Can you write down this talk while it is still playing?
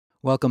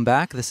Welcome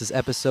back. This is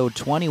episode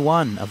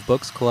 21 of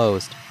Books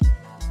Closed.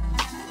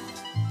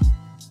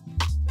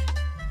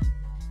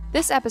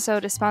 This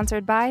episode is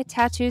sponsored by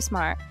Tattoo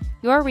Smart,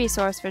 your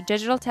resource for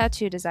digital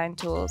tattoo design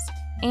tools,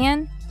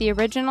 and the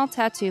Original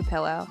Tattoo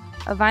Pillow,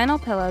 a vinyl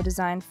pillow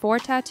designed for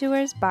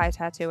tattooers by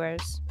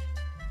tattooers.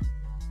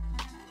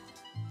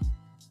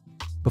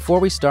 Before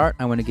we start,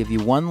 I want to give you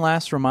one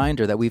last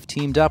reminder that we've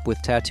teamed up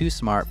with Tattoo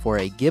Smart for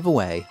a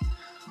giveaway.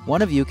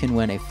 One of you can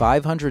win a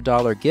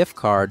 $500 gift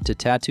card to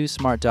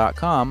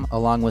tattoosmart.com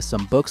along with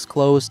some Books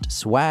Closed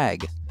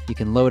swag. You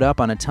can load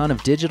up on a ton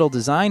of digital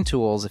design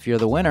tools if you're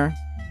the winner.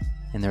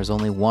 And there's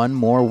only one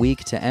more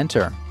week to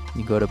enter.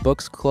 You go to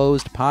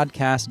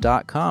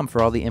booksclosedpodcast.com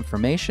for all the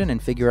information and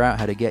figure out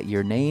how to get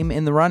your name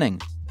in the running.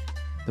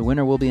 The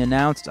winner will be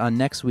announced on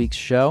next week's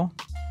show,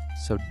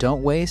 so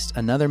don't waste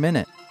another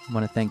minute. I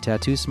want to thank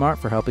Tattoo Smart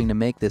for helping to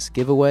make this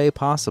giveaway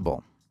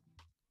possible.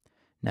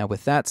 Now,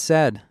 with that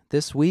said,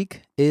 this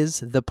week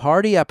is the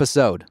party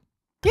episode.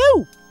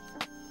 Pew!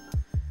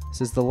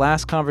 This is the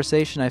last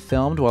conversation I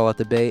filmed while at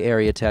the Bay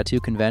Area Tattoo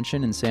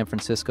Convention in San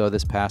Francisco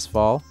this past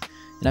fall,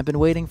 and I've been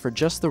waiting for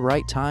just the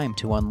right time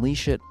to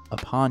unleash it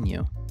upon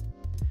you.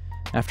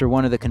 After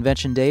one of the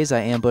convention days, I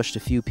ambushed a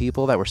few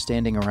people that were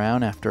standing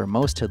around after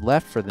most had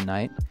left for the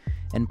night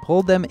and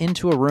pulled them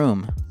into a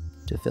room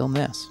to film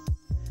this.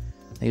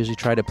 I usually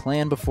try to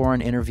plan before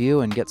an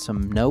interview and get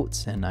some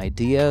notes and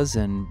ideas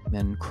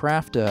and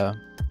craft a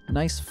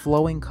nice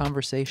flowing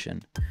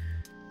conversation.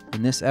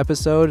 And this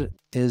episode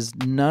is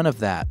none of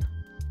that.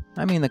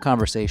 I mean, the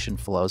conversation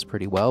flows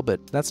pretty well,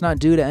 but that's not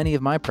due to any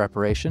of my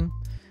preparation.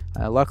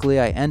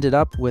 Luckily, I ended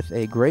up with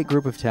a great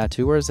group of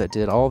tattooers that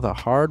did all the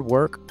hard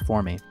work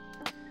for me.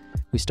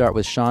 We start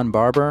with Shawn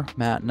Barber,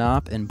 Matt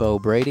Knopp, and Beau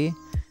Brady,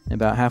 and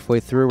about halfway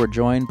through we're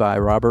joined by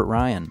Robert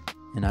Ryan.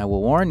 And I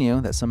will warn you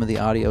that some of the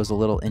audio is a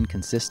little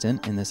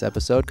inconsistent in this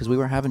episode because we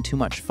were having too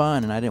much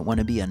fun and I didn't want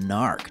to be a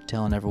narc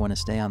telling everyone to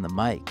stay on the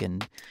mic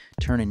and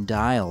turning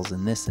dials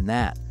and this and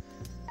that.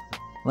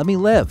 Let me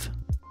live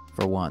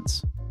for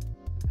once.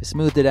 I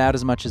smoothed it out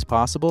as much as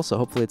possible, so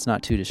hopefully it's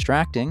not too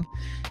distracting.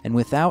 And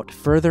without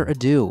further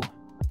ado,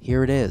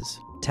 here it is,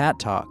 Tat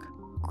Talk,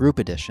 Group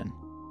Edition.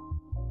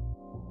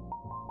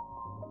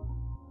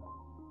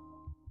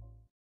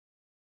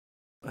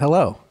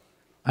 Hello.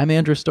 I'm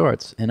Andrew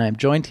Stortz, and I'm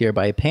joined here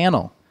by a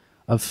panel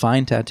of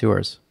fine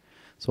tattooers.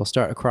 So I'll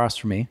start across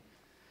from me.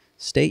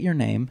 State your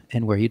name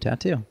and where you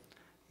tattoo.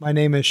 My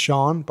name is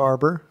Shawn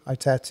Barber. I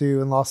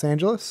tattoo in Los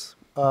Angeles.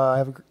 I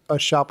have a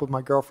shop with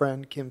my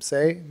girlfriend, Kim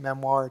Say,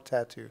 Memoir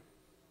Tattoo.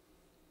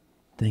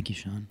 Thank you,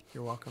 Shawn.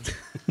 You're welcome.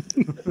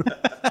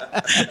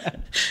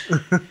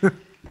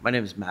 My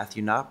name is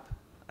Matthew Knopp.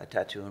 I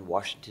tattoo in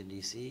Washington,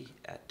 D.C.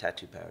 at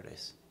Tattoo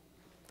Paradise.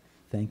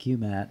 Thank you,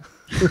 Matt.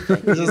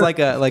 This is like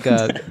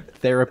a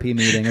therapy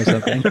meeting or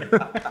something.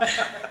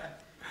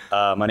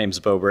 My name is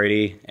Beau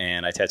Brady,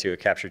 and I tattoo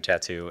at Captured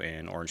Tattoo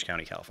in Orange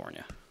County,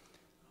 California.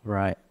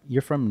 Right.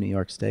 You're from New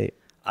York State.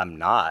 I'm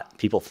not.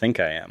 People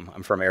think I am.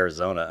 I'm from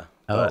Arizona,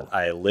 but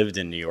I lived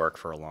in New York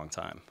for a long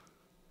time.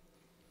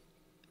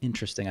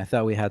 Interesting. I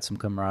thought we had some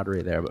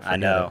camaraderie there, but I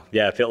know.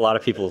 Yeah, a lot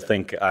of people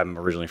think I'm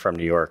originally from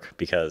New York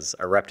because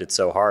I repped it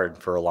so hard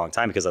for a long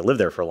time because I lived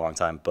there for a long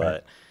time, but...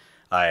 Right.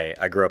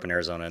 I grew up in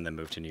Arizona and then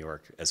moved to New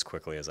York as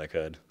quickly as I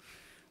could.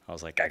 I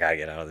was like, I got to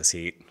get out of this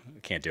heat. I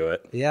can't do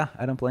it. Yeah,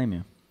 I don't blame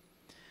you.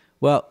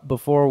 Well,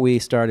 before we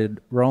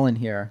started rolling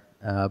here,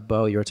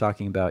 Beau, you were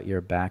talking about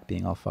your back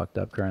being all fucked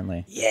up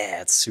currently.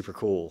 Yeah, it's super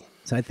cool.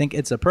 So I think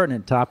it's a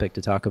pertinent topic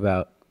to talk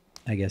about,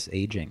 I guess,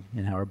 aging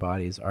and how our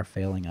bodies are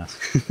failing us.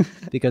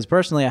 Because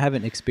personally, I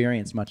haven't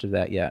experienced much of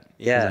that yet.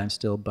 Yeah. Because I'm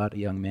still but a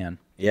young man.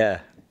 Yeah.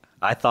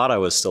 I thought I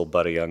was still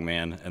but a young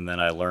man, and then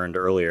I learned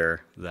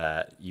earlier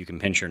that you can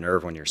pinch your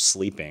nerve when you're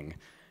sleeping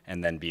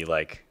and then be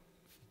like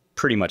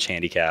pretty much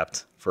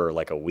handicapped for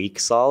like a week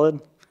solid,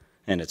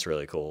 and it's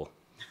really cool.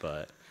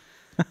 But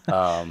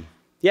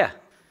yeah.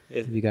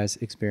 Have you guys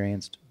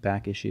experienced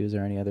back issues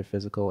or any other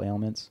physical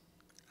ailments?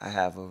 I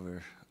have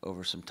over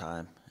some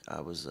time. I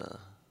was the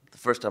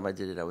first time I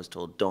did it, I was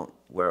told don't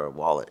wear a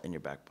wallet in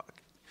your back pocket,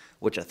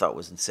 which I thought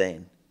was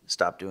insane.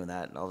 Stop doing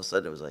that, and all of a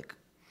sudden it was like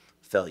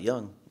felt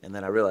young, and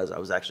then I realized I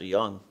was actually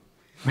young.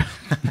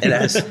 And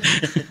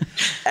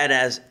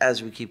as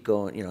we keep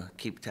going,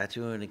 keep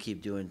tattooing and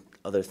keep doing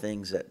other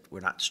things that we're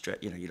not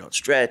you don't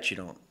stretch, you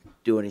don't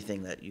do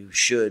anything that you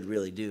should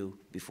really do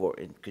before,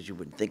 because you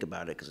wouldn't think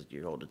about it because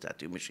you're holding a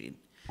tattoo machine.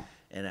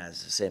 And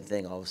as the same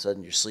thing, all of a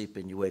sudden you're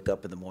sleeping, you wake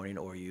up in the morning,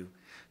 or you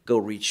go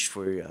reach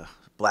for your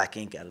black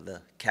ink out of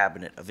the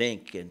cabinet of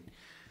ink, and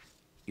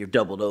you're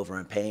doubled over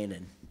in pain,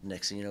 and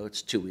next thing you know,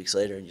 it's 2 weeks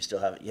later, and you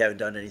haven't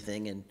done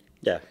anything, and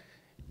yeah.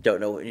 Don't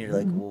know, and you're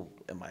like, well,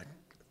 am I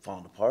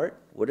falling apart?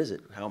 What is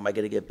it? How am I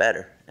going to get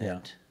better?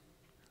 And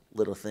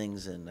little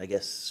things, and I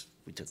guess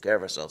we took care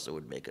of ourselves, so it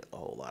would make a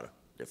whole lot of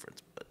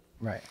difference. But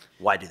right,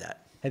 why do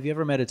that? Have you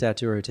ever met a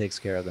tattooer who takes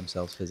care of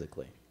themselves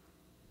physically?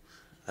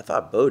 I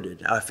thought Beau did.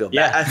 Now I feel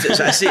yeah.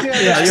 bad. I see.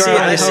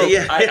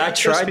 I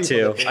tried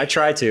to.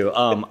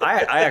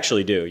 I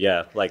actually do.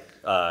 Yeah, like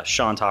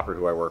Sean Topper,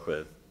 who I work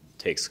with,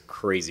 takes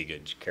crazy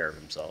good care of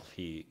himself.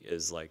 He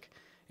is like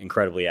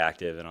incredibly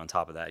active, and on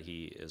top of that,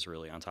 he is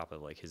really on top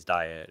of like his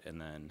diet and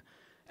then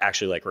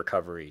actually like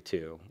recovery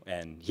too.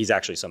 And he's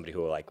actually somebody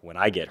who, like, when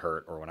I get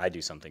hurt or when I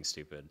do something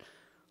stupid,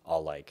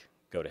 I'll like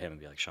go to him and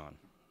be like, Shawn,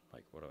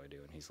 like, what do I do?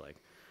 And he's like,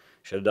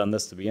 should have done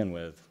this to begin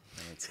with.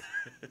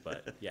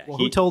 But yeah, Well,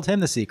 who told him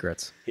the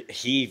secrets?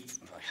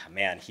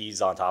 Man,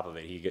 he's on top of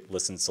it. He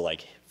listens to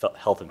like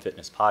health and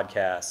fitness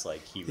podcasts.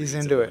 Like he's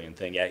into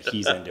it. Yeah,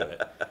 he's into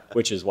it,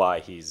 which is why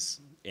he's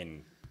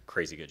in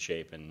crazy good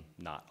shape and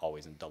not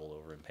always in double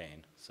over in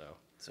pain. So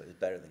he's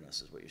better than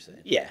us, is what you're saying.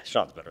 Yeah,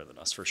 Shawn's better than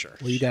us for sure.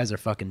 Well, you guys are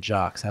fucking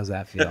jocks. How's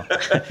that feel?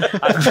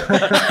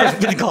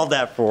 I've been called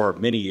that for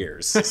many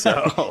years,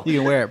 so You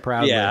can wear it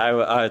proudly.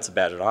 yeah, it's a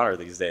badge of honor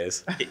these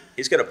days.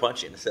 He's gonna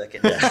punch you in a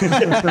second.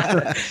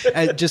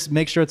 Just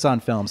make sure it's on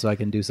film so I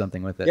can do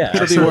something with it. Yeah,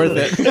 it'll be worth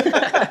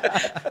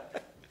it.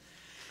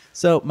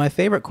 So my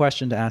favorite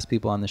question to ask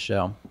people on the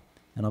show,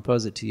 and I'll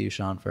pose it to you,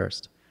 Shawn,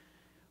 first.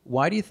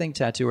 Why do you think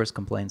tattooers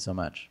complain so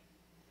much?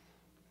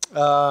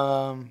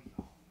 I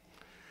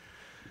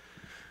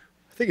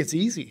think it's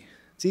easy.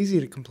 It's easy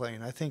to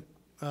complain. I think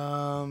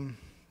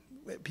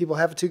people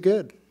have it too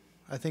good.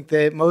 I think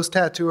most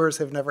tattooers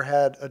have never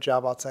had a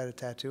job outside of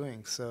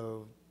tattooing,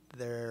 so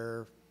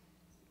I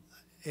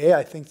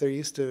think they're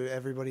used to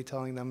everybody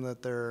telling them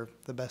that they're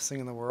the best thing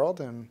in the world,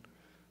 and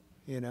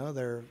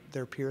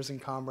their peers and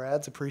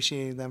comrades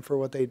appreciating them for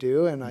what they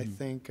do. And I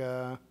think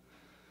I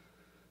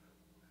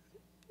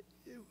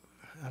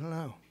don't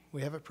know.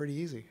 We have it pretty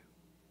easy.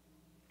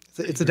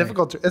 It's a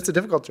difficult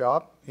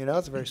job.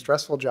 It's a very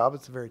stressful job.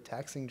 It's a very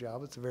taxing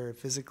job. It's a very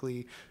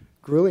physically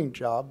grueling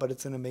job, but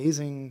it's an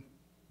amazing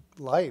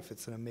life.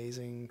 It's an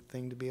amazing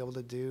thing to be able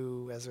to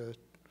do as a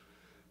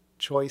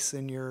choice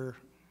in your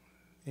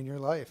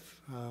life.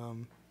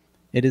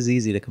 It is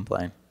easy to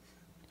complain,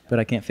 but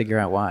I can't figure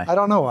out why. I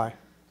don't know why.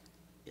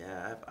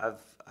 Yeah,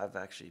 I've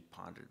actually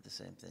pondered the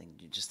same thing.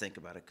 You just think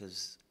about it,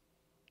 because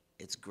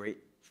it's great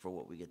for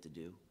what we get to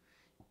do.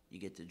 You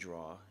get to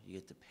draw. You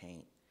get to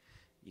paint.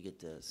 You get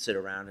to sit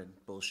around and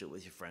bullshit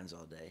with your friends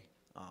all day.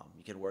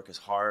 You can work as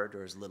hard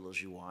or as little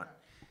as you want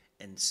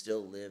and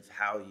still live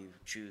how you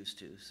choose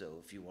to. So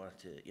if you want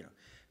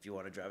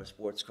to drive a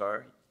sports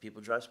car,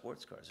 people drive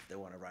sports cars. If they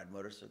want to ride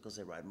motorcycles,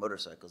 they ride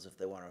motorcycles. If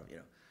they want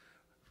to,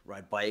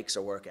 ride bikes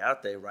or work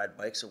out, they ride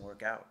bikes and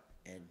work out.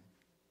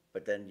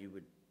 But then you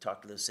would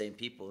talk to those same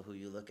people who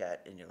you look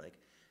at and you're like,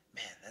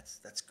 man,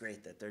 that's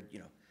great that they're,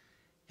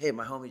 hey,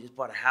 my homie just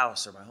bought a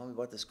house, or my homie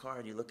bought this car,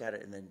 and you look at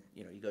it and then,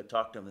 you go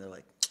talk to them and they're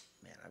like,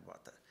 man, I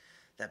bought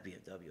that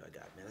BMW I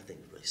got, man, that thing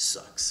really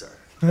sucks. Or,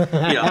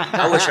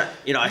 I wish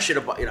I should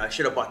have bought,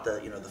 the,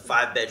 the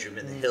 5-bedroom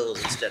in the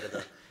hills instead of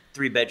the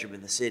 3-bedroom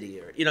in the city.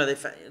 Or,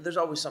 there's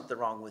always something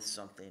wrong with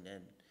something,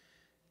 and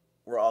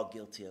we're all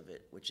guilty of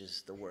it, which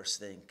is the worst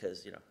thing,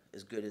 because,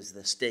 as good as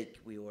the steak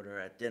we order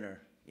at dinner,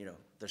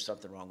 there's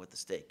something wrong with the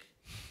steak.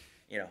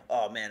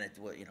 Oh man,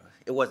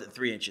 it wasn't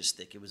 3 inches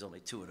thick, it was only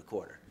 2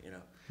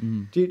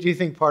 1/4. Do you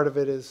think part of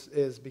it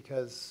is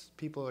because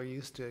people are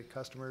used to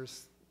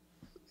customers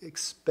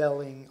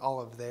expelling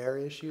all of their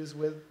issues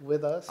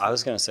with us? I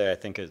was going to say, I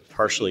think it's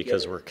partially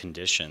because we're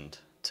conditioned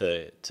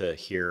to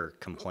hear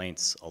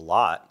complaints a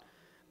lot,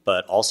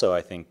 but also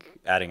I think,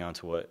 adding on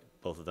to what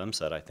both of them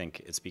said, I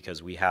think it's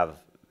because we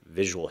have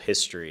visual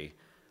history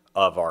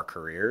of our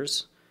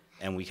careers,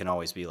 and we can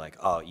always be like,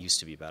 oh, it used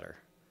to be better.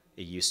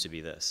 It used to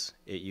be this.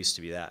 It used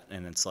to be that.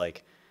 And it's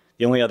like,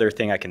 the only other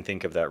thing I can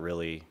think of that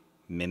really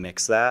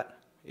mimics that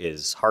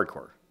is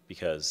hardcore,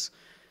 because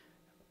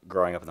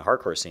growing up in the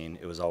hardcore scene,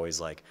 it was always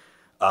like,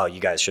 oh,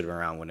 you guys should have been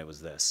around when it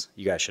was this.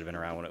 You guys should have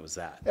been around when it was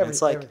that. And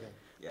it's like, everything.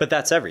 But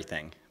that's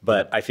everything.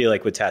 But I feel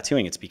like with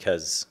tattooing, it's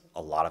because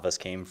a lot of us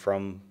came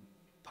from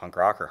punk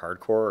rock or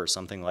hardcore or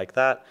something like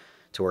that,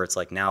 to where it's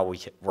like, now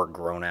we're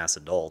grown-ass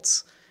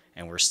adults,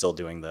 and we're still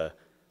doing the,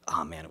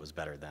 oh, man, it was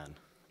better then.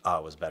 Oh,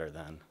 it was better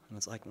then. And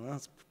it's like, well,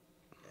 that's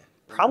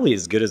probably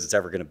as good as it's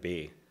ever going to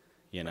be,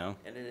 And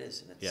it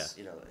is. And it's,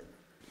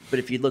 but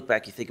if you look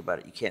back, you think about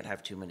it, you can't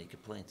have too many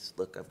complaints.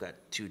 Look, I've got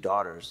 2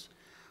 daughters,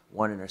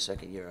 one in her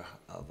second year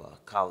of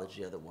college,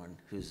 the other one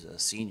who's a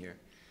senior.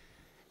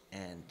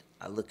 And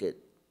I look at,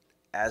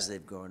 as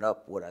they've grown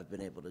up, what I've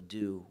been able to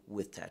do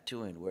with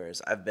tattooing,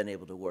 whereas I've been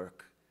able to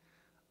work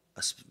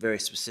a very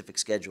specific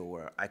schedule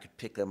where I could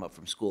pick them up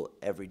from school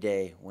every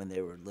day when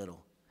they were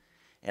little.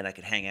 And I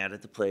could hang out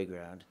at the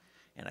playground,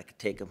 and I could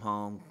take them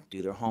home,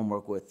 do their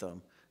homework with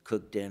them,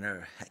 cook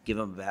dinner, give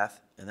them a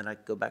bath, and then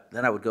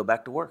I would go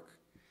back to work.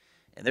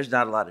 And there's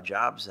not a lot of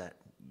jobs that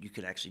you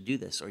can actually do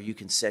this, or you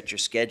can set your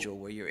schedule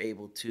where you're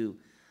able to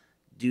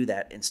do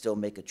that and still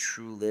make a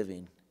true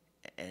living.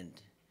 And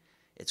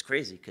it's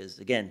crazy, because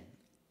again,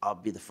 I'll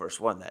be the first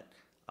one that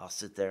I'll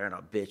sit there and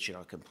I'll bitch and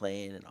I'll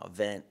complain and I'll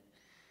vent.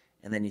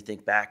 And then you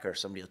think back, or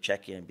somebody will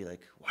check you and be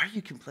like, why are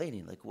you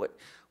complaining? Like,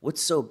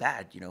 what's so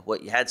bad? You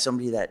had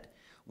somebody that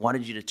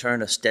wanted you to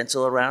turn a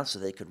stencil around so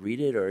they could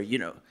read it, or,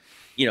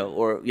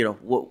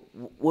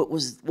 what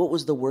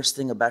was the worst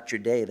thing about your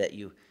day that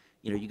you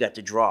got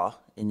to draw,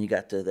 and you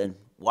got to then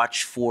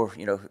watch 4,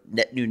 new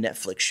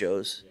Netflix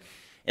shows,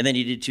 and then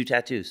you did 2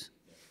 tattoos.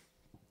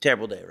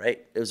 Terrible day,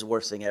 right? It was the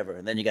worst thing ever.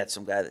 And then you got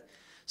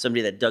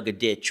somebody that dug a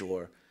ditch,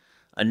 or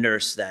a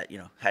nurse that,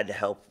 had to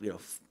help,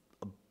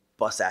 a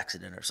bus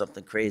accident or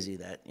something crazy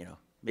that,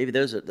 maybe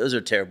those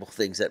are terrible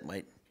things that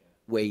might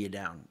weigh you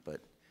down.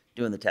 But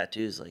doing the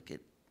tattoos, like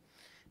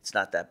it's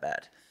not that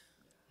bad.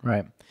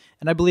 Right.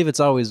 And I believe it's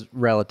always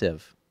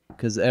relative,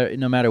 because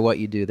no matter what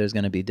you do, there's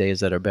going to be days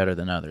that are better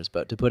than others.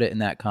 But to put it in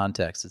that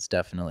context, it's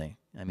definitely,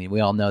 I mean, we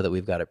all know that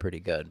we've got it pretty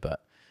good,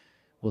 but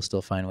we'll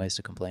still find ways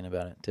to complain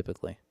about it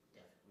typically.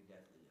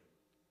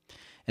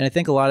 And I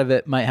think a lot of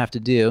it might have to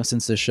do,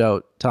 since the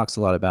show talks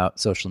a lot about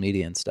social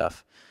media and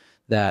stuff,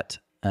 that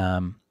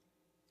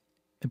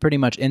pretty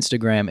much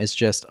Instagram is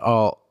just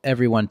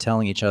everyone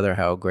telling each other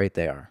how great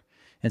they are.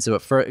 And so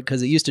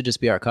because it used to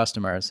just be our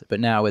customers, but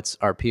now it's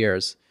our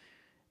peers.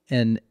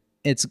 And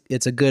it's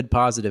a good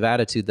positive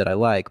attitude that I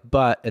like,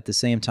 but at the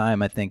same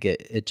time, I think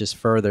it just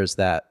furthers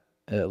that,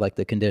 like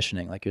the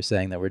conditioning, like you're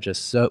saying, that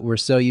we're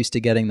so used to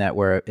getting that,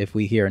 where if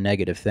we hear a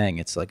negative thing,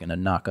 it's like going to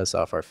knock us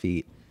off our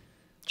feet.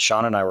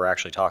 Shawn and I were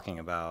actually talking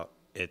about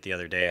it the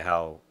other day,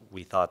 how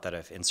we thought that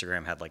if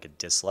Instagram had like a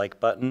dislike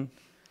button,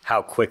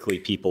 how quickly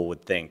people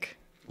would think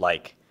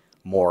like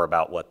more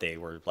about what they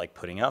were like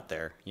putting out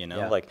there,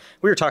 Yeah. Like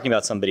we were talking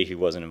about somebody who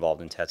wasn't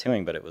involved in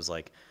tattooing, but it was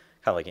like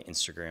kind of like an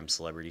Instagram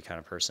celebrity kind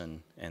of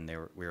person. And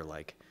we were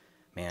like,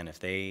 man, if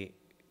they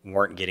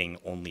weren't getting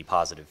only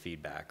positive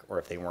feedback, or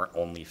if they weren't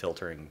only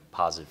filtering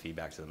positive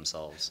feedback to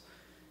themselves.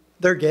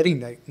 They're getting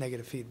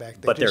negative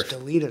feedback. They just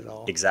delete it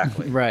all.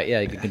 Exactly. Right.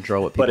 Yeah. You can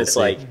control what people But it's say.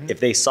 like, if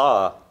they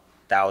saw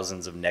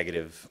thousands of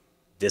negative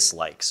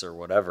dislikes or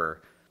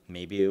whatever,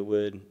 maybe it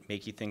would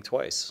make you think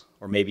twice,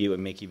 or maybe it would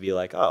make you be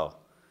like, oh,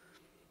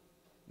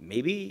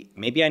 maybe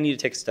I need to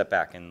take a step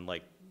back and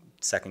like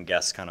second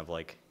guess kind of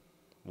like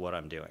what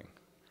I'm doing.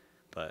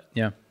 But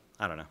yeah,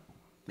 I don't know.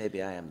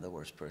 Maybe I am the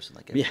worst person,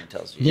 like everyone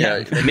tells you.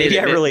 Yeah. Maybe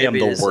I really am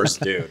the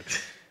worst dude.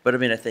 But I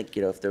mean, I think,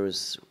 if there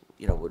was,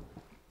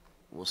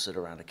 we'll sit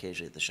around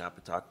occasionally at the shop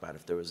and talk about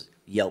if there was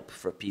Yelp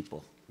for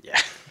people. Yeah.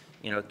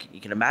 You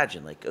can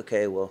imagine, like,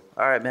 okay, well,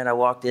 all right, man, I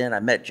walked in, I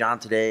met John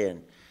today,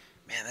 and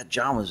man, that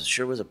John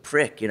was a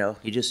prick.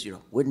 He just,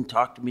 wouldn't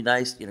talk to me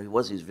nice. He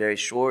was very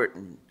short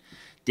and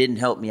didn't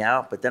help me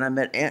out. But then I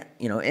met,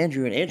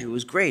 Andrew, and Andrew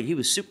was great. He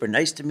was super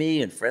nice to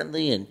me and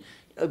friendly, and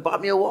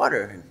bought me a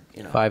water.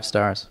 And 5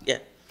 stars. Yeah.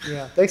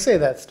 Yeah, they say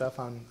that stuff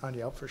on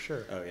Yelp for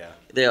sure. Oh yeah.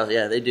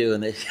 They do,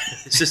 and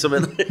it's just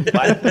something.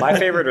 My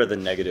favorite are the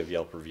negative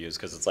Yelp reviews,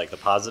 because it's like the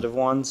positive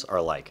ones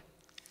are like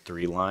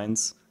 3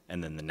 lines,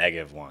 and then the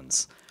negative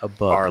ones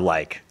are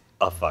like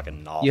a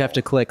fucking novel. You have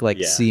to click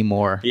like see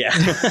more. Yeah.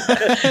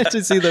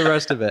 To see the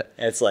rest of it.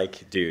 It's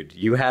like, dude,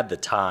 you had the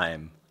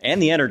time and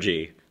the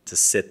energy to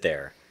sit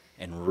there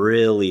and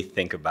really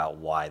think about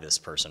why this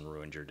person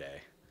ruined your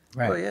day.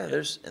 Right. Well, yeah,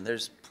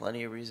 there's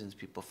plenty of reasons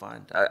people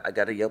find. I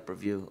got a Yelp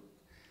review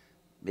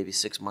maybe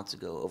 6 months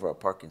ago over a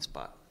parking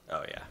spot.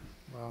 Oh yeah.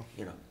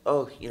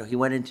 Wow. He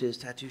went into his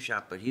tattoo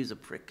shop, but he was a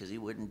prick because he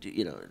wouldn't do,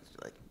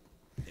 it's like.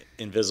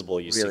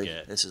 Invisible used really, to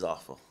get this is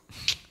awful.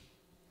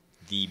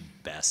 the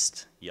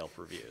best Yelp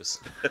reviews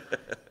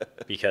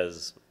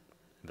because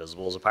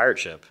Invisible is a pirate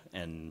ship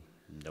and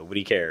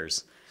nobody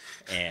cares.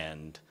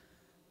 And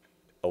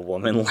a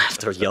woman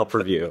left a Yelp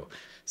review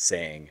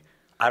saying,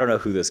 I don't know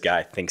who this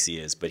guy thinks he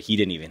is, but he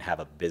didn't even have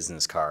a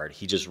business card.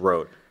 He just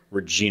wrote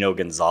Regino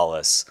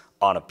Gonzalez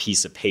on a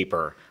piece of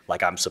paper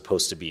like I'm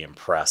supposed to be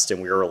impressed.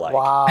 And we were like,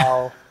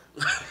 wow.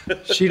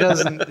 She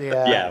doesn't,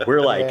 yeah. Yeah, we're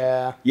like,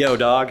 yeah. Yo,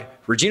 dog,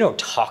 Regino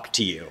talked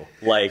to you.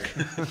 Like,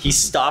 he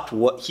stopped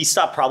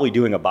probably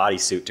doing a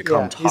bodysuit to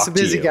come talk to you. He's a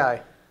busy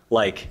guy.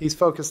 Like, he's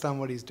focused on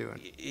what he's doing.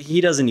 he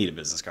doesn't need a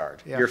business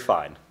card. Yeah. You're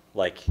fine.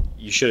 Like,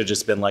 you should have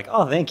just been like,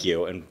 oh, thank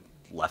you, and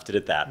left it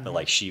at that. Mm-hmm. But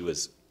like, she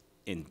was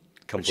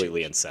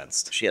completely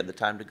incensed. She had the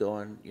time to go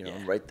and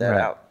write that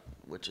out,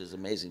 which is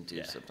amazing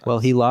too. Sometimes. Well,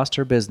 he lost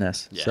her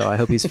business, so I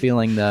hope he's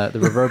feeling the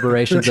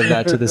reverberations of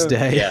that to this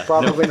day. Yeah,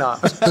 Probably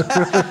not.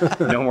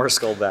 No more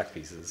skull back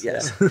pieces.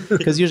 Yes.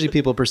 Because usually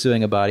people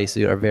pursuing a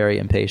bodysuit are very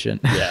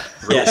impatient. Yeah.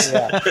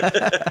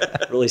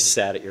 Really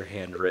sad at your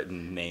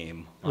handwritten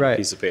name on a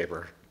piece of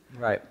paper.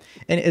 Right.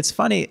 And it's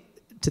funny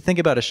to think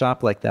about a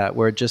shop like that,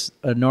 where just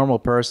a normal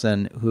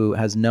person who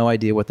has no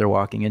idea what they're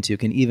walking into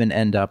can even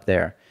end up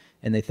there,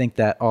 and they think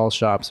that all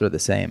shops are the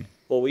same.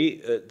 Well,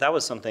 that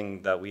was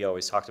something that we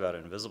always talked about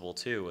at Invisible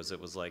too, was it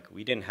was like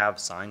we didn't have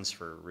signs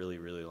for a really,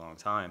 really long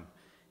time.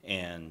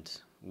 And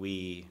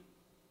we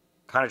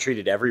kind of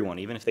treated everyone,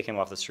 even if they came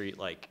off the street,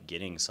 like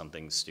getting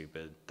something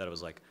stupid, that it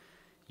was like,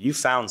 you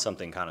found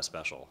something kind of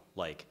special.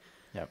 Like,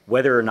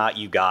 whether or not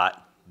you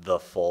got the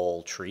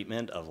full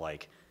treatment of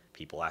like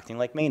people acting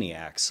like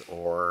maniacs,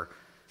 or,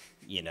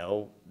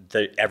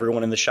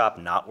 everyone in the shop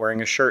not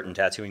wearing a shirt and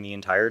tattooing the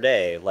entire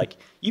day, like,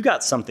 you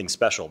got something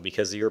special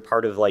because you're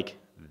part of like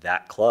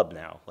that club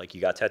now. Like,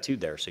 you got tattooed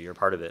there, so you're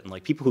part of it. And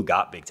like, people who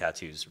got big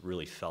tattoos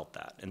really felt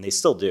that, and they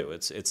still do.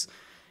 It's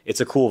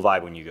a cool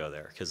vibe when you go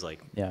there, because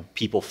like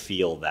people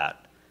feel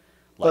that.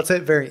 Like, well, it's a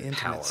very intimate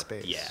power.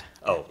 space. Yeah.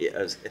 Oh,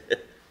 Yeah.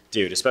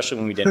 Dude, especially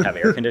when we didn't have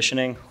air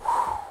conditioning.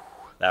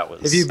 That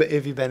was.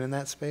 Have you been in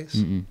that space?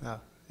 Oh,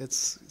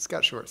 it's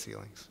got short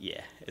ceilings.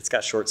 Yeah, it's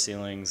got short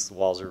ceilings. The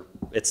walls are.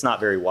 It's not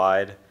very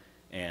wide,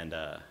 and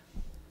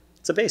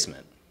it's a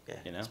basement. Yeah,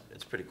 you know,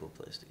 it's a pretty cool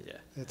place to get.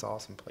 Yeah, It's an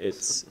awesome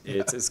place.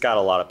 It's got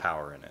a lot of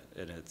power in it,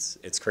 and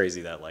it's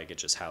crazy that like it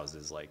just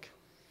houses like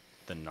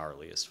the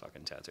gnarliest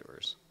fucking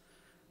tattooers.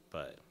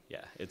 But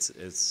yeah,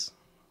 it's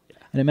yeah.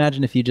 And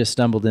imagine if you just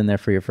stumbled in there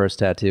for your first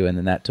tattoo, and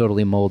then that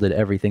totally molded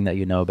everything that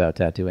you know about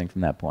tattooing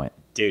from that point.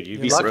 Dude,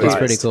 you'd be You're lucky.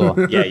 surprised. It's pretty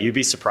cool. Yeah, you'd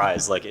be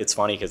surprised. Like, it's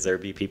funny because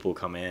there'd be people who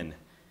come in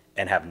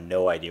and have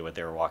no idea what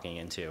they were walking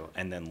into,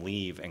 and then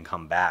leave and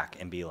come back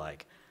and be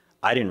like,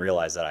 I didn't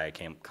realize that I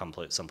come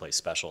someplace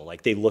special.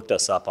 Like, they looked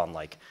us up on,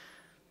 like,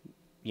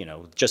 you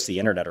know, just the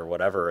internet or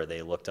whatever, or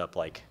they looked up,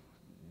 like,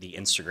 the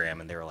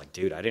Instagram, and they were like,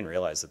 dude, I didn't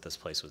realize that this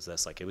place was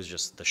this. Like, it was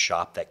just the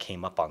shop that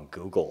came up on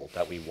Google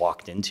that we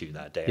walked into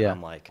that day. Yeah. And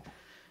I'm like,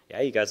 yeah,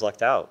 you guys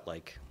lucked out.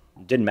 Like,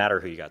 it didn't matter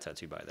who you got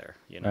tattooed by there,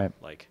 you know? Right.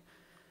 Like,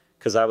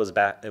 because I was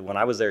back when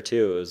I was there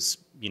too. It was,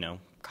 you know,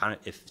 kind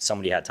of if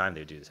somebody had time,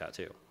 they'd do the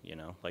tattoo. You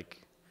know,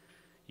 like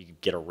you could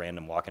get a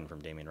random walk-in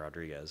from Damian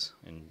Rodriguez,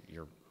 and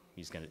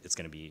it's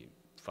gonna be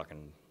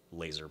fucking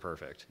laser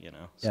perfect. You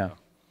know. So. Yeah.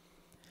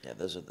 Yeah,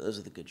 those are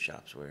the good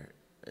shops where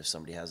if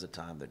somebody has the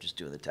time, they're just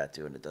doing the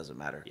tattoo, and it doesn't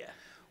matter Yeah.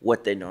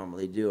 what they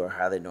normally do or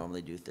how they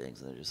normally do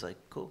things, and they're just like,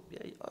 cool,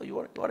 yeah, oh, you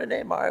want a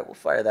name? All right, we'll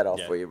fire that off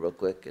Yeah. for you real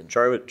quick. And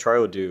Troy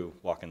would do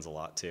walk-ins a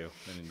lot too,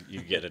 and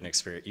you get an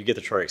experience. You get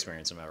the Troy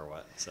experience no matter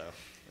what. So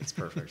it's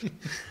perfect.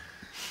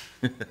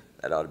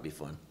 that ought to be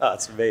fun. Oh,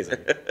 it's amazing.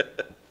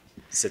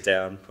 Sit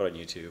down, put on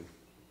YouTube,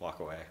 walk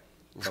away,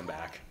 come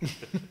back,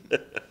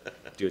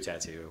 do a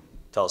tattoo.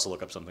 Tell us to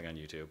look up something on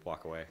YouTube,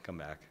 walk away, come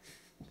back.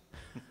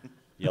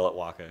 Yell at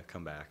Waka,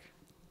 come back.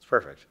 It's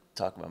perfect.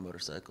 Talk about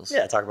motorcycles.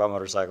 Yeah, talk about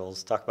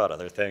motorcycles, talk about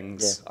other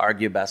things. Yeah,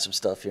 argue about some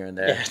stuff here and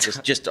there. Yeah.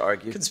 just to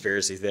argue.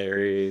 Conspiracy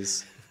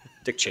theories.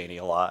 Dick Cheney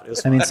a lot. It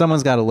was I mean, fun.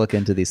 someone's got to look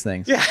into these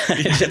things. Yeah,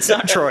 it's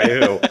not Troy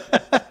who.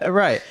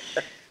 Right.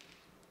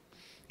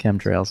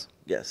 Chemtrails.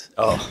 Yes.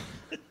 Oh,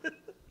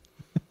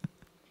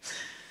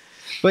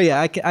 But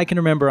yeah, I can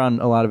remember on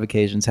a lot of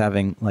occasions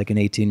having like an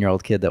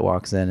 18-year-old kid that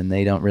walks in and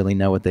they don't really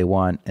know what they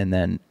want, and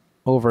then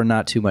over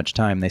not too much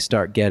time they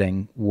start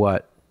getting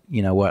what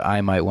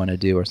I might want to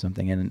do or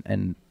something,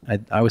 and I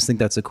always think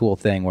that's a cool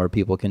thing where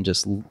people can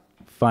just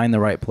find the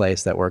right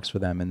place that works for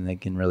them, and they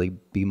can really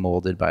be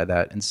molded by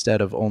that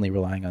instead of only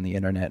relying on the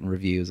internet and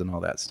reviews and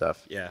all that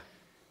stuff. yeah.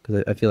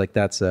 Because I feel like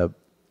that's a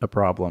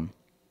problem.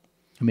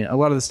 I mean, a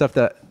lot of the stuff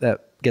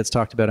that gets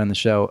talked about on the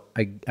show,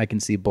 I can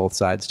see both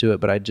sides to it,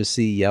 but I just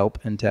see Yelp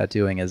and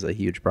tattooing as a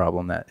huge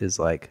problem that is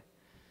like,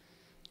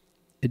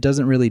 it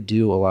doesn't really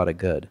do a lot of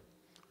good.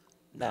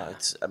 No,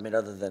 I mean,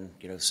 other than,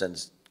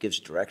 gives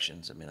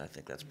directions. I mean, I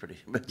think that's pretty,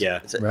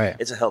 Yeah. Right.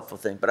 It's a helpful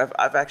thing. But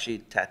I've actually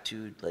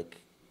tattooed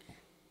like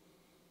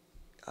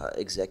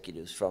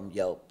executives from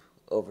Yelp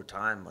over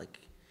time, like,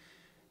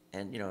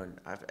 and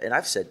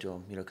I've said to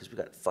them, because we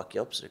got fuck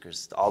Yelp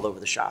stickers all over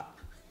the shop.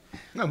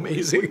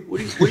 Amazing.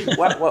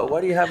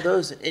 Why do you have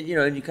those? And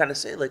and you kind of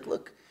say like,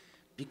 look,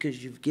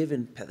 because you've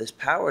given this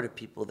power to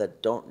people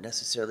that don't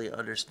necessarily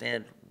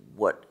understand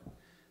what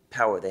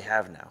power they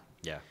have now.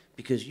 Yeah.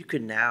 Because you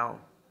could now,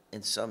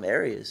 in some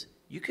areas,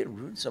 you could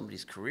ruin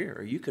somebody's career,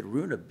 or you could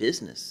ruin a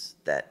business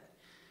that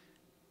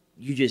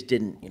you just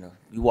didn't,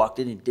 you walked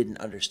in and didn't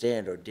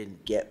understand or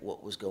didn't get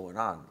what was going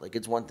on. Like,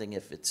 it's one thing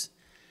if it's,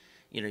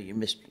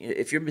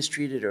 if you're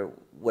mistreated or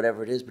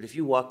whatever it is, but if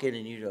you walk in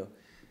and You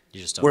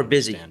just don't we're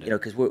busy, understand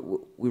it. because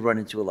we run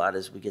into a lot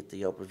as we get the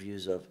Yelp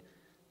reviews of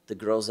the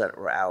girls that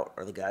are out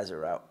or the guys that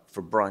are out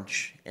for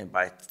brunch, and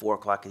by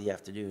 4:00 in the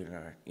afternoon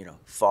are,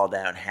 fall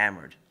down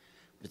hammered.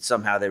 But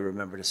somehow they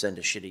remember to send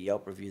a shitty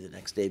Yelp review the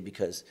next day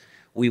because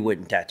we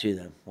wouldn't tattoo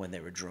them when they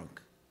were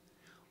drunk.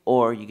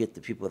 Or you get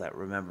the people that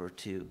remember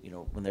to,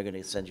 when they're going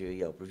to send you a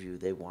Yelp review,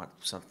 they want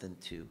something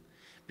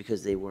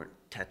because they weren't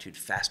tattooed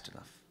fast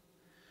enough.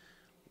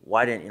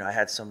 Why didn't, I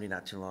had somebody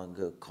not too long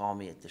ago call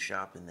me at the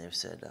shop, and they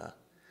said,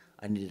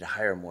 I needed to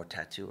hire more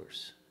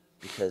tattooers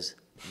because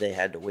they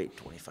had to wait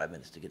 25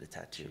 minutes to get a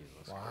tattoo.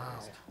 Wow.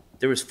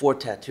 There was 4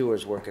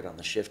 tattooers working on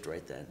the shift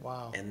right then.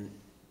 Wow. And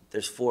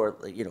there's 4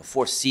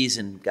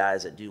 seasoned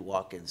guys that do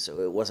walk-ins,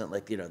 so it wasn't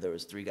like, there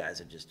was 3 guys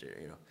that just,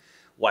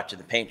 watching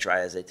the paint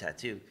dry as they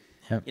tattoo.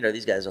 Yep.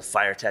 These guys will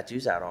fire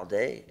tattoos out all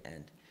day,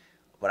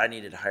 but I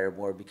needed to hire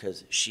more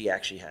because she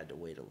actually had to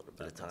wait a little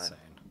bit of time. insane.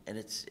 And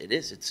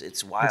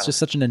it's wild. It's just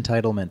such an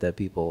entitlement that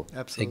people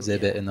Absolutely.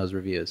 exhibit in those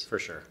reviews. For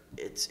sure.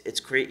 It's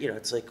great.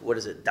 It's like, what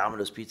is it?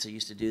 Domino's Pizza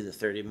used to do the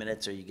 30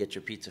 minutes or you get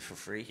your pizza for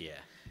free. Yeah.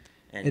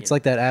 And It's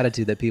like that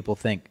attitude that people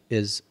think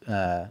is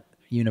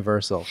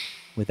universal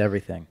with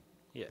everything.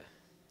 Yeah.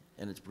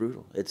 and it's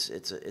brutal. It's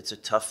a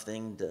tough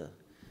thing to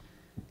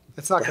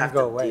It's not going have to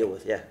go to away. deal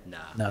with. Yeah, Nah.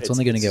 No, it's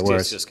only gonna get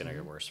worse. It's just gonna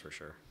get worse for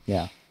sure.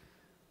 Yeah.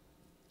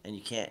 and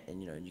you can't,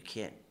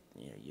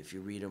 if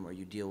you read them or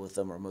you deal with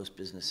them, or most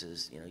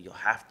businesses, you'll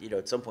have to,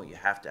 at some point you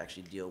have to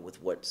actually deal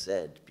with what's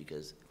said,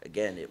 because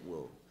again, it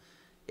will,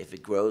 if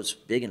it grows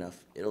big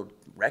enough, it'll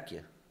wreck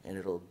you. and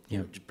it'll you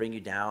know, just bring you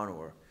down,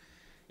 or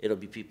it'll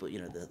be people,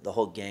 you know, the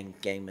whole gang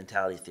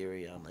mentality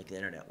theory on like the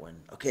internet when,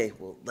 okay,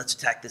 well, let's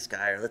attack this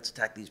guy or let's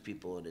attack these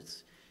people. And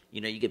it's,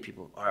 you know, you get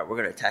people, all right, we're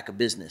going to attack a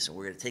business and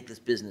we're going to take this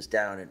business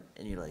down.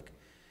 And you're like,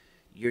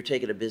 you're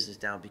taking a business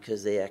down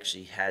because they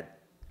actually had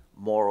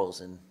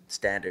morals and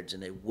standards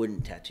and they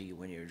wouldn't tattoo you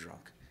when you're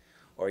drunk.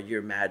 Or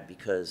you're mad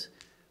because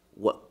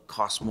what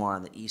costs more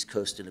on the East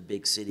Coast in a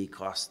big city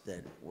costs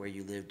than where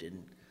you lived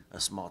in a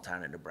small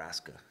town in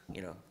Nebraska.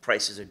 You know,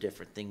 prices are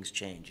different, things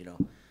change, you know.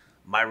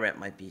 My rent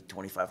might be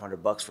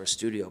 $2,500 for a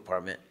studio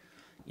apartment,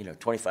 you know,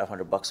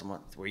 $2,500 a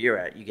month. Where you're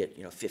at, you get,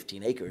 you know,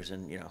 15 acres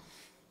and, you know,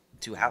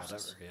 2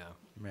 houses. Whatever,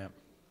 Yeah.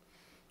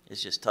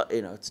 It's just tough,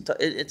 you know,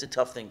 it's a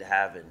tough thing to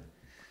have, and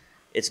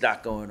it's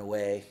not going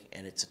away,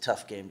 and it's a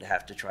tough game to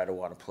have to try to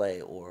want to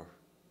play or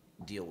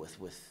deal with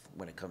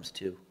when it comes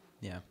to.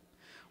 Yeah.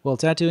 Well,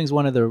 tattooing is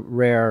one of the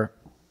rare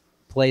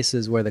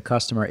places where the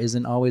customer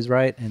isn't always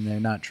right and they're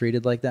not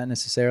treated like that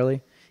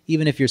necessarily.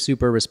 Even if you're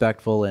super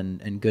respectful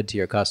and good to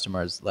your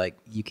customers, like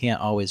you can't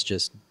always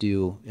just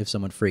do, if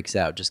someone freaks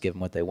out, just give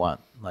them what they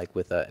want. Like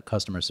with a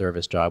customer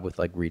service job with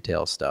like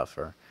retail stuff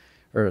or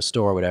a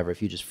store or whatever,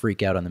 if you just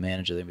freak out on the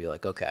manager, they'd be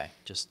like, okay,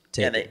 just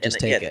take it.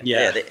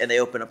 And they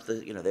open up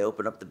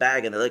the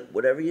bag and they're like,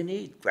 whatever you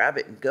need, grab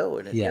it and go.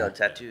 And you know,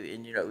 tattoo,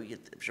 and you know,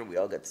 I'm sure we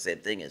all got the same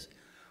thing is,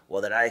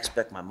 well, then I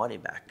expect my money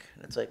back.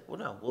 And it's like, well,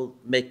 no, we'll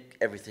make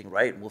everything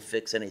right and we'll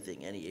fix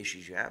any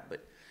issues you have.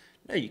 But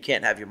no, you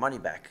can't have your money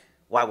back.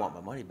 Well, I want my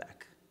money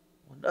back.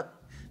 Well, no,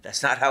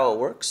 that's not how it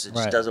works. It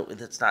just doesn't.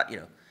 That's not, you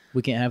know.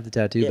 We can't have the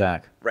tattoo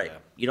back. Right. Yeah.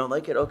 You don't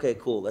like it? Okay,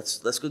 cool. Let's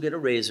go get a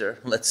razor.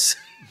 Let's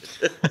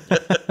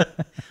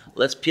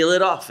peel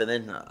it off, and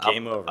then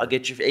I'll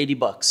get you for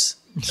 $80.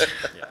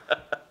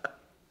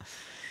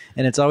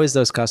 And it's always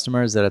those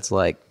customers that it's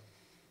like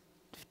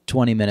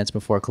 20 minutes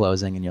before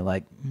closing, and you're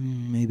like,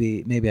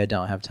 maybe I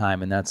don't have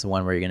time, and that's the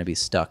one where you're going to be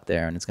stuck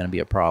there, and it's going to be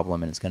a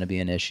problem, and it's going to be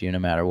an issue no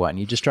matter what. And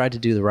you just tried to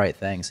do the right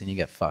things, and you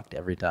get fucked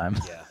every time.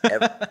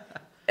 Yeah,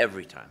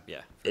 every time.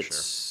 Yeah, for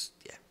sure.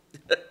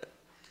 Yeah.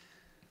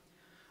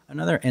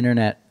 Another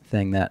internet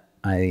thing that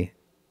I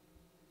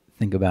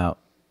think about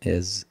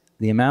is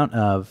the amount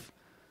of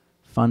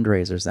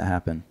fundraisers that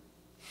happen.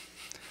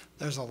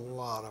 There's a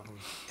lot of them.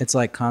 It's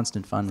like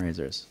constant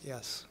fundraisers.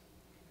 Yes.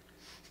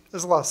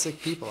 There's a lot of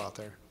sick people out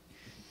there.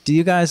 Do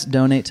you guys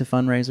donate to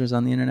fundraisers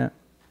on the internet?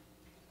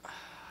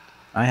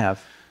 I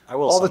have. I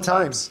will all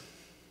sometimes.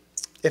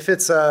 The time.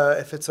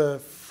 If it's a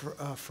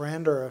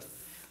friend or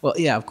well,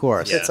 yeah, of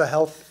course. If it's a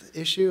health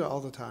issue, all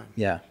the time.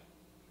 Yeah.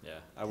 Yeah,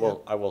 I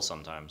will. I will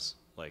sometimes.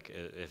 Like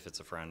if it's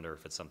a friend or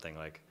if it's something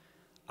like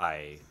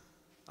I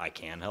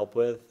can help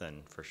with,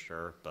 then for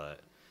sure.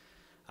 But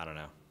I don't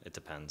know. It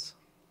depends.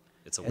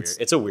 It's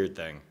a weird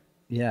thing.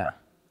 Yeah.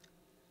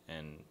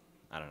 And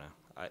I don't know.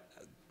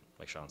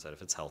 Like Shawn said,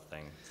 if it's a health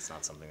thing, it's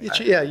not something.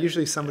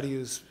 Usually somebody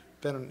who's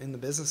been in the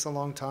business a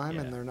long time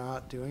and they're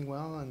not doing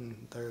well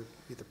and they're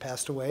either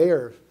passed away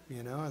or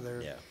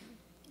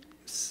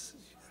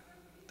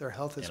their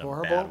health is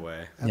horrible. In a bad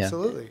way.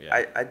 Absolutely.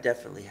 Yeah. I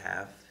definitely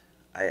have.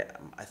 I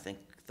think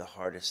the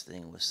hardest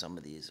thing with some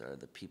of these are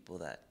the people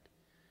that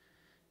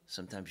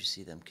sometimes you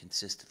see them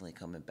consistently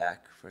coming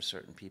back for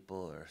certain people,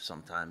 or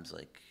sometimes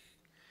like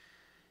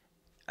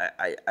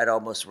I'd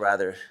almost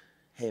rather,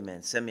 hey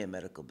man, send me a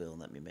medical bill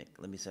and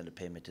let me send a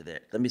payment to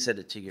there. Let me send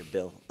it to your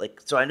bill. Like,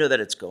 so I know that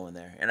it's going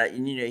there. And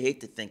you know, you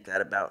hate to think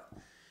that about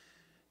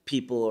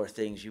people or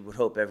things. You would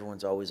hope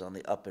everyone's always on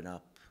the up and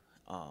up.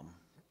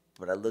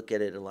 But I look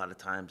at it a lot of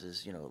times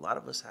as, you know, a lot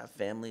of us have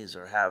families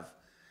or have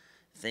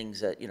things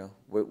that, you know,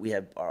 we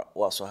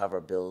also have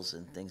our bills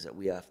and things that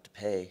we have to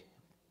pay.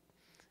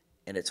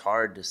 And it's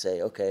hard to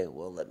say, okay,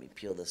 well, let me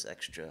peel this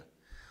extra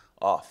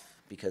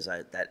off because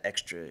that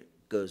extra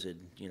goes in,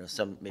 you know,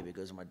 maybe it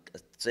goes in my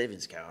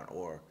savings account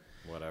or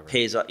whatever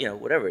pays, you know,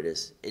 whatever it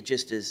is. It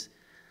just is.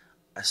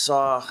 I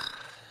saw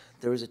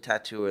there was a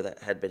tattooer that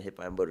had been hit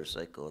by a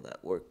motorcycle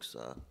that works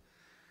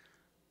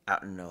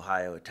out in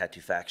Ohio, a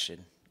tattoo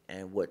faction.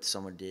 And what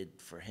someone did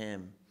for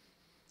him,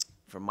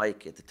 for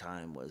Mike at the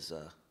time, was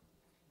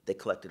they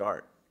collected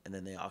art and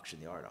then they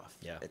auctioned the art off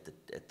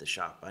at the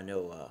shop. I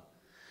know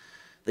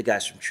the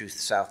guys from Truth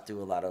South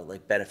do a lot of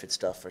like benefit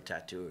stuff for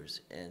tattooers,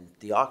 and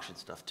the auction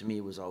stuff to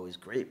me was always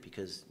great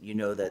because you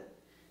know that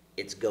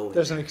it's going.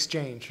 There's there. an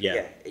exchange.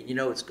 Yeah, and you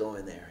know it's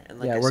going there, and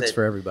like it works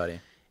for everybody.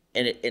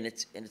 And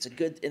it's a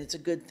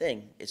good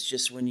thing. It's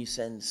just when you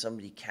send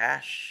somebody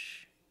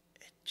cash,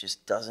 it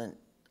just doesn't.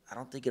 I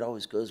don't think it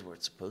always goes where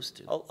it's supposed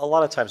to. A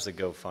lot of times the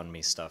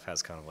GoFundMe stuff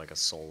has kind of like a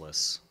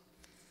soulless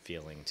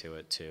feeling to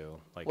it too.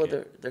 Like, well,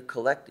 they're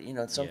collecting, you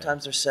know, and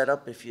sometimes they're set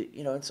up and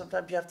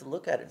sometimes you have to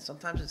look at it. And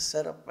sometimes it's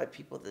set up by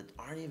people that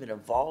aren't even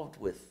involved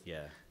with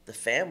the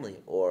family,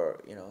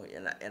 or, you know,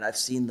 and I've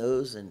seen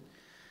those, and,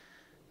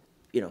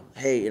 you know,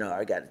 hey, you know,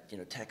 I got, you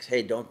know, text,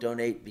 hey, don't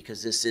donate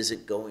because this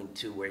isn't going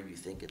to where you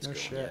think it's going.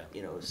 Sure.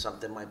 You know,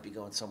 something might be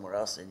going somewhere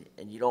else,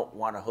 and you don't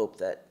want to hope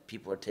that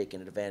people are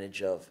taking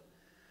advantage of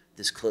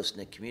this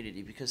close-knit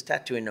community, because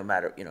tattooing, no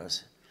matter, you know,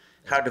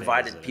 how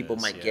divided people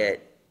might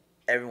get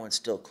everyone's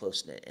still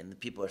close knit, and the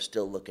people are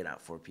still looking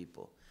out for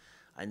people.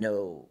 I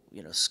know,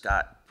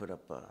 Scott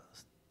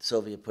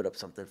Sylvia put up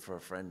something for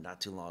a friend not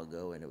too long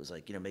ago, and it was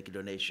like, make a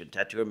donation.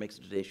 Tattooer makes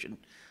a donation,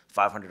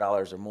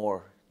 $500 or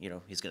more.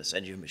 He's going to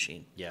send you a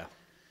machine. Yeah.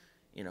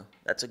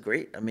 That's a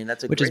great.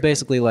 Which is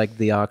basically like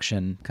the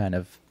auction kind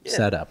of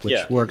setup,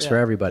 which works for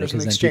everybody There's an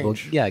because then people.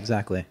 exchange. Yeah,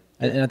 exactly.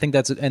 And I think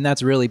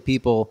that's really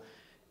people.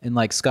 And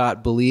like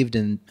Scott believed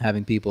in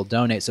having people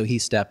donate, so he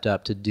stepped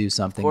up to do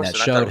something course, that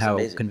and I thought it showed was how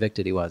amazing.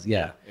 convicted he was.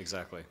 Yeah.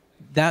 Exactly.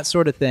 That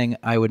sort of thing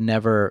I would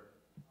never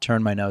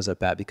turn my nose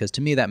up at, because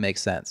to me that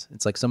makes sense.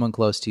 It's like someone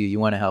close to you, you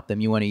want to help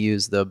them, you want to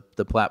use the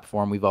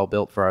platform we've all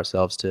built for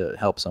ourselves to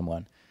help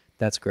someone.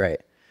 That's great.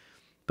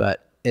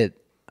 But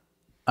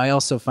I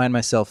also find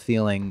myself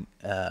feeling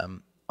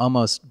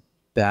almost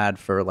bad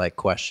for like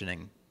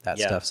questioning that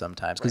stuff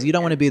sometimes, because you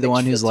don't want to be the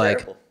one who's like,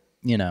 terrible.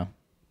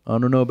 I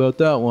don't know about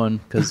that one,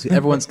 because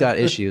everyone's got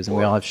issues and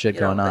we all have shit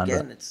going on.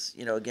 Again, but it's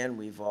again,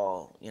 we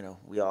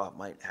all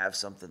might have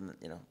something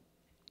that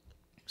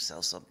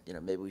sell some.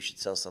 Maybe we should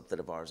sell something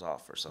of ours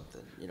off or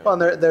something.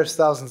 Well, and there's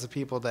thousands of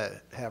people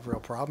that have real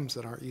problems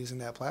that aren't using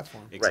that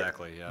platform.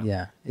 Exactly.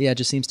 Yeah. yeah, it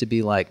just seems to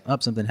be like,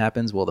 something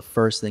happens. Well, the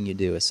first thing you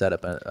do is set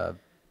up a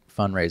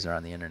fundraiser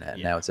on the internet.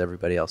 Yeah. Now it's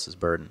everybody else's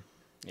burden.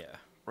 Yeah.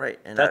 Right,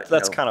 and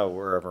That's kind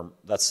of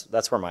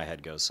that's where my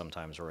head goes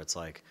sometimes, where it's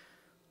like,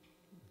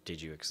 did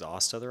you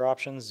exhaust other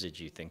options? Did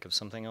you think of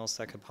something else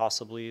that could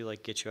possibly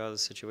like get you out of the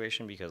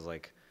situation? Because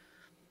like,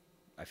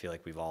 I feel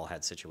like we've all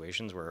had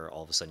situations where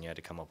all of a sudden you had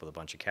to come up with a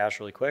bunch of cash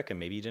really quick, and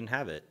maybe you didn't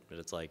have it. But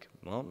it's like,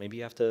 well, maybe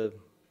you have to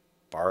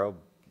borrow,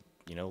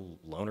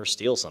 loan or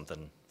steal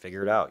something,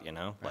 figure it out,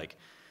 Right. Like,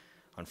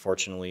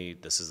 unfortunately,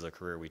 this is the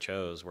career we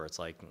chose, where it's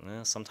like,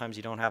 sometimes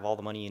you don't have all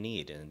the money you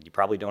need, and you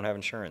probably don't have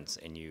insurance,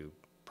 and you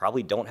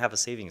probably don't have a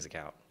savings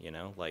account,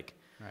 like.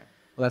 Right.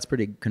 Well, that's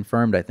pretty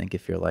confirmed, I think,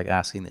 if you're like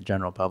asking the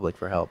general public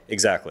for help.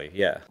 Exactly.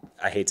 Yeah.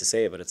 I hate to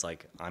say it, but it's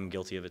like, I'm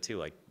guilty of it too.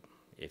 Like,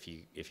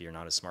 if you're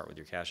not as smart with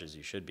your cash as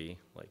you should be,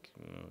 like,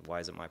 why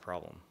is it my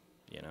problem?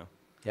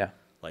 Yeah.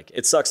 Like,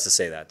 it sucks to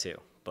say that too,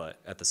 but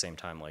at the same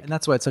time, like, And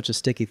that's why it's such a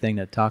sticky thing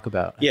to talk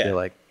about. I feel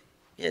like.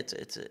 Yeah,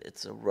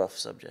 it's a rough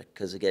subject,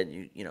 because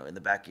again, in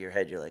the back of your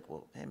head, you're like,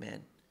 well, hey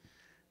man,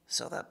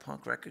 sell that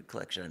punk record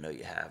collection I know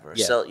you have, or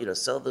sell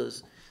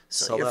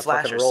Sell your that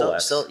flasher, fucking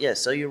Rolex.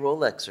 sell your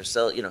Rolex, or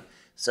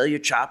sell your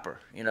chopper,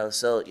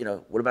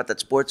 what about that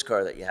sports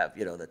car that you have,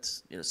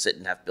 that's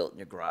sitting half built in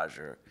your garage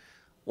or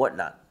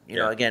whatnot,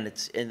 again,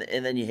 it's and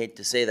then you hate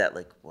to say that,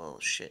 like, well,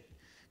 shit,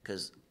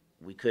 because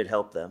we could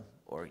help them,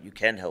 or you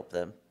can help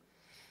them.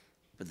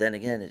 But then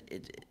again,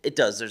 it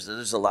does.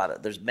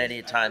 There's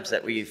many times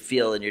that where you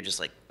feel and you're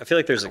just like. I feel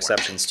like there's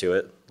exceptions to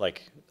it.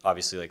 Like,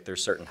 obviously, like,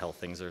 there's certain health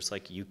things where it's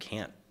like, you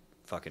can't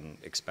fucking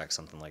expect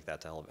something like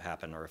that to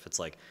happen. Or if it's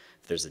like,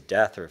 if there's a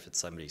death, or if it's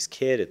somebody's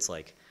kid, it's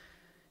like,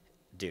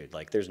 dude,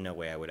 like, there's no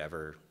way I would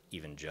ever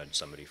even judge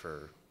somebody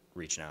for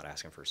reaching out,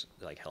 asking for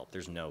like help.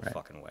 There's no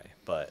fucking way.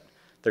 But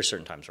there's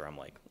certain times where I'm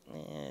like,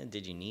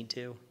 did you need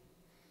to?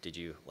 Did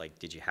you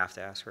have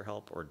to ask for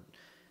help? Or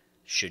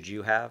should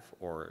you have?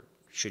 Or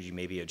should you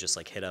maybe have just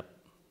like hit up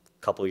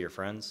a couple of your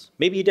friends?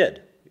 Maybe you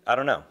did. I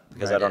don't know,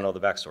 because I don't know the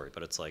backstory,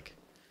 but it's like.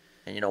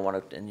 And you don't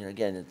want to, and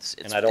again, it's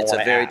I don't a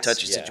wanna very ask,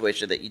 touchy yeah.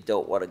 situation that you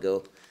don't want to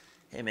go,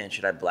 hey man,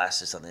 should I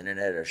blast this on the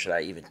internet, or should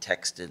I even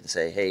text it and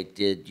say, hey,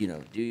 do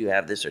you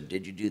have this, or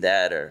did you do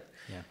that, or,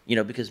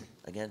 because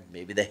again,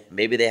 maybe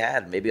they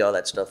had, maybe all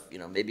that stuff,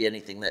 maybe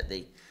anything that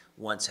they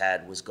once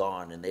had was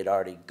gone, and they'd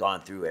already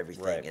gone through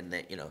everything, Right. and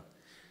they,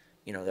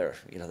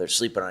 they're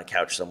sleeping on a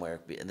couch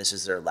somewhere, and this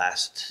is their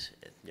last.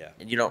 Yeah.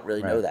 And you don't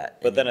really know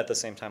that. But then at the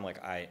same time,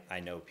 like, I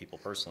know people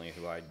personally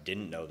who I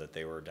didn't know that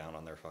they were down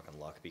on their fucking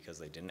luck because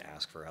they didn't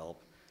ask for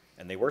help,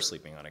 and they were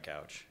sleeping on a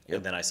couch. Yep.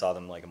 And then I saw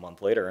them like a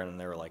month later, and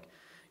they were like,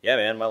 yeah,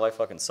 man, my life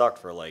fucking sucked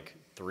for like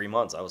 3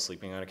 months. I was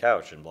sleeping on a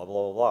couch and blah, blah,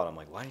 blah, blah. And I'm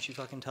like, why didn't you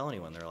fucking tell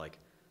anyone? They're like,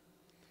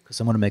 Because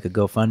someone would make a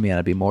GoFundMe and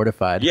I'd be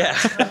mortified. yeah.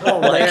 Oh,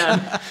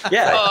 man.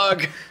 Yeah.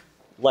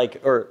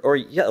 Like, or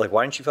yeah, like,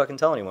 why didn't you fucking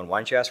tell anyone? Why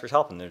didn't you ask for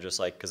help? And they're just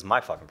like, because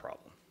my fucking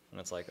problem. And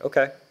it's like,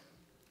 okay.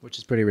 Which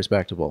is pretty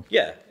respectable.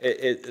 Yeah.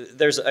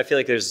 I feel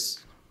like there's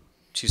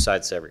two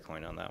sides to every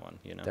coin on that one,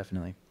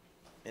 Definitely.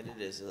 And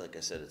it is, like I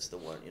said, it's the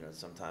one,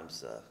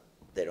 sometimes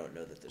they don't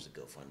know that there's a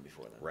GoFundMe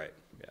for them. Right.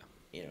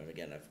 Yeah. And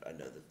again, I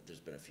know that there's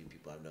been a few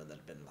people I've known that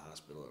have been in the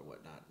hospital or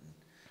whatnot, and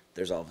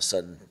there's all of a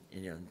sudden,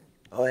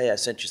 oh, hey, I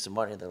sent you some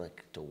money. And they're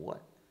like, to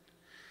what?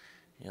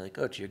 And you're like,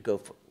 oh, to your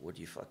GoFundMe. What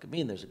do you fucking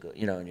mean there's a Go?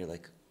 And you're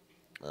like,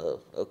 oh,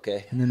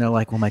 okay. And then they're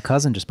like, well, my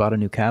cousin just bought a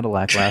new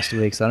Cadillac last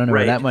week, so I don't know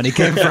where that money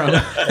came from.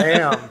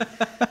 Damn.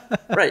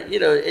 Right.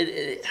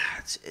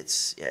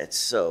 It's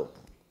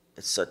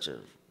such a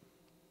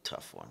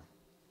tough one.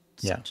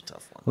 Yeah. Such a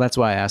tough one. Well, that's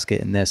why I ask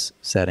it in this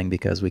setting,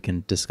 because we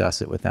can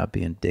discuss it without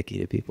being dicky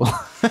to people.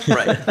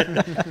 Right.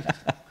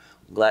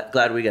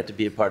 glad we got to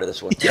be a part of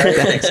this one. Yeah,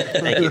 thanks.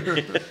 Thank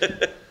you.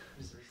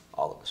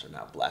 All of us are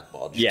now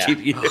blackballed. Yeah.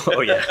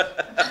 Oh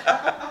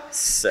yeah.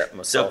 Set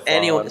myself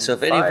So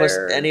if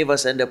any of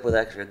us end up with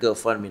extra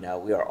GoFundMe now,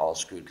 we are all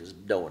screwed because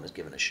no one is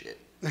giving a shit.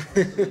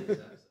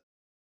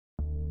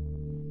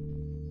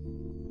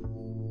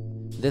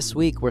 This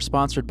week, we're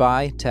sponsored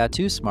by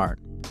Tattoo Smart.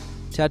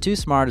 Tattoo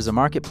Smart is a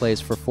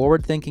marketplace for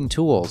forward-thinking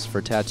tools for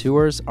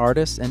tattooers,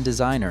 artists, and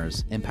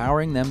designers,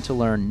 empowering them to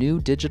learn new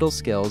digital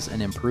skills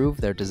and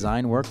improve their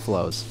design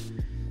workflows.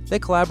 They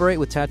collaborate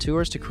with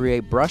tattooers to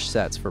create brush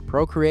sets for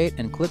Procreate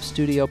and Clip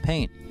Studio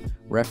Paint,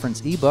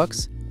 reference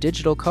eBooks,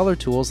 digital color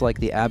tools like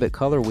the Abbott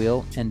Color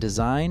Wheel, and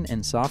design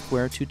and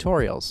software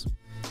tutorials.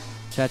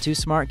 Tattoo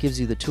Smart gives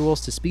you the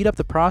tools to speed up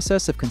the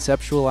process of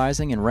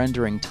conceptualizing and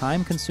rendering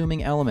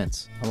time-consuming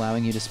elements,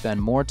 allowing you to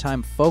spend more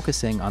time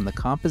focusing on the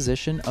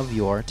composition of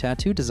your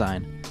tattoo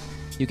design.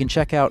 You can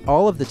check out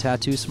all of the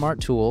Tattoo Smart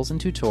tools and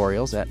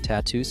tutorials at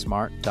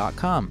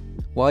tattoosmart.com.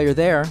 While you're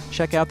there,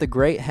 check out the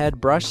Great Head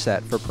Brush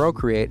Set for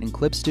Procreate and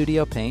Clip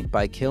Studio Paint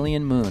by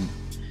Killian Moon.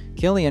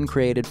 Killian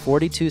created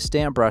 42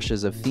 stamp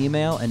brushes of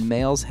female and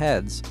male's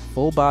heads,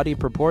 full-body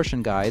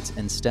proportion guides,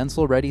 and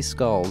stencil-ready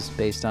skulls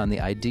based on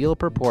the ideal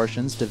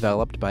proportions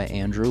developed by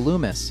Andrew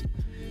Loomis.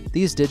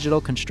 These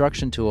digital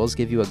construction tools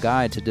give you a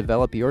guide to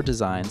develop your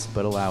designs,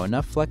 but allow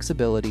enough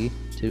flexibility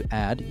to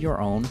add your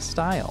own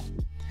style.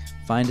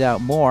 Find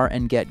out more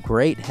and get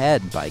Great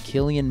Head by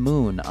Killian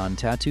Moon on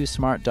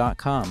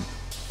tattoosmart.com.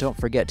 Don't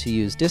forget to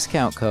use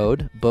discount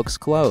code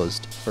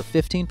BooksClosed for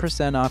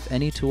 15% off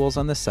any tools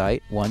on the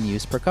site, one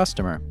use per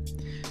customer.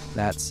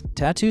 That's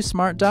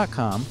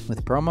tattoosmart.com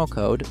with promo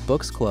code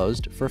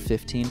BooksClosed for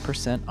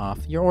 15% off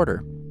your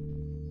order.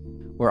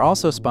 We're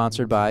also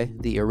sponsored by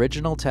the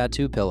Original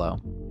Tattoo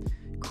Pillow.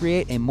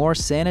 Create a more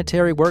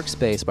sanitary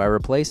workspace by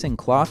replacing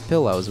cloth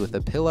pillows with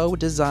a pillow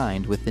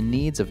designed with the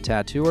needs of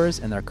tattooers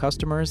and their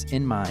customers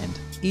in mind.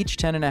 Each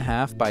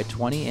 10.5 by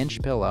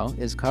 20-inch pillow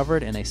is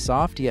covered in a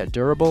soft yet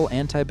durable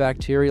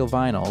antibacterial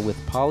vinyl with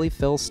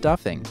polyfill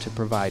stuffing to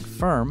provide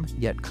firm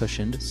yet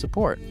cushioned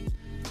support.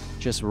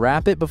 Just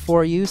wrap it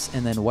before use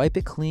and then wipe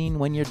it clean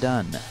when you're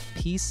done.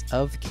 Piece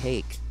of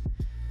cake.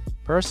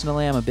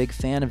 Personally, I'm a big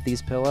fan of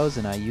these pillows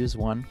and I use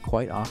one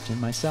quite often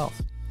myself.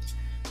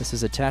 This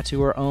is a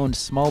tattooer-owned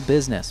small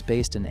business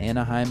based in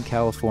Anaheim,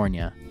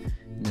 California.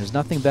 And there's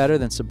nothing better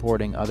than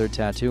supporting other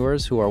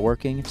tattooers who are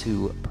working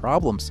to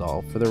problem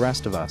solve for the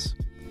rest of us.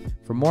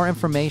 For more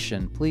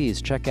information,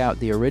 please check out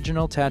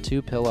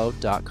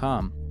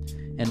theoriginaltattoopillow.com.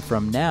 And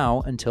from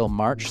now until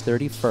March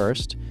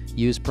 31st,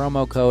 use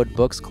promo code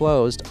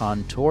BooksClosed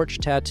on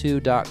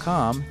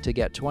torchtattoo.com to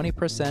get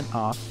 20%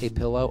 off a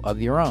pillow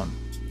of your own.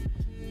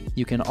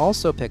 You can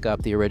also pick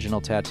up the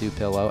Original Tattoo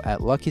Pillow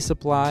at Lucky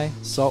Supply,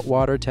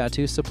 Saltwater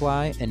Tattoo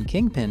Supply, and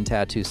Kingpin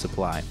Tattoo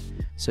Supply,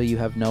 so you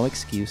have no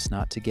excuse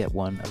not to get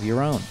one of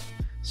your own.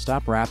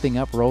 Stop wrapping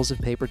up rolls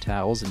of paper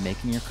towels and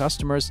making your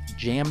customers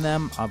jam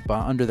them up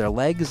under their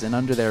legs and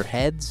under their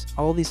heads,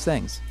 all these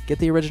things. Get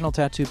the Original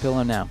Tattoo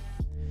Pillow now.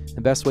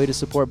 The best way to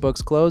support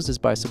Books Closed is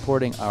by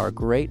supporting our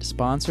great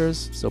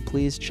sponsors, so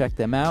please check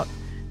them out,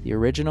 the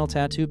Original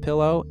Tattoo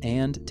Pillow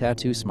and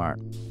Tattoo Smart.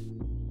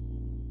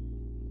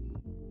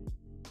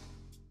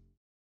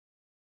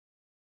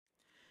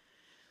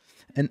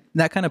 And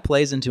that kind of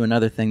plays into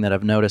another thing that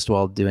I've noticed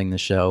while doing the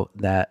show,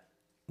 that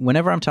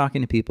whenever I'm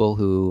talking to people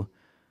who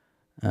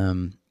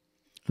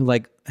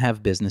like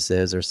have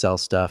businesses or sell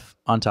stuff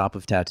on top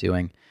of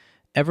tattooing,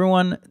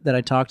 everyone that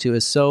I talk to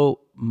is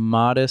so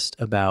modest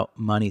about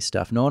money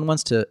stuff. No one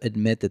wants to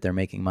admit that they're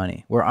making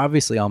money. We're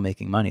obviously all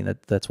making money.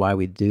 That's why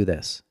we do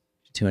this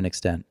to an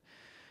extent.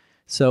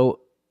 So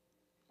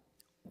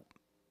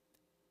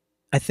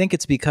I think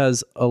it's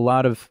because a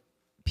lot of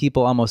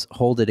people almost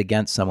hold it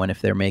against someone if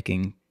they're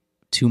making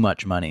too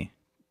much money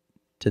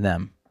to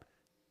them.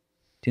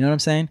 Do you know what I'm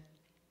saying?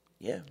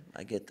 Yeah,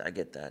 I get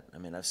that. I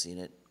mean, I've seen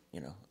it.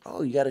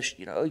 Oh, you got a shop.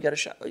 Oh,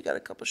 you got a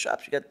couple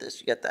shops. You got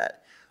this. You got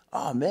that.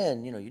 Oh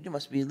man, you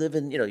must be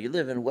living. You're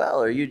living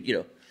well, or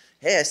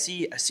hey, I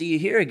see you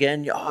here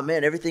again. Oh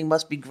man, everything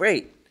must be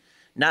great.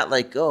 Not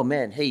like, oh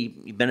man, hey,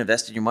 you've been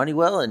investing your money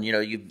well, and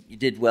you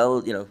did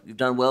well. You've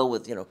done well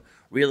with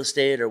real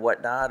estate or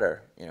whatnot,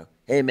 or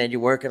hey man,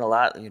 you're working a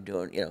lot and you're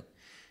doing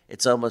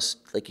It's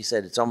almost, like you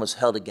said, it's almost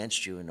held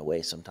against you in a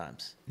way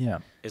sometimes. Yeah.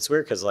 It's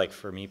weird because, like,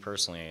 for me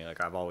personally,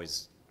 like, I've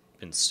always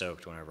been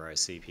stoked whenever I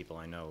see people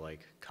I know,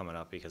 like, coming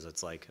up because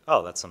it's like,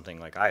 oh, that's something,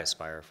 like, I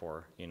aspire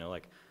for.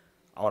 Like,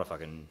 I want to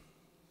fucking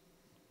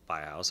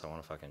buy a house. I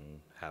want to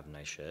fucking have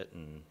nice shit.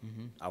 And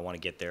I want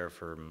to get there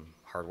from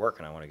hard work,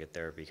 and I want to get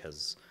there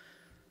because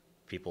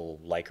people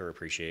like or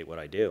appreciate what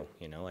I do.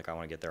 Like, I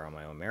want to get there on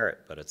my own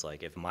merit. But it's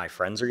like, if my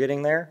friends are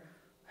getting there,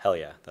 hell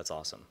yeah, that's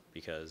awesome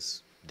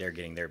because they're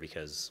getting there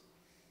because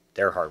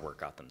their hard work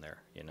got them there,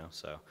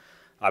 So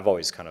I've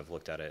always kind of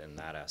looked at it in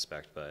that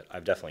aspect, but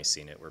I've definitely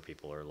seen it where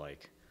people are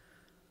like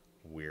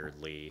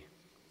weirdly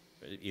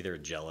either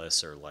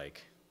jealous or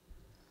like,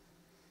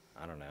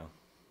 I don't know,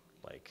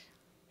 like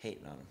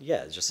hating on them.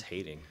 Yeah, just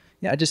hating.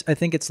 Yeah, I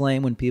think it's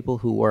lame when people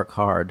who work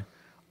hard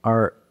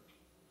are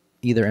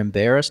either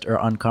embarrassed or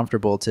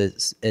uncomfortable to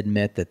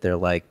admit that they're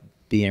like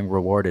being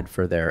rewarded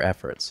for their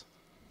efforts.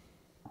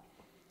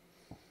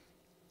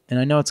 And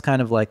I know it's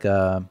kind of like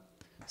a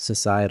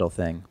societal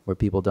thing where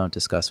people don't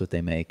discuss what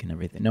they make and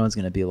everything. No one's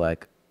going to be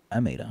like, I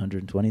made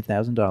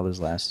 $120,000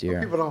 last year.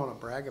 People don't want to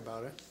brag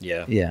about it.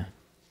 Yeah. Yeah.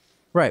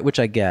 Right, which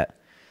I get.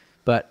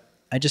 But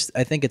I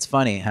think it's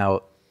funny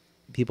how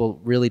people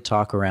really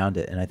talk around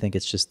it, and I think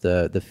it's just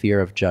the fear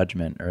of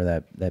judgment,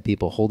 or that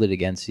people hold it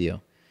against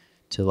you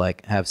to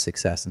like have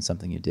success in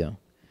something you do.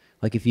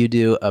 Like if you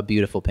do a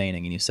beautiful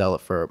painting and you sell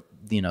it for,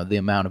 you know, the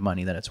amount of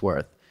money that it's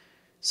worth,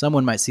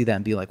 someone might see that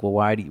and be like, well,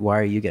 why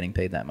are you getting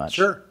paid that much?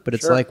 Sure. But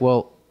it's sure. like,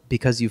 well,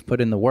 because you've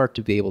put in the work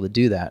to be able to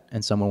do that,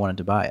 and someone wanted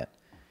to buy it.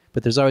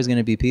 But there's always going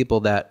to be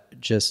people that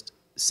just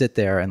sit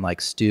there and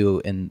like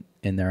stew in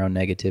their own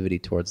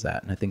negativity towards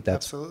that. And I think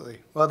that's Absolutely.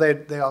 Well,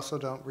 they also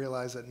don't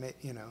realize that,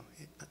 you know,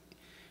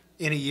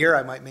 in a year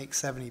I might make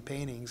 70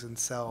 paintings and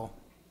sell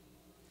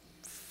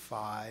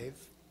 5.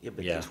 Yeah,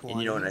 but Yeah. And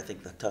you know what I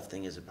think the tough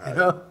thing is about You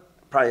know?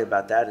 probably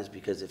about that is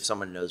because if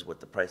someone knows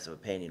what the price of a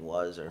painting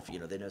was, or if you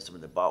know they know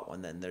someone that bought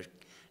one, then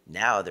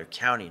they're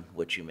counting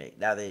what you make.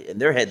 Now in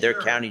their head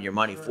they're counting your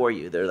money for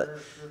you. They're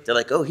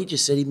like, oh, he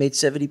just said he made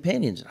 70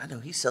 paintings. I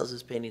know he sells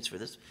his paintings for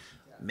this.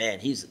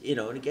 Man, he's, you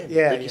know, and again,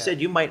 like you said,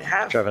 you might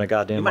have Driving a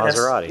goddamn you might have-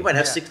 Maserati. you might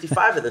have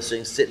 65 of those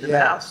things sitting in the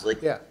house,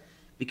 like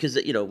because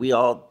you know we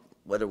all,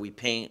 whether we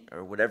paint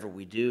or whatever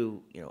we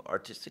do, you know,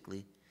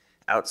 artistically,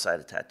 outside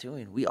of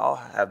tattooing, we all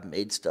have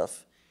made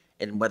stuff,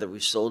 and whether we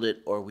sold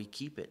it or we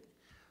keep it,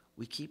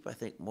 we keep, I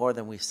think, more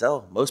than we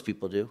sell. Most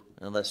people do,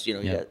 unless you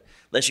know,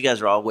 unless you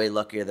guys are all way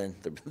luckier than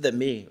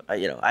me.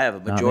 You know, I have a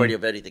majority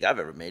of anything I've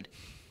ever made.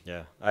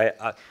 Yeah,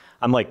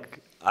 I'm like,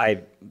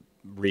 I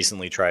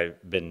recently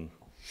been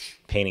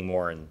painting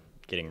more and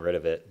getting rid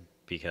of it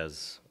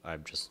because I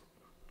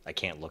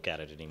can't look at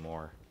it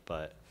anymore.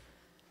 But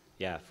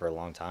yeah, for a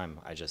long time,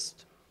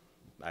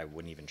 I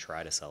wouldn't even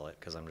try to sell it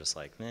because I'm just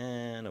like,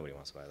 nobody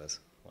wants to buy this.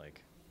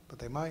 Like, But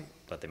they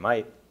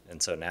might.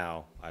 And so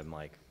now I'm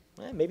like,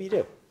 maybe you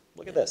do.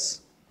 Look at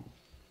this.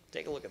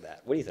 Take a look at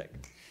that. What do you think?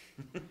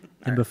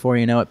 and before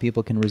you know it,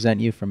 people can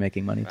resent you for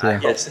making money too.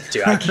 Yes,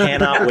 dude, I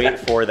cannot wait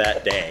for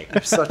that day.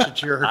 You're such a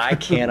jerk. I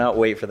cannot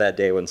wait for that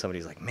day when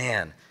somebody's like,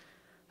 man,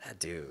 that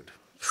dude,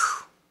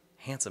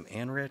 handsome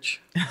and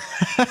rich.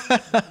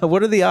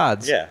 What are the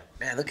odds? Yeah.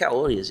 Man, look how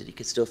old he is, and he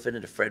could still fit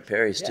into Fred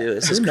Perry's too.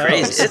 This is Who knows?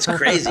 crazy. It's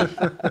crazy.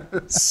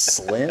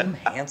 Slim,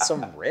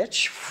 handsome,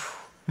 rich.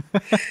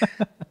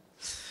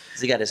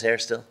 Has he got his hair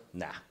still?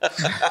 Nah.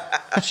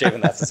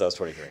 Shaving that since I was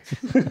 23.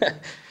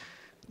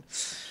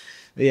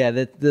 Yeah,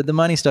 the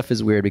money stuff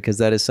is weird because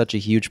that is such a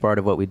huge part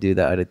of what we do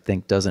that I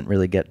think doesn't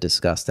really get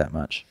discussed that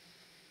much.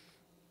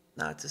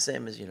 No, it's the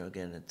same as, you know,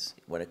 again, it's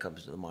when it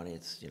comes to the money,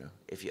 it's, you know,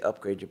 if you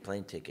upgrade your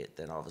plane ticket,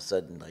 then all of a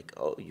sudden, like,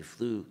 oh, you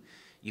flew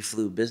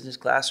business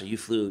class, or you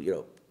flew, you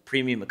know,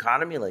 premium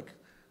economy, like,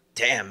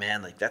 damn,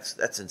 man, like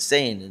that's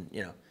insane. And,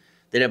 you know,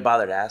 they didn't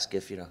bother to ask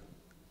if, you know.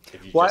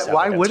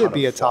 Why would it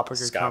be a topic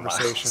of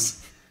conversation?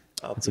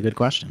 That's a good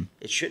question.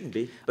 It shouldn't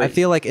be. I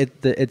feel like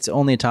it's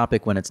only a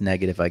topic when it's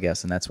negative, I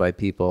guess, and that's why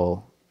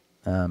people.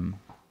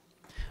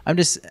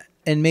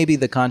 And maybe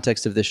the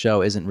context of the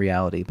show isn't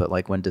reality, but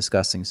like when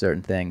discussing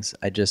certain things,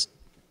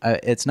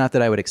 it's not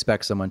that I would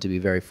expect someone to be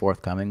very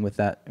forthcoming with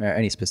that or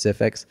any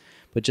specifics,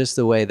 but just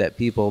the way that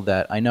people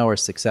that I know are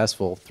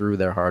successful through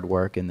their hard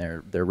work and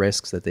their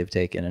risks that they've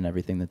taken and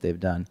everything that they've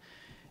done.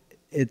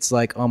 It's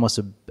like almost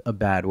a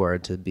bad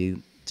word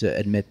to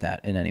admit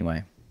that in any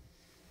way.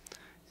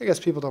 I guess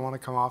people don't want to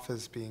come off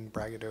as being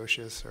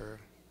braggadocious, or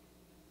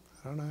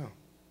I don't know.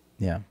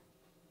 Yeah.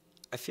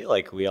 I feel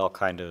like we all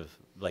kind of,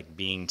 like,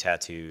 being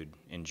tattooed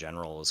in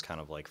general is kind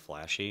of like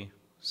flashy.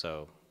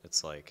 So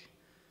it's like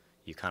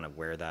you kind of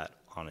wear that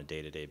on a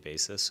day-to-day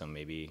basis. So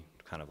maybe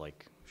kind of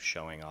like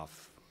showing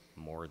off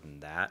more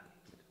than that.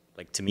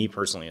 Like, to me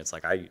personally, it's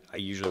like I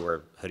usually wear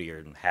a hoodie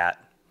and hat.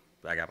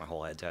 I got my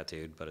whole head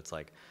tattooed, but it's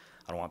like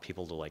I don't want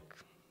people to like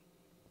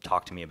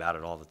talk to me about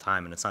it all the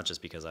time. And it's not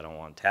just because I don't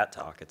want tat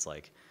talk. It's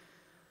like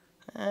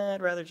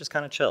I'd rather just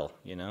kind of chill,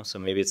 you know? So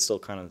maybe it's still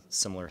kind of a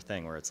similar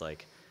thing where it's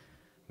like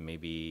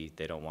maybe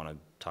they don't want to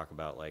talk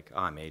about like,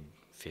 oh, I made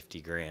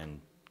 50 grand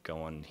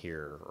going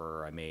here,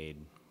 or I made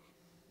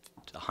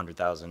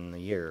 100,000 a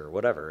year, or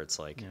whatever. It's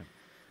like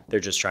they're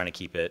just trying to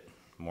keep it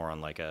more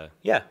on like a,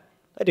 yeah,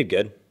 I did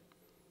good.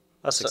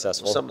 I was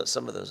successful.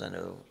 Some of those I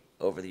know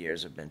over the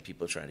years have been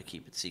people trying to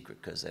keep it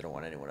secret because they don't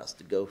want anyone else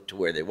to go to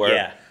where they were.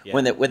 Yeah.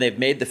 When they've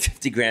made the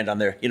 50 grand on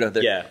their, you know,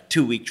 their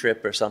 2-week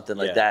trip or something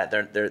like that,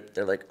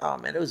 they're like, oh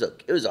man, it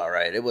was all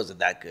right. It wasn't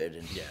that good.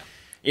 And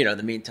you know, in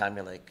the meantime,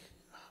 you're like,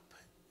 oh, but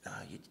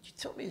you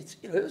told me it's,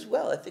 you know, it was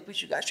well. I think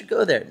I should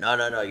go there.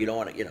 No, you don't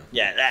want to, you know.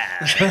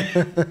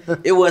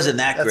 It wasn't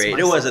that great.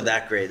 It wasn't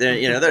that great.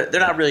 They're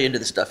not really into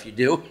the stuff you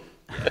do.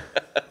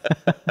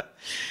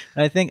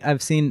 I think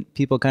I've seen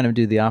people kind of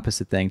do the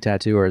opposite thing,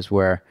 tattooers,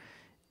 where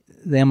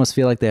they almost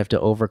feel like they have to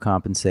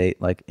overcompensate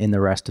like in the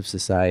rest of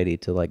society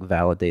to like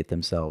validate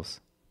themselves.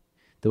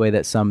 The way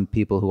that some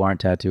people who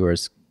aren't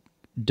tattooers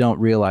don't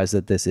realize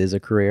that this is a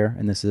career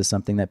and this is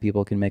something that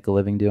people can make a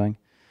living doing.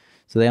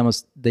 So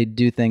they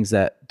do things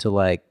that to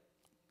like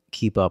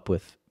keep up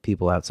with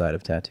people outside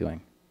of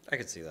tattooing. I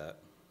could see that.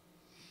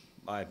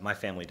 My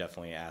family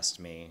definitely asked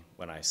me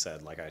when I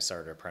said like I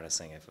started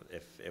apprenticing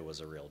if it was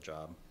a real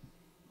job.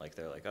 Like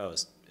they're like, oh,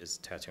 is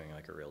tattooing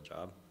like a real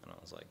job? And I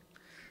was like,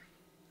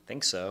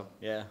 think so.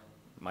 Yeah,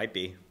 might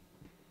be.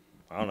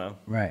 I don't know.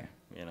 Right.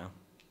 You know,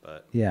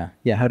 but Yeah.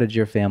 Yeah. How did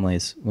your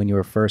families, when you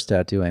were first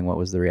tattooing, what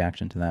was the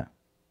reaction to that?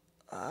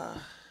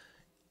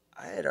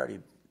 I had already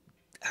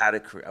had a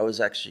career. I was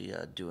actually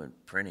doing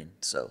printing.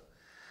 So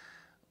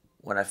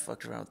when I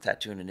fucked around with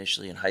tattooing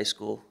initially in high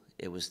school,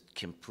 it was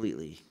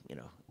completely,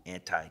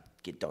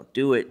 don't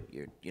do it.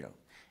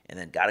 And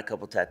then got a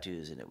couple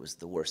tattoos, and it was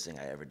the worst thing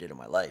I ever did in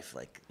my life.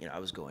 Like, I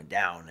was going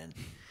down,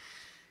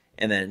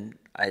 and then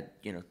I,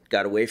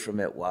 got away from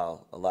it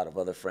while a lot of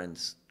other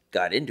friends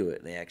got into it.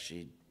 And they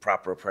actually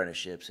proper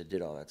apprenticeships and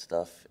did all that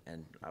stuff.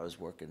 And I was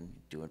working,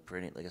 doing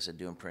printing, like I said,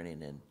 doing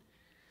printing. And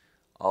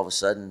all of a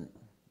sudden,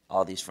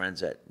 all these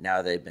friends that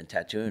now they've been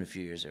tattooing a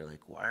few years, they're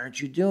like, why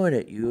aren't you doing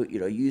it? You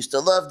used to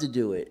love to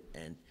do it.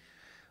 And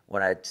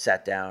when I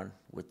sat down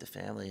with the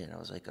family and I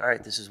was like, all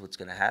right, this is what's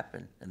going to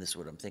happen. And this is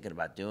what I'm thinking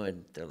about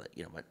doing. They're like,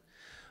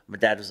 my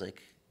dad was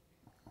like,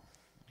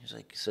 he's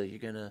like, so you're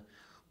going to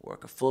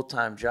work a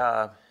full-time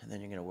job and then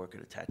you're going to work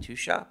at a tattoo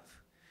shop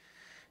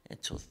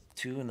until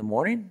 2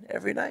 a.m.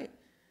 every night?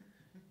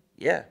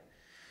 Yeah.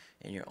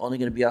 And you're only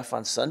going to be off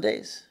on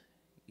Sundays?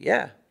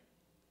 Yeah.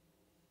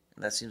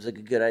 And that seems like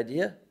a good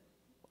idea.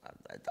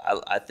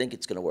 I think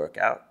it's going to work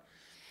out.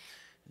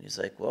 And he's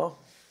like, well,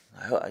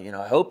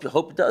 I hope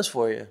it does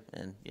for you.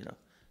 And,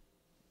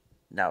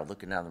 now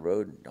looking down the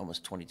road,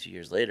 almost 22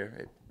 years later,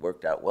 it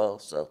worked out well.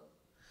 So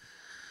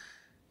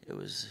it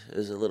was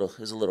a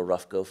little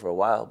rough go for a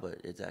while,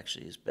 but it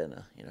actually has been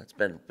it's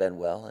been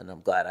well, and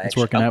I'm glad It's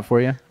working out for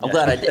you. I'm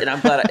glad I did, and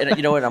I'm glad, and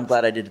you know what? I'm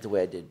glad I did it the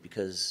way I did,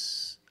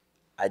 because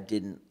I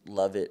didn't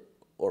love it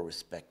or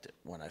respect it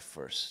when I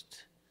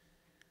first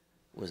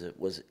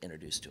was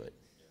introduced to it.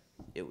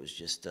 It was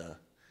just a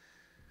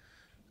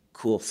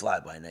cool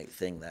fly-by-night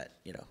thing that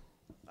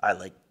I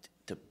liked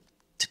to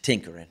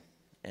tinker in,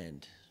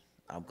 and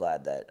I'm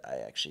glad that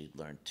I actually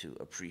learned to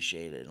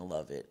appreciate it and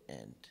love it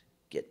and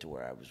get to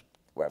where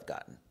I've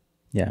gotten.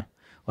 Yeah.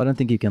 Well, I don't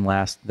think you can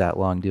last that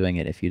long doing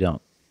it if you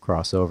don't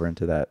cross over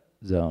into that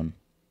zone.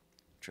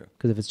 True.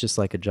 Because if it's just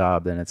like a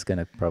job, then it's going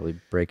to probably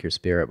break your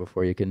spirit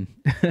before you can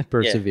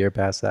persevere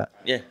past that.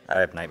 Yeah. I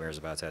have nightmares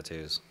about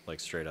tattoos, like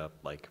straight up.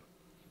 Like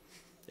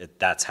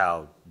that's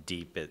how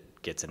deep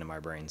it gets into my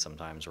brain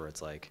sometimes, where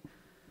it's like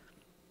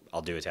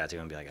I'll do a tattoo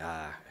and be like,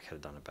 I could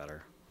have done it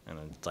better. And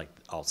then it's like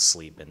I'll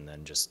sleep and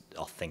then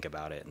I'll think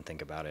about it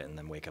and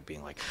then wake up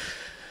being like,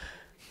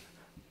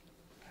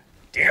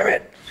 damn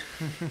it.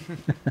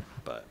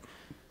 But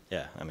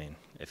yeah, I mean,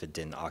 if it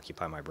didn't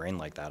occupy my brain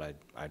like that,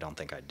 I don't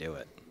think I'd do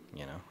it,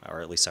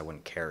 or at least I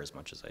wouldn't care as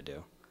much as I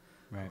do.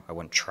 Right. I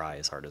wouldn't try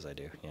as hard as I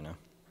do,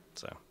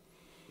 so.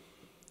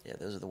 Yeah,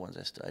 those are the ones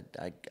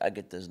I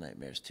get those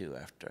nightmares too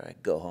after I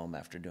go home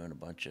after doing a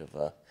bunch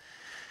of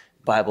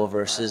Bible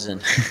verses and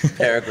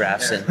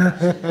paragraphs,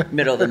 and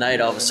middle of the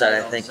night, all of a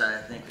sudden I think,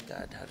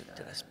 God, how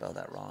did I spell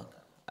that wrong?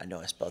 I know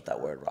I spelled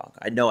that word wrong.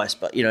 I know I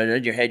spelled,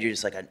 in your head you're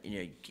just like,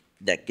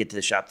 that get to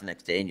the shop the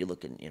next day and you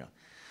look and,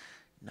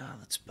 no,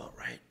 that's spelled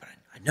right, but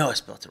I know I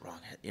spelled it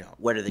wrong.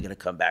 When are they going to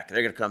come back?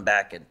 They're going to come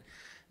back and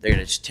they're going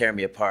to just tear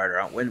me apart.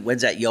 Or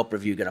when's that Yelp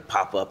review going to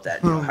pop up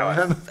that,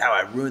 how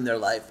I ruined their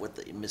life with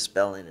the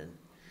misspelling? And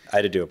I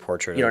had to do a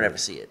portrait. You don't ever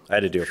see it. I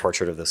had to do a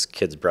portrait of this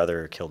kid's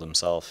brother who killed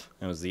himself.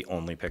 It was the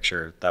only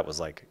picture that was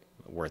like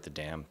worth a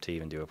damn to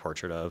even do a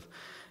portrait of.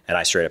 And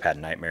I straight up had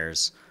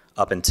nightmares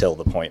up until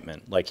the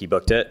appointment. Like he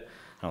booked it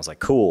and I was like,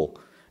 cool.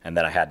 And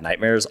then I had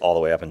nightmares all the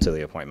way up until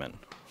the appointment,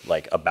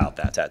 like about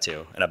that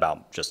tattoo and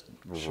about just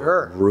ruining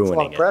it's a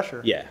lot of it.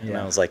 pressure. Yeah. And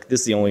I was like, this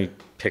is the only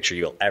picture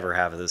you'll ever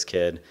have of this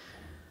kid.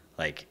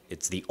 Like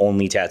it's the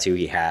only tattoo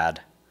he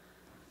had.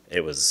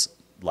 It was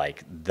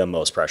like the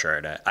most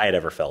pressure I had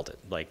ever felt it,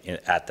 like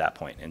at that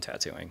point in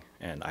tattooing,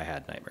 and I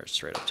had nightmares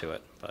straight up to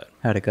it. But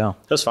How'd it go?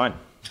 it was fine.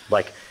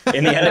 Like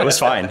in the end, it was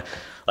fine.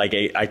 Like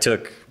I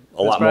took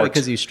a lot more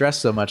because you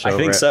stressed so much over it.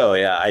 I think so.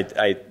 Yeah,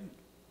 I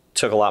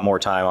took a lot more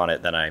time on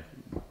it than I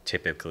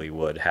typically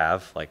would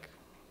have. Like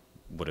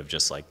would have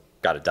just like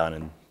got it done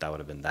and that would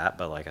have been that.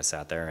 But like I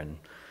sat there and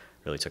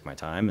really took my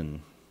time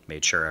and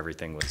made sure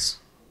everything was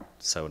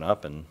sewn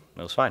up and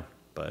it was fine.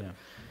 But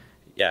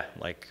yeah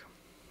like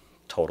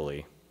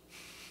totally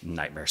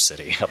nightmare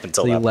city up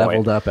until that you point.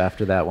 leveled up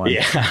after that one.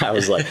 Yeah, I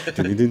was like,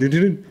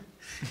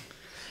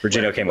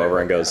 Regino came over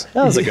and goes,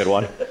 that was a good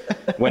one.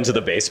 Went to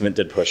the basement,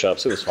 did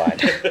push-ups. It was fine.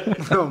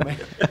 Oh, man.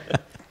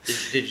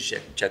 Did you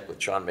check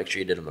with Shawn, make sure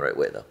you did them the right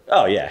way, though?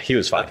 Oh, yeah, he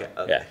was fine.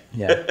 Okay.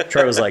 Yeah.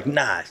 Troy was like,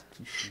 nah,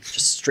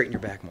 just straighten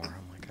your back more.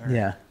 I'm like, all right.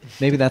 Yeah.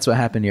 Maybe that's what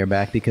happened to your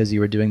back, because you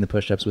were doing the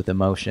push-ups with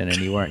emotion and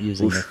you weren't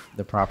using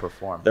the proper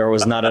form. There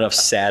was not enough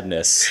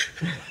sadness.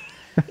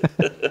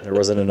 There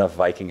wasn't enough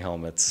Viking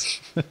helmets.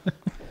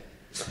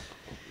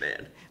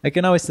 Man. I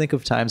can always think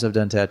of times I've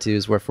done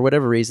tattoos where for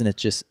whatever reason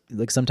it's just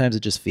like sometimes it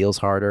just feels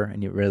harder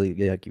and you really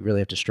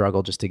have to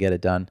struggle just to get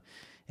it done.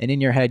 And in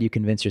your head you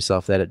convince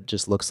yourself that it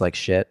just looks like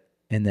shit,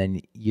 and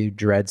then you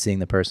dread seeing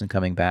the person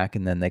coming back,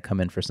 and then they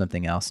come in for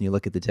something else and you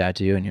look at the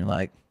tattoo and you're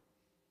like,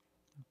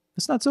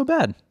 it's not so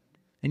bad.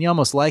 And you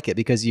almost like it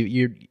because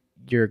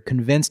you're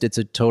convinced it's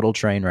a total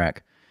train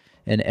wreck.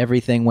 and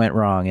everything went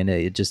wrong, and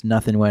it just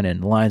nothing went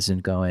in. The lines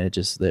didn't go in. It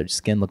just their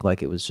skin looked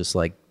like it was just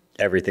like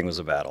Everything was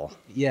a battle.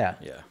 yeah.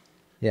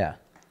 Yeah.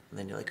 And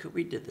then you're like, who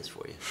redid this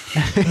for you?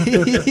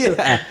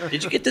 Yeah.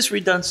 Did you get this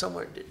redone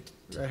somewhere?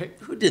 Right.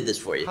 Who did this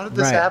for you? How did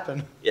this Right.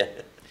 happen? Yeah.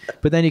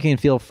 But then you can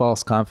feel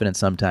false confidence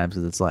sometimes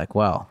because it's like,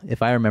 well,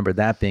 if I remember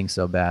that being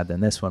so bad, then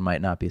this one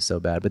might not be so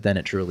bad. But then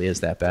it truly is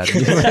that bad.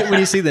 When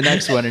you see the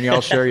next one and you're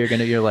all sure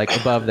you're like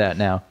above that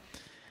now.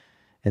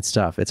 It's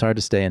tough. It's hard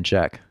to stay in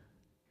check.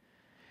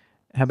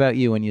 How about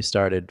you when you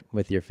started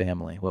with your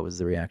family? What was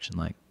the reaction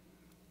like?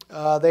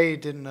 They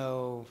didn't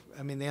know.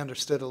 I mean, they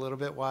understood a little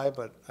bit why,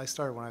 but I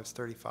started when I was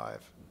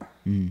 35.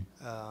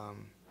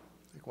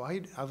 Like,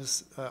 why? I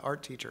was an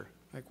art teacher.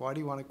 Like, why do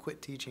you want to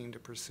quit teaching to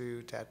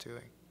pursue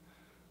tattooing?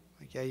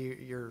 Like, yeah,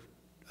 you're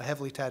a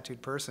heavily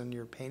tattooed person.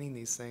 You're painting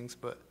these things,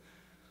 but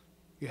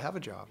you have a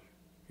job.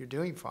 You're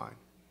doing fine.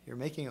 You're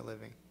making a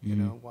living. You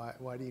know,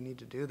 why do you need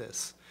to do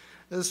this?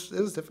 It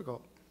was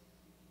difficult.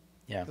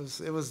 Yeah.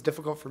 It was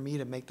difficult for me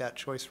to make that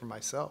choice for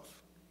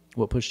myself.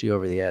 What pushed you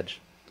over the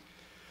edge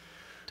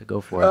to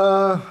go for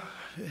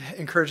it?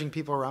 Encouraging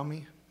people around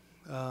me,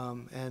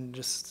 and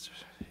just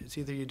it's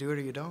either you do it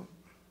or you don't.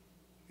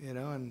 You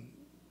know, and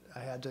I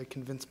had to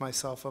convince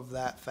myself of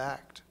that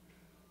fact,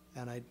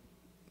 and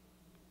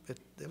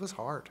it was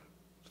hard.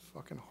 It was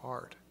fucking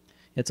hard.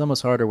 It's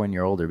almost harder when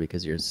you're older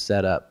because you're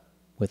set up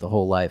with a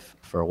whole life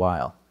for a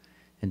while,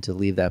 and to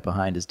leave that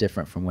behind is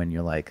different from when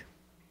you're like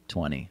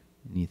 20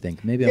 and you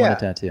think maybe I want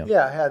a tattoo.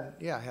 Yeah,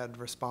 I had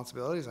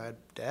responsibilities. I had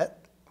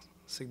debt,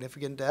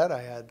 significant debt.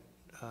 I had,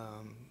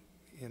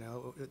 you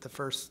know, the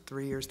first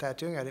 3 years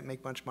tattooing, I didn't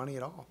make much money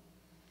at all.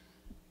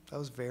 That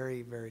was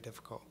very, very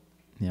difficult.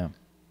 Yeah.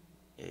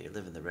 Yeah, you're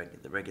living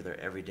the regular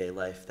everyday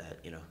life that,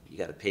 you know, you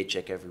got a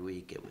paycheck every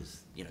week. It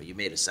was, you know, you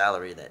made a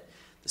salary that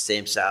the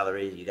same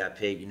salary, you got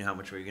paid, you know how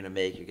much you're going to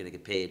make, you're going to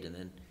get paid, and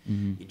then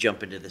you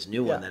jump into this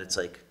new one that it's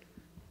like,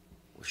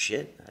 well,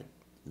 shit, I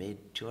made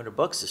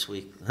 $200 this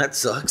week. That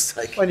sucks.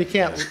 Like, Well, and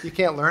you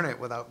can't learn it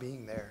without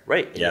being there.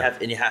 right? And Yeah.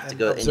 you have to And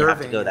go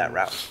observing that and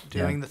route.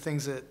 Doing the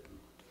things that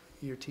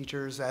your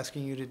teacher's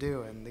asking you to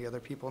do, and the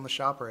other people in the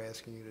shop are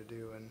asking you to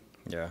do, and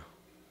Yeah.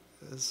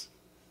 it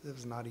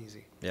was not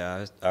easy.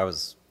 Yeah, I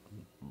was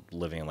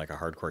living in like a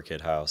hardcore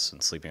kid house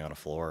and sleeping on a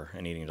floor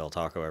and eating Del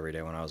Taco every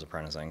day when I was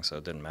apprenticing, so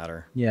it didn't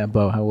matter. Yeah,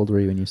 Beau, how old were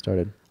you when you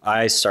started?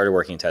 I started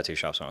working in tattoo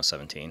shops when I was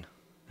 17.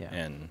 Yeah.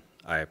 And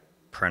I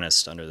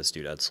apprenticed under this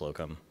dude, Ed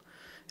Slocum,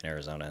 in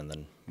Arizona, and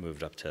then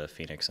moved up to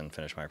Phoenix and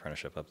finished my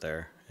apprenticeship up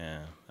there.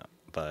 Yeah.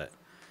 But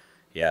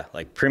yeah,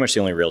 like pretty much the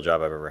only real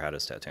job I've ever had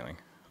is tattooing.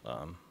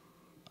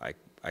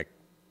 I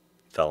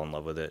fell in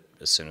love with it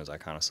as soon as I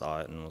kind of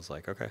saw it and was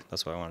like, okay,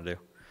 that's what I want to do.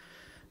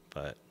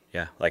 But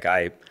yeah, like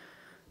I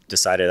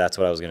decided that's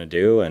what I was going to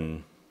do.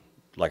 And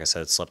like I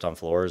said, slept on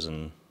floors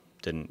and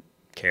didn't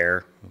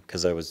care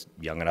because I was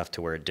young enough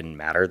to where it didn't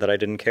matter that I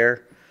didn't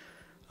care.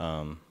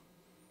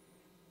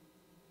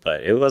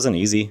 But it wasn't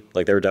easy.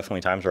 Like there were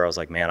definitely times where I was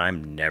like, man,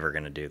 I'm never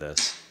going to do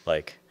this.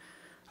 Like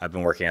I've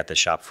been working at this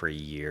shop for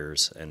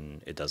years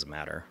and it doesn't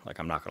matter. Like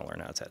I'm not going to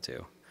learn how to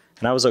tattoo.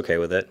 And I was okay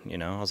with it. You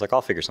know, I was like,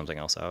 I'll figure something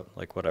else out.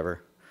 Like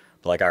whatever.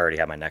 But like I already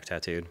had my neck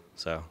tattooed.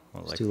 So I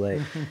was It's like, too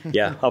late.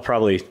 yeah, I'll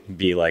probably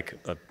be like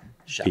a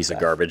Shop piece of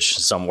vac. garbage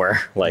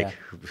somewhere. Like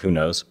who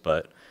knows?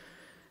 But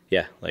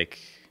yeah, like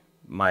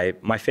my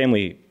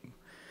family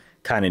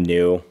kind of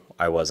knew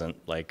I wasn't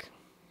like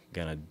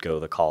gonna go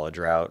the college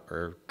route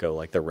or go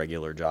like the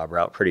regular job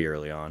route pretty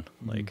early on.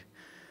 Like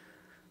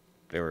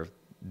they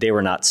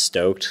were not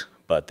stoked,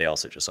 but they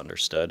also just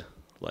understood.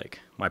 Like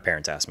my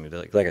parents asked me,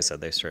 like I said,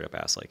 they straight up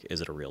asked, like,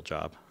 is it a real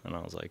job? And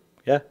I was like,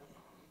 yeah,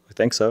 I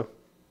think so.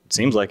 It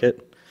seems like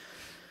it.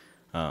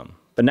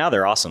 But now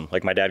they're awesome.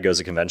 Like my dad goes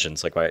to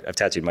conventions. Like I've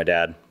tattooed my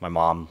dad. My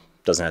mom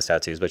doesn't have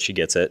tattoos, but she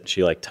gets it.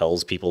 She like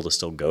tells people to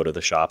still go to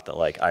the shop that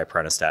like I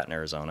apprenticed at in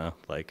Arizona.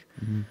 Like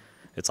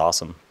it's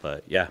awesome.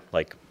 But yeah,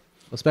 like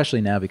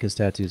Especially now because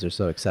tattoos are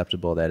so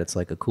acceptable that it's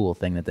like a cool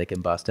thing that they can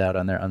bust out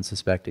on their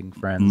unsuspecting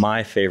friends.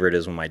 my favorite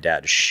is when my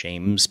dad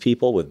shames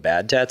people with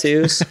bad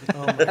tattoos.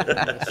 Oh my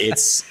goodness.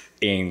 It's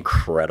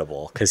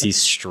incredible because he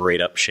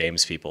straight up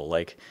shames people.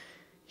 Like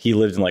he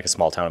lived in like a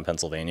small town in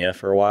Pennsylvania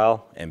for a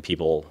while, and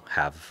people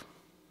have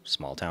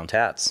small town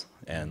tats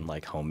and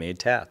like homemade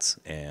tats,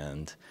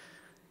 and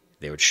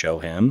they would show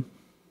him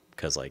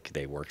because like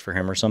they worked for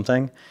him or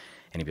something,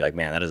 and he'd be like,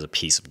 man, that is a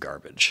piece of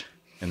garbage.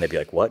 And they'd be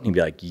like, what? And he'd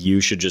be like, you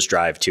should just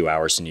drive 2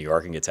 hours to New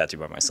York and get tattooed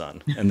by my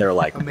son. And they're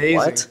like, Amazing.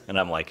 what? And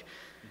I'm like,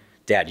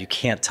 Dad, you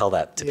can't tell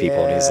that to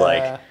people. And he's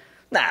like, Yeah.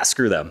 nah,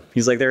 screw them.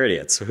 He's like, they're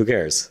idiots. Who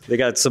cares? They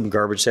got some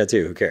garbage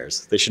tattoo. Who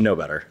cares? They should know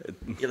better.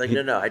 You're like,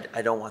 no,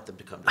 I don't want them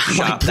to come to the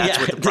shop. That's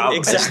Yeah, what the problem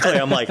exactly.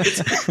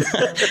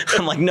 is.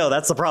 I'm like, no,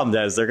 that's the problem,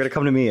 Des. They're gonna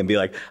come to me and be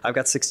like, I've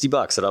got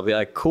 $60, and I'll be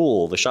like,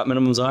 cool. The shop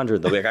minimum's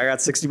 100. They'll be like, I got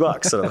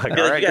 $60, and I'm like, You're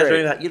all like, right, you guys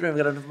great. you don't even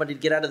got enough money to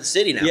get out of the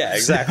city now. Yeah,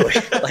 exactly.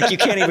 Like you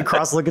can't even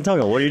cross Lincoln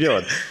Tunnel. What are you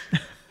doing?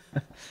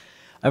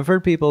 I've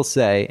heard people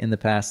say in the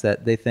past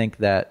that they think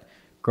that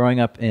growing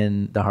up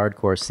in the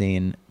hardcore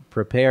scene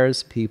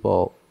prepares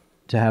people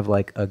to have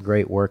like a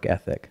great work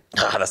ethic?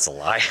 Ah, that's a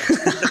lie.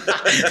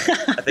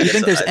 Do you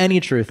think there's any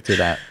truth to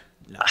that?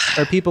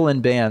 Are people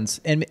in bands,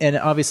 and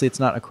obviously it's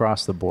not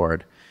across the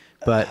board,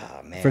 but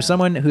for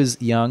someone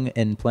who's young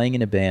and playing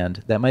in a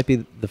band, that might be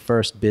the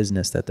first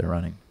business that they're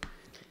running.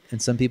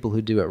 And some people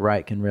who do it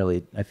right can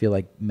really, I feel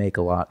like, make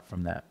a lot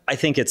from that. I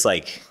think it's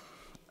like,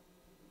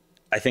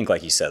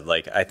 like you said,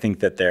 like, I think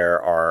that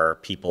there are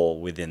people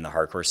within the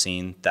hardcore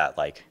scene that,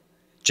 like,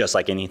 just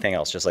like anything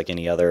else, just like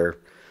any other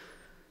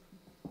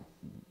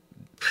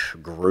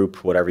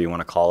group, whatever you want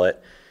to call it,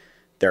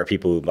 there are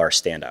people who are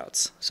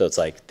standouts. So it's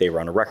like they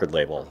run a record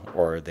label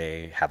or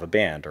they have a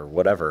band or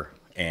whatever.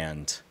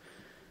 And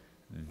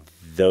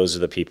those are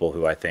the people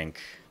who I think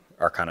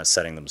are kind of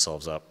setting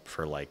themselves up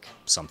for like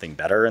something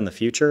better in the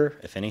future,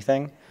 if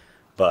anything.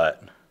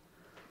 But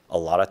a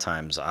lot of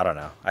times, I don't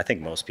know. I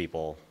think most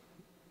people,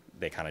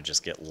 they kind of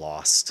just get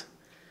lost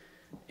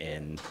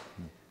in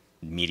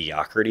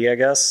mediocrity, I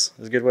guess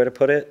is a good way to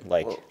put it.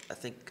 Like, well, I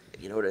think,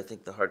 you know what I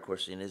think the hardcore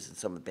scene is in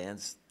some of the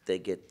bands, they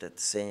get that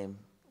same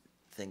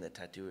thing that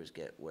tattooers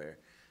get, where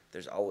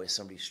there's always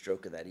somebody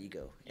stroking that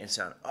ego and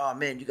sound, oh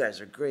man, you guys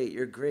are great,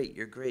 you're great,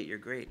 you're great, you're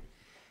great.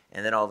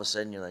 And then all of a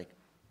sudden you're like,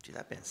 dude,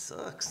 that band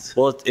sucks.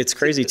 well, it's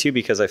crazy too,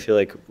 because I feel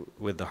like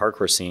with the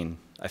hardcore scene,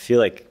 I feel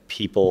like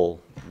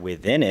people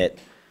within it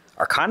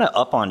are kind of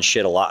up on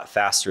shit a lot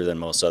faster than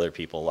most other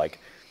people. Like,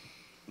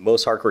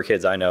 most hardcore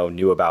kids I know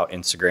knew about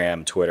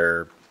Instagram,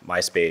 Twitter,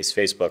 MySpace,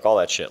 Facebook, all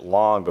that shit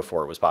long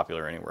before it was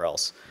popular anywhere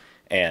else.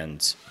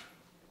 And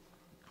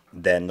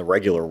then the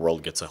regular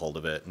world gets a hold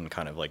of it and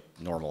kind of like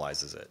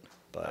normalizes it.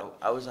 But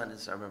I was on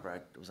Instagram. I remember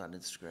I was on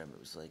Instagram. It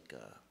was like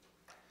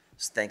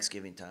it's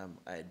Thanksgiving time.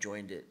 I had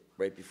joined it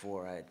right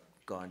before I had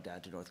gone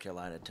down to North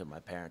Carolina to my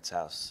parents'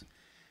 house,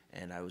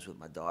 and I was with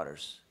my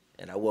daughters.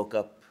 And I woke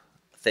up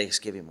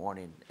Thanksgiving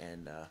morning,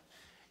 and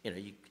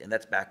and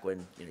that's back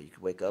when you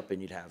could wake up and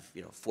you'd have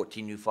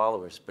 14 new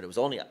followers, but it was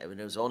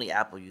only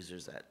Apple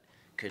users that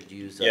could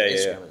use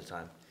Instagram at the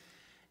time.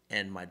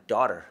 And my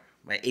daughter,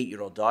 my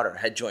 8-year-old daughter,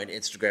 had joined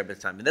Instagram at the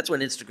time, and that's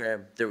when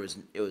Instagram it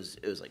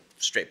was like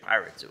straight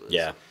pirates. It was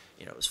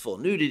it was full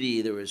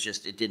nudity. There was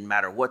just, it didn't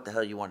matter what the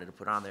hell you wanted to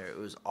put on there. It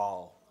was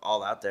all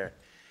out there.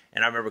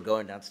 And I remember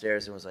going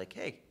downstairs and was like,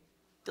 hey,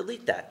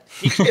 delete that.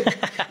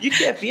 You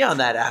can't be on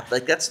that app.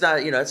 Like, that's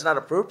not it's not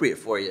appropriate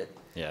for you.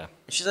 yeah,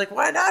 And she's like,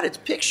 why not? It's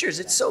pictures.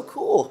 It's so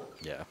cool.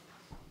 yeah.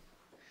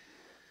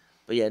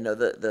 But yeah, no,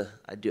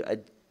 I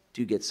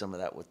do get some of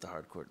that with the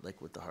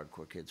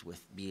hardcore kids,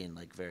 with being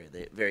like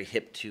very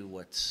hip to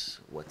what's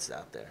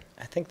out there.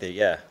 I think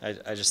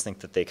I just think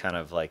that they kind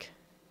of like,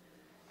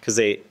 because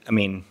you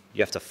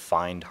have to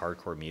find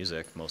hardcore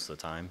music most of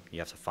the time. You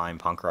have to find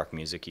punk rock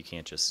music. You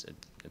can't just,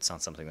 it's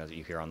not something that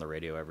you hear on the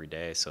radio every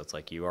day. So it's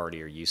like you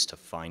already are used to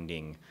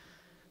finding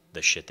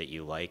the shit that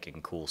you like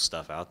and cool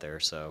stuff out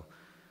there. So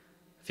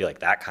I feel like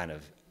that kind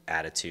of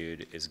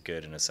attitude is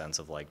good in a sense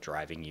of like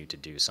driving you to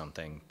do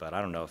something, but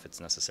I don't know if it's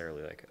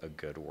necessarily like a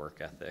good work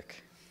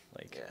ethic.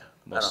 Like,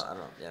 I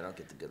don't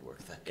get the good work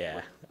ethic.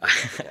 Yeah.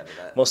 Out of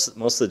that. Most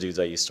of the dudes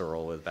I used to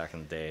roll with back in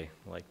the day,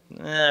 like,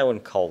 I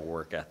wouldn't call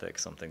work ethic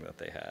something that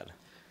they had.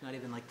 Not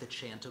even like the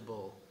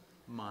chantable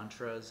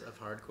mantras of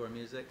hardcore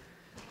music,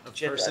 of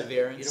Chip,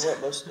 perseverance. You know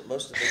what?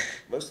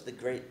 Most of the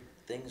great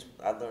things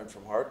I learned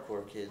from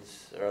hardcore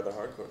kids or other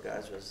hardcore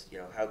guys was,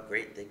 how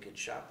great they could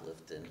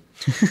shoplift, and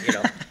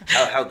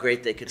how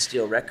great they could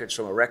steal records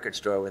from a record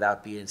store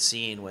without being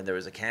seen when there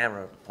was a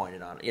camera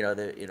pointed on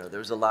it. There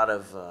was a lot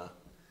of.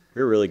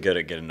 We were really good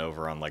at getting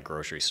over on like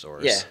grocery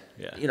stores.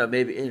 Yeah.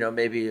 Maybe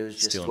it was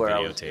just stealing where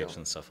videotapes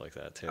and stuff like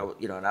that too.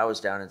 And I was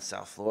down in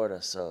South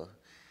Florida, so,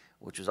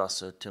 which was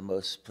also to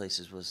most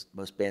places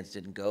most bands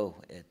didn't go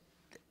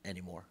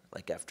anymore,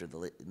 like after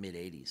the mid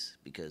 '80s,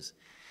 because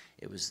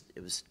it was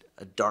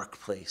a dark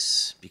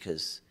place,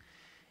 because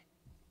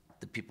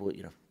the people,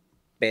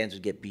 bands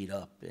would get beat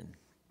up and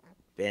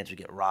bands would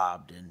get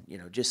robbed, and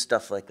just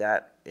stuff like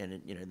that.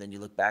 And then you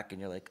look back and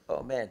you're like,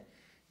 oh man,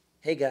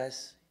 hey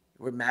guys,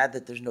 we're mad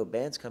that there's no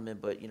bands coming,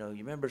 but you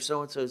remember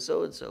so and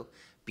so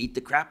beat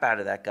the crap out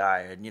of that guy,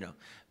 and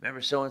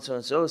remember so and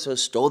so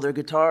stole their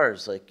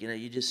guitars. Like,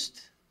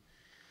 it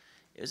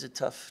was a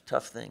tough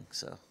thing.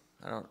 So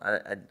I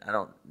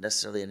don't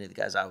necessarily, any of the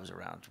guys I was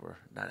around were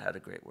not had a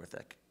great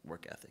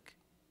work ethic.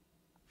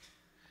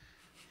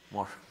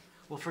 More.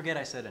 Well, forget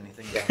I said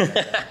anything about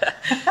that.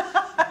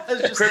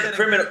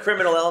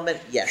 Criminal element,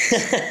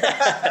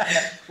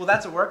 yes. Well,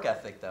 that's a work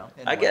ethic, though.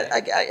 I get,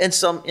 and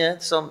some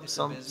next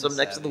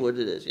to the wood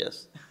it is,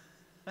 yes.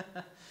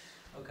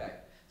 Okay.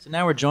 So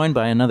now we're joined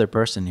by another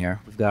person here.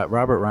 We've got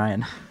Robert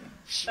Ryan.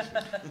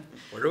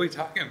 What are we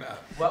talking about?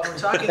 Well, we're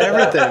talking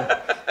Everything.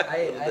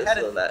 I had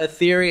a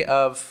theory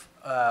of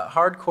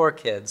hardcore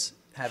kids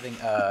having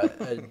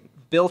a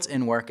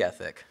built-in work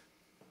ethic.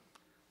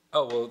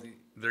 Oh, well,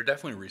 they're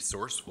definitely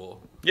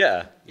resourceful.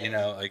 Yeah.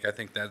 I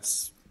think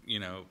that's,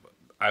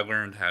 I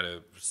learned how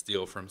to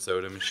steal from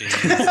soda machines,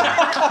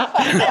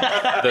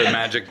 the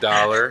magic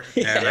dollar,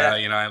 and,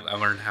 I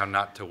learned how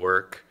not to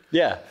work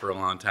for a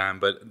long time.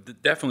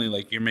 But definitely,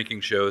 like, you're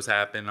making shows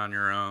happen on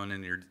your own,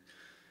 and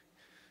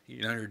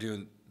you're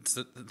doing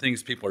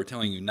things people are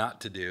telling you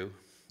not to do,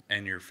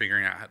 and you're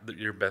figuring out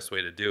your best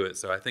way to do it.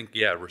 So I think,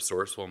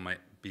 resourceful might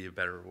be a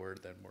better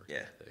word than work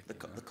ethic.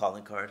 The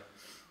calling card.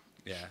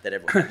 Yeah. That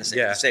everyone had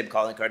the same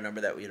calling card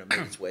number that, made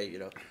its way,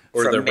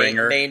 or from the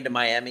ringer. Maine to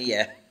Miami,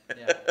 Yeah.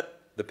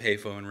 The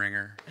payphone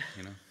ringer,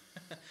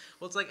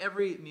 Well, it's like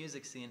every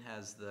music scene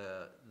has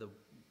the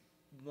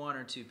one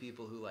or two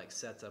people who like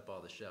sets up all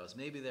the shows.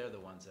 Maybe they're the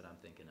ones that I'm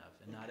thinking of,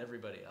 and not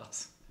everybody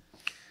else.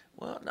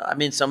 Well, no, I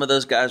mean, some of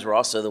those guys were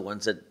also the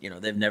ones that,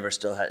 they've never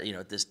still had,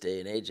 at this day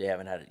and age, they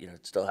haven't had,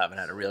 still haven't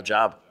had a real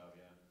job.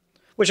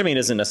 Which, I mean,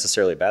 isn't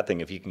necessarily a bad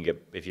thing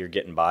if you're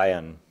getting by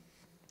on,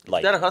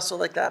 like, You got to hustle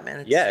like that, man.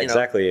 It's,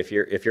 exactly. If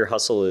your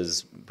hustle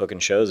is booking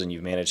shows and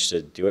you've managed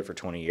to do it for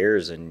 20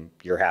 years and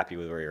you're happy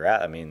with where you're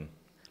at, I mean,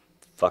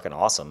 fucking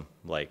awesome.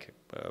 Like,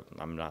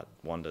 I'm not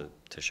one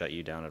to shut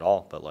you down at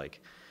all, but like,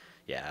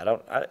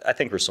 I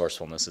think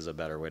resourcefulness is a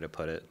better way to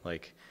put it.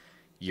 Like,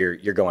 you're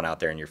going out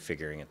there and you're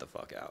figuring it the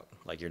fuck out.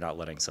 Like, you're not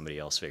letting somebody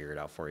else figure it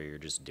out for you. You're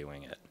just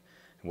doing it.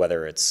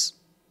 Whether it's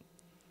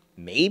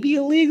maybe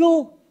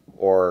illegal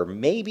or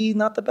maybe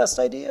not the best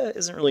idea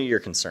isn't really your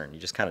concern. You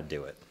just kind of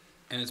do it.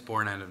 And it's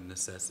born out of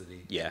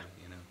necessity. Yeah.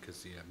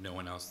 Because you have no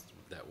one else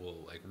that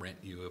will like rent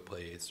you a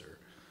place, or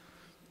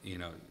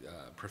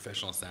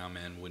professional sound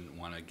man wouldn't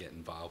want to get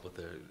involved with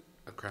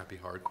a crappy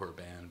hardcore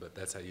band, but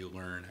that's how you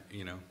learn.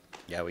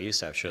 Yeah, we used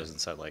to have shows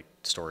inside like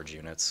storage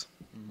units,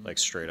 like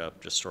straight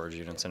up just storage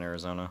units in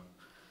Arizona.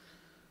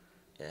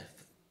 Yeah,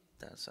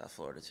 down South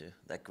Florida too.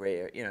 That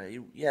gray area,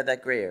 you had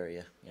that gray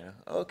area.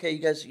 Okay, you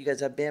guys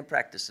have band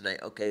practice tonight.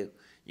 Okay,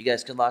 you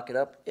guys can lock it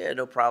up. Yeah,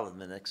 no problem.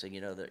 The next thing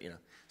you know, as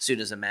soon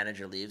as the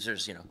manager leaves,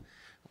 there's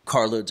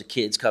carloads of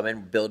kids come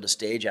in, build a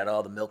stage out of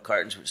all the milk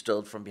cartons we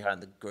stole from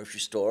behind the grocery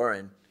store,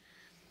 and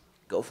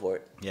go for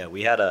it. Yeah,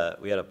 we had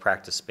a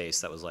practice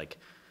space that was like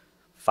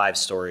 5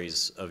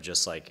 stories of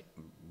just like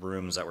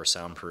rooms that were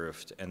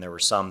soundproofed, and there were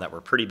some that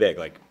were pretty big,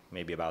 like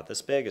maybe about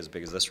this big, as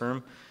big as this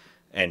room,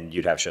 and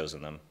you'd have shows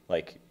in them.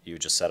 Like, you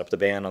would just set up the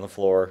band on the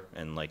floor,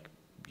 and like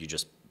you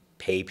just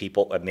pay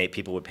people.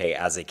 People would pay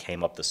as they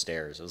came up the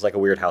stairs. It was like a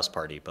weird house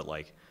party, but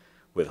like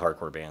with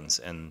hardcore bands.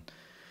 And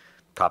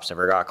cops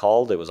never got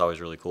called. It was always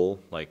really cool.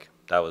 Like,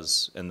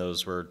 and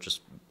those were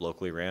just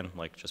locally ran,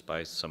 like just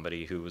by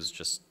somebody who was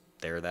just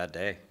there that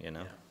day.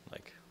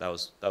 Like that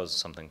was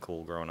something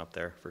cool growing up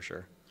there for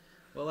sure.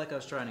 Well, like I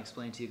was trying to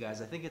explain to you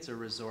guys, I think it's a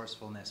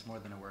resourcefulness more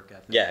than a work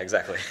ethic. Yeah,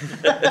 exactly.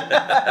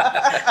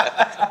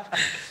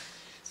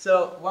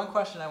 So one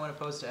question I want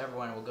to pose to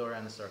everyone, and we'll go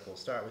around the circle. We'll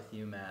start with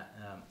you, Matt.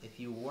 If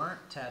you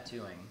weren't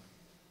tattooing,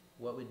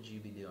 what would you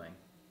be doing,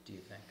 do you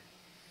think?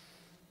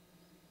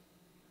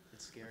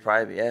 It's scary.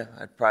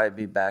 I'd probably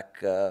be back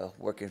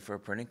working for a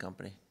printing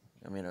company.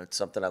 I mean, it's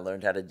something I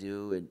learned how to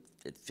do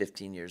at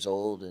 15 years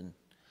old, and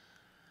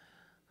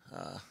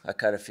I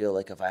kind of feel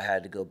like if I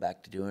had to go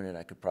back to doing it,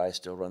 I could probably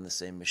still run the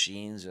same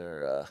machines,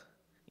 or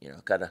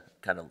kind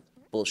of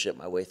bullshit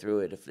my way through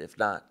it if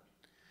not.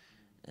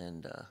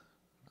 And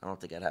I don't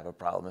think I'd have a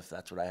problem if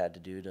that's what I had to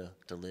do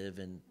to live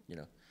and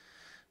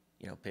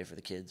pay for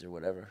the kids or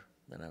whatever.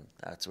 Then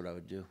that's what I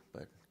would do.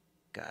 But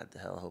God, the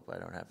hell, I hope I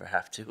don't ever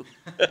have to.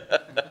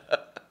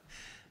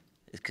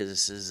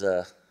 Because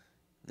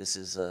this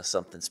is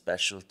something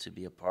special to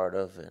be a part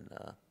of, and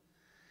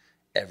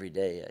every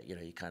day,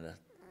 you kind of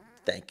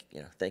thank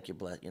your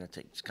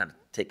kind of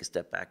take a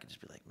step back and just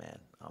be like, man,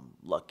 I'm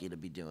lucky to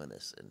be doing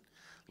this and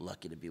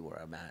lucky to be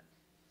where I'm at.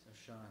 So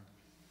Shawn,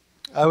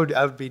 I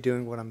would be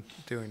doing what I'm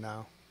doing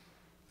now.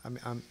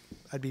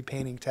 I'd be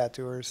painting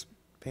tattooers,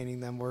 painting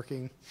them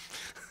working.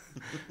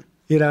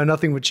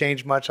 Nothing would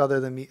change much other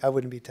than me. I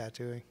wouldn't be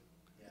tattooing.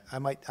 Yeah.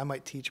 I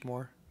might teach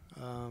more.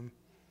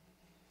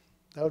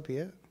 That would be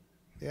it.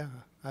 Yeah,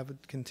 I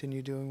would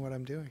continue doing what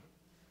I'm doing.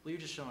 well, you're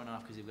just showing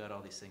off because you've got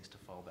all these things to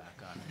fall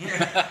back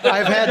on.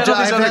 I've had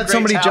so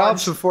many talents.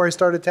 jobs before I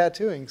started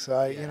tattooing, so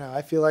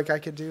I feel like I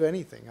could do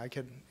anything. I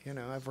could,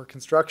 I've worked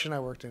construction, I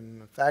worked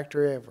in a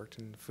factory, I've worked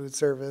in food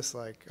service.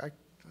 Like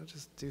I'll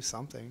just do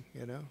something,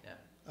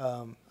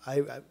 Yeah.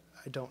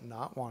 I don't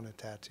not want a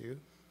tattoo.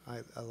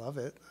 I love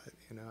it.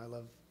 I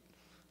love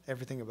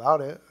everything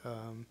about it.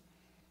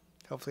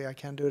 Hopefully I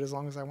can do it as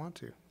long as I want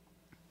to.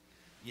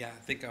 Yeah,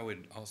 I think I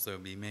would also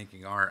be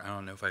making art. I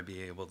don't know if I'd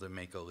be able to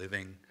make a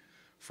living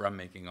from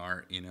making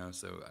art,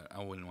 so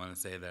I wouldn't want to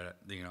say that,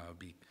 I'd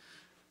be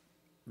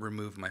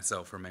remove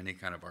myself from any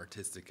kind of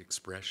artistic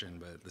expression,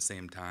 but at the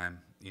same time,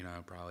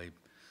 I'd probably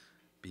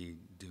be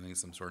doing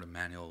some sort of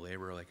manual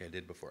labor like I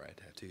did before I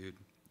tattooed.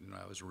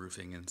 I was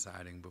roofing and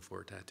siding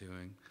before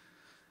tattooing.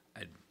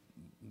 I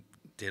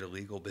did a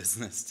legal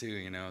business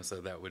too,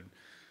 so that would,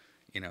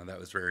 that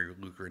was very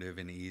lucrative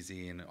and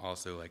easy, and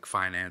also like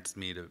financed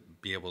me to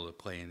be able to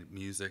play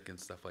music and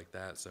stuff like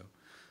that. So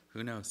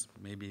who knows,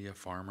 maybe a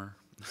farmer.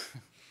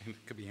 It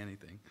could be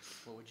anything.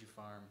 What would you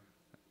farm?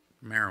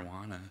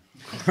 Marijuana.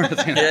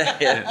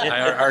 Yeah.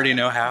 I already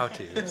know how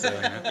to. So,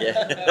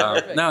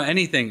 Yeah. No,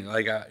 anything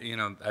like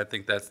I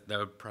think that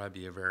would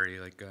probably be a very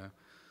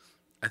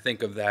I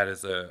think of that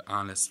as a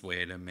honest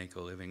way to make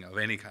a living of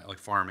any kind, like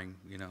farming.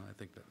 I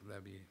think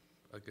that'd be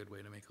a good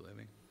way to make a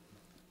living?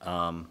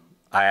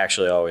 I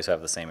actually always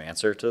have the same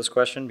answer to this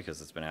question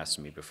because it's been asked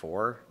to me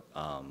before.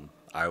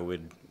 I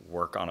would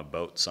work on a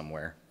boat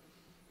somewhere.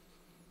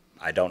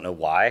 I don't know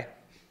why.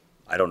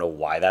 I don't know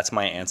why that's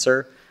my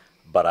answer,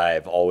 but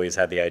I've always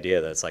had the idea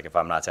that it's like if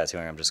I'm not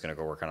tattooing, I'm just going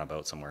to go work on a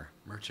boat somewhere.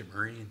 Merchant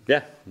Marine.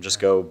 Yeah, just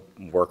go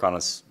work on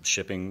a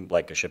shipping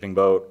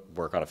boat,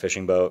 work on a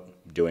fishing boat,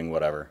 doing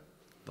whatever.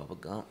 Bubba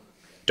Gump.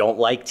 Don't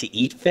like to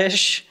eat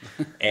fish,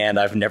 and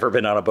I've never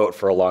been on a boat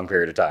for a long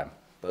period of time.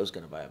 Bo's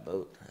gonna buy a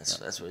boat.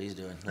 That's what he's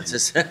doing. That's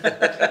just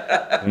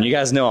When you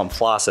guys know I'm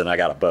flossing, I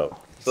got a boat.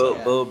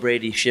 Beau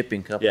Brady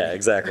Shipping Company. Yeah,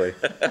 exactly.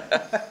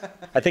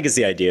 I think it's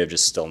the idea of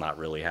just still not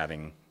really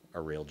having a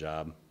real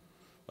job,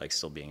 like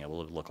still being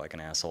able to look like an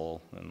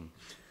asshole and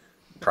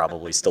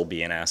probably still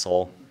be an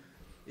asshole.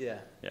 Yeah.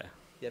 Yeah.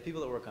 Yeah,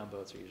 people that work on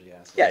boats are usually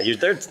assholes. Yeah,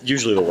 they're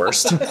usually the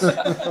worst.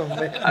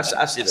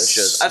 I've seen those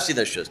shows. I've seen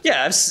those shows.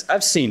 Yeah,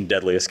 I've seen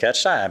Deadliest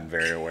Catch. I'm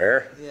very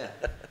aware. Yeah.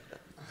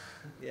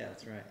 Yeah,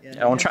 that's right. Yeah,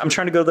 Yeah, I'm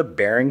trying to go to the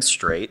Bering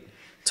Strait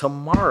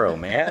tomorrow,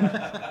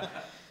 man.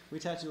 We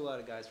tattoo a lot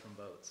of guys from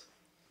boats.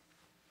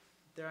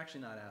 They're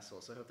actually not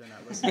assholes, so I hope they're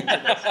not listening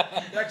to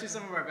this. They're actually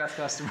some of our best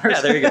customers.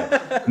 Yeah, there you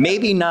go.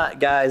 Maybe not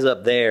guys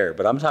up there,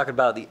 but I'm talking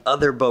about the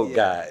other boat He's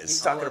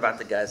guys. talking about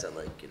the guys that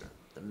like,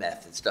 the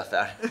meth and stuff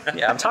out here.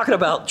 Yeah, I'm talking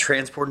about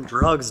transporting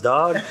drugs,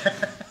 dog.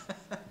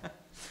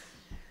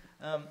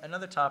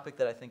 Another topic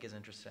that I think is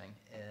interesting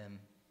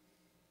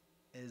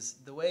is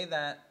the way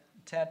that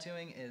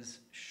tattooing is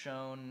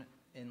shown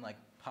in like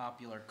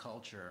popular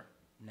culture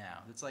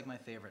now. It's like my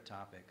favorite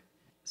topic.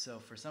 So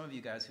for some of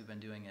you guys who've been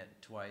doing it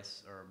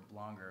twice or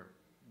longer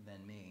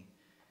than me,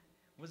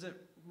 was it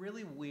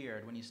really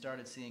weird when you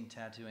started seeing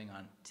tattooing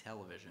on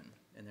television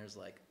and there's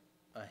like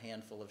a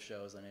handful of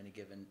shows on any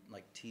given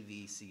like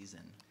TV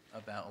season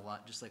about a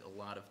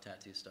lot of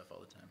tattoo stuff all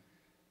the time?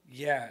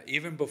 Yeah,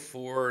 even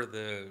before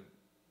the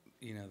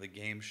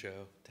game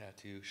show,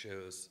 tattoo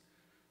shows,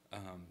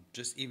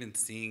 just even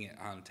seeing it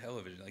on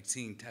television, like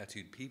seeing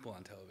tattooed people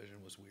on television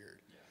was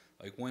weird. Yeah.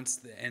 Like once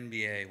the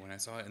NBA, when I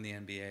saw it in the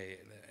NBA,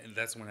 and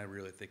that's when I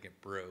really think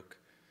it broke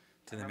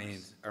to the main.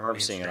 I remember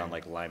seeing it on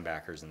like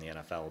linebackers in the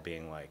NFL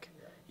being like,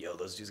 yo,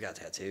 those dudes got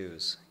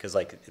tattoos. Because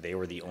like they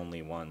were the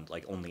only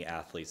only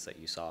athletes that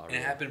you saw. And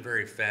it happened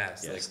very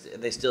fast. Yeah. Like,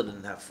 They still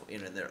didn't have,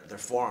 their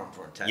forearm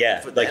for tattoo.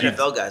 Yeah, For the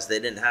NFL guys, they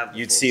didn't have.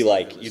 You'd see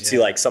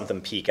like something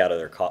peek out of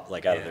their out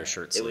of their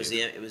shirt sleeve.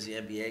 It was the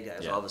NBA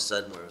guys all of a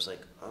sudden where it was like,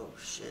 oh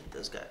shit,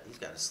 he's got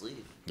a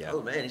sleeve. Yeah.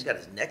 Oh man, he's got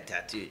his neck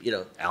tattooed.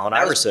 Allen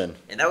Iverson.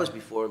 And that was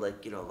before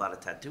like a lot of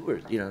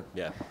tattooers.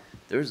 Yeah.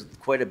 There was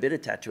quite a bit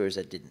of tattooers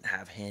that didn't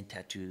have hand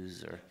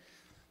tattoos, or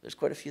there's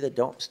quite a few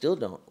that still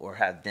don't, or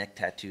have neck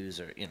tattoos,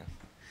 or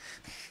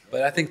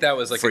But I think that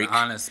was like Freak. an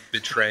honest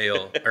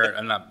betrayal,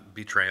 or not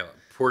betrayal,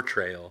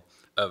 portrayal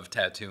of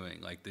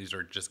tattooing. Like these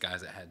are just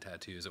guys that had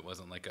tattoos. It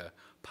wasn't like a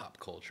pop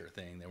culture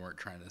thing. They weren't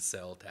trying to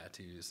sell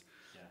tattoos.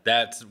 Yeah.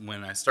 That's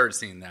when I started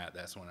seeing that.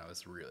 That's when I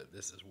was really,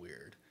 this is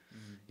weird.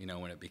 Mm-hmm.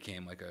 When it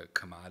became like a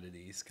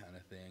commodities kind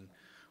of thing,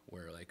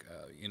 where like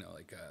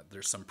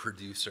there's some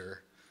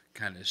producer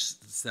kind of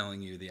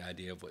selling you the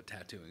idea of what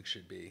tattooing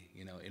should be.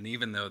 And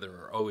even though there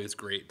are always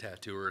great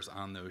tattooers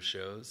on those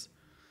shows,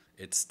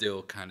 it's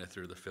still kind of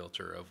through the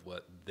filter of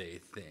what they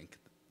think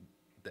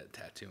that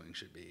tattooing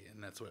should be,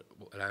 and that's what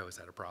I always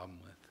had a problem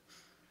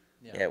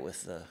with. Yeah,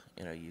 with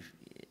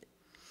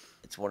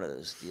it's one of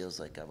those deals.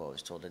 Like I've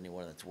always told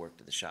anyone that's worked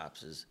at the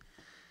shops is,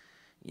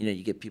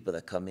 you get people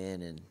that come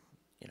in and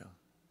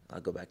I'll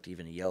go back to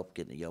even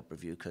getting a Yelp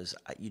review because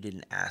you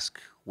didn't ask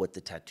what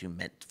the tattoo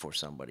meant for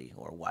somebody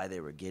or why they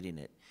were getting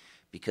it,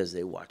 because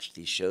they watched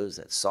these shows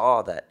that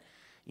saw that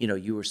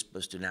you were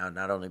supposed to now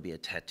not only be a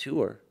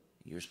tattooer,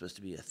 you were supposed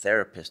to be a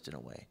therapist in a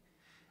way.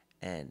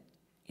 And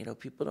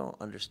people don't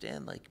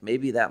understand, like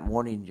maybe that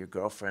morning your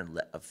girlfriend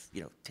of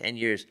 10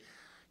 years,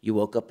 you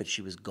woke up and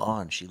she was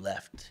gone, she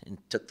left and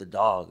took the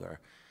dog, or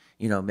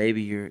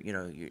maybe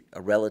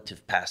a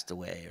relative passed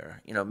away,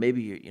 or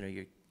maybe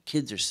your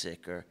kids are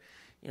sick, or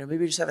maybe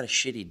you're just having a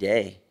shitty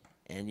day,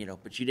 and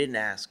but you didn't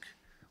ask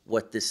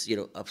what this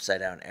upside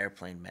down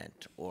airplane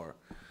meant, or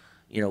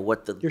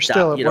what the You're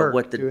still at work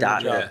what the doing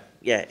dot your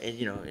job.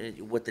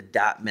 and what the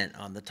dot meant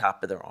on the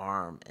top of their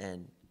arm,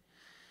 and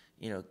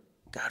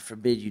God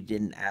forbid you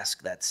didn't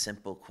ask that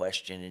simple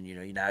question,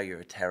 and now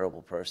you're a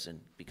terrible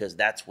person because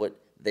that's what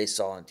they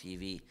saw on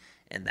TV,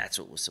 and that's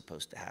what was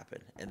supposed to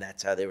happen, and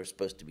that's how they were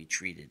supposed to be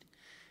treated.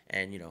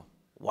 And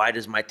why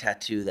does my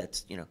tattoo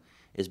that's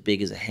as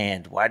big as a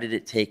hand, why did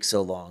it take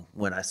so long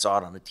when I saw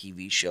it on a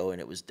TV show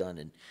and it was done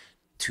in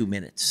 2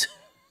 minutes?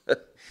 Or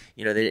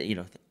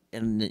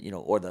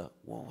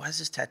why does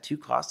this tattoo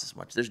cost this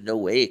much? There's no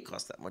way it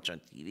costs that much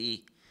on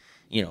TV,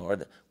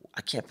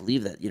 I can't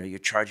believe that, you're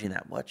charging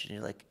that much. And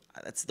you're like,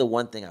 that's the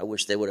one thing I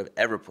wish they would have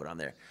ever put on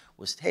there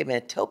was, hey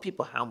man, tell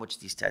people how much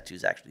these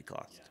tattoos actually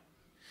cost.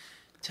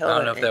 I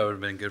don't know if that would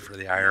have been good for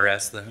the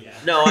IRS though. Yeah.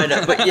 No, I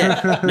know, but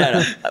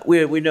no,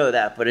 we know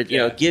that, but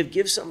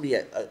give somebody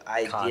an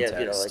idea,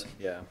 Context.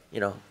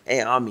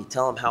 Hey, Ami,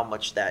 tell them how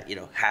much that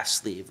half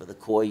sleeve or the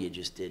koi you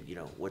just did,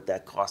 what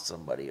that cost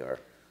somebody or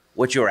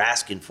what you're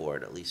asking for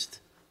it at least.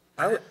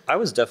 I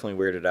was definitely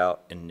weirded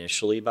out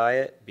initially by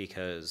it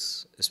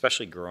because,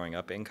 especially growing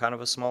up in kind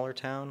of a smaller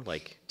town,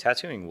 like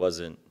tattooing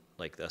wasn't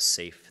like a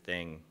safe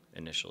thing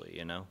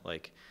initially,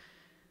 like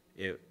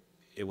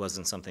it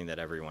wasn't something that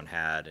everyone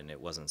had, and it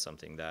wasn't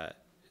something that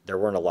there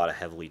weren't a lot of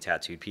heavily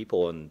tattooed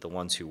people, and the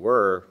ones who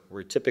were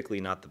typically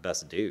not the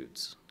best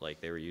dudes.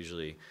 Like they were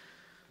usually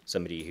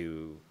somebody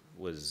who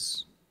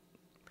was,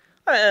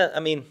 I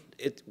mean,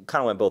 it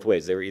kind of went both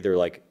ways. They were either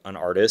like an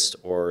artist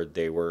or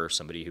they were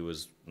somebody who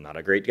was not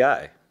a great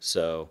guy.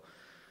 So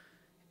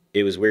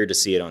it was weird to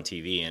see it on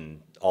TV,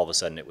 and all of a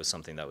sudden it was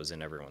something that was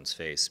in everyone's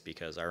face,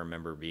 because I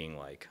remember being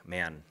like,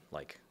 man,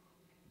 like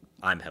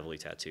I'm heavily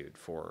tattooed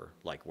for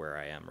like where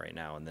I am right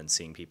now. And then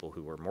seeing people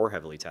who were more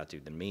heavily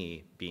tattooed than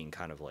me being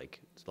kind of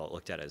like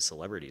looked at as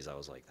celebrities, I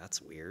was like,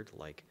 that's weird.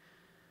 Like,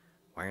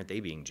 why aren't they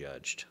being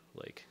judged?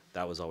 Like,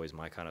 that was always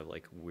my kind of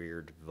like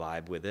weird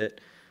vibe with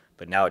it.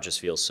 But now it just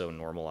feels so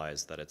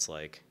normalized that it's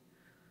like,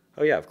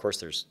 oh yeah, of course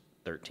there's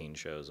 13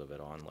 shows of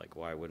it on. Like,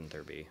 why wouldn't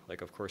there be?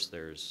 Like, of course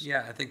there's.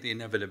 Yeah, I think the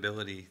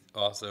inevitability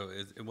also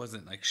is, it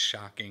wasn't like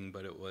shocking,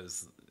 but it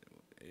was,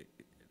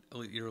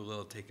 you're a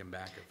little taken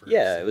back at first.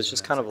 Yeah, it was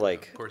just kind of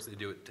like. Of course they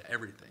do it to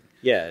everything.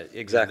 Yeah,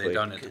 exactly. They've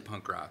done it to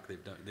punk rock. They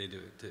do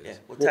it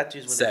to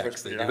tattoos when they sex.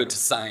 first They put do on. it to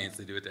science.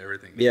 They do it to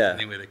everything. Yeah.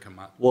 Anyway, they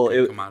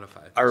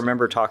commodify. I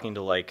remember talking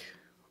to like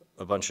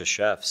a bunch of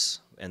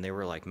chefs, and they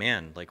were like,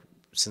 man, like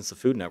since the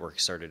Food Network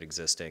started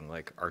existing,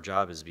 like our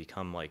job has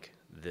become like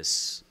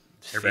this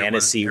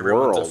fantasy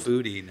world. Everyone's a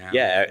foodie now.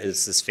 Yeah,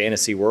 it's this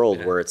fantasy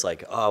world where it's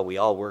like, oh, we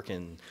all work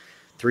in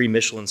 3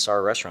 Michelin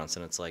star restaurants,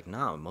 and it's like,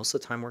 no, most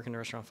of the time working in a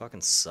restaurant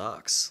fucking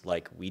sucks.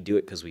 Like, we do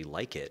it because we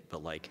like it,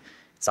 but like,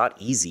 it's not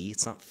easy,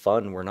 it's not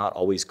fun. We're not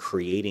always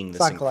creating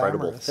this incredible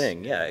glamorous.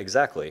 thing. Yeah,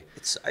 exactly.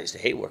 I used to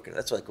hate working.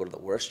 That's like one of the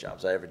worst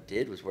jobs I ever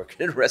did was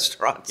working in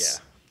restaurants.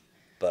 Yeah,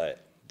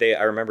 but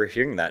I remember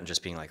hearing that and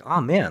just being like,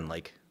 oh man,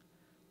 like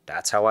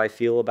that's how I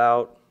feel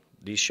about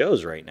these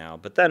shows right now.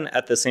 But then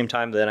at the same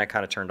time, then I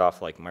kind of turned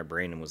off like my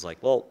brain and was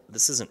like, well,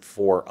 this isn't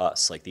for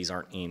us. Like, these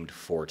aren't aimed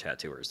for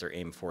tattooers. They're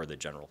aimed for the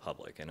general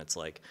public. And it's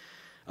like,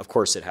 of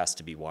course it has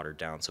to be watered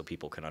down so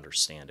people can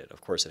understand it. Of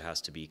course it has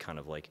to be kind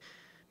of like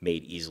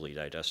made easily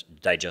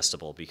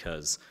digestible,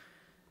 because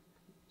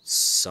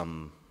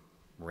some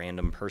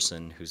random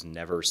person who's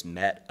never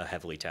met a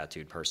heavily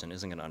tattooed person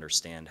isn't going to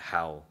understand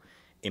how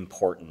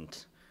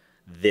important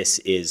this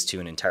is to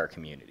an entire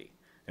community.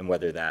 And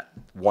whether that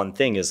one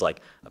thing is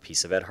like a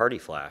piece of Ed Hardy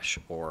flash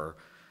or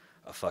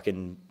a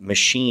fucking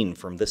machine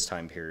from this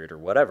time period or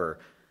whatever,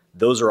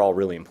 those are all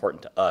really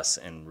important to us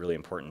and really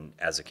important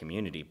as a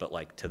community. But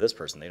like to this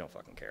person, they don't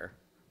fucking care.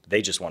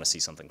 They just want to see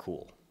something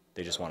cool.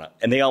 They just want to,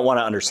 and they don't want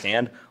to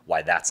understand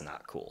why that's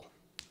not cool.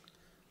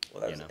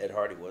 Well, Ed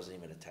Hardy wasn't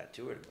even a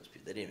tattooer to most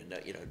people. They didn't even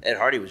know. Ed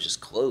Hardy was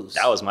just clothes.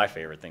 That was my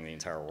favorite thing in the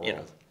entire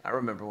world. I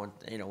remember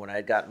when I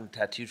had gotten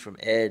tattooed from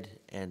Ed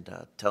and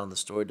telling the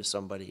story to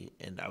somebody,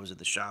 and I was at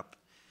the shop,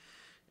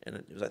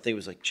 and I think it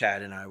was like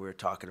Chad and I were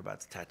talking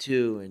about the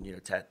tattoo, and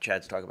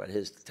Chad's talking about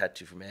his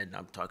tattoo from Ed, and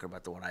I'm talking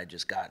about the one I had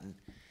just gotten,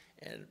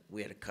 and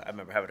I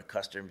remember having a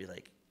customer be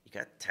like, "You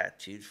got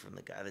tattooed from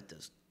the guy that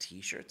does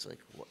T-shirts?"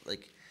 Like what?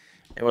 Like,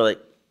 and we're like,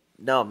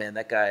 "No, man,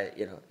 that guy,"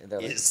 and they're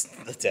like, Is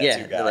the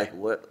tattoo guy. They're like,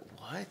 "What?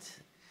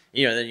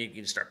 And then you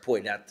can start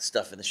pointing out the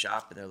stuff in the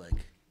shop, and they're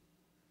like,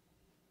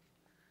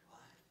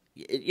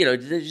 they're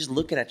just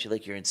looking at you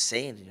like you're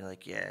insane, and you're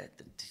like, yeah,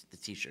 the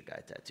T-shirt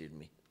guy tattooed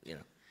me.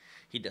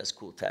 He does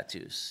cool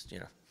tattoos.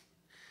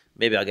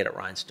 Maybe I'll get it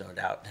rhinestoned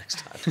out next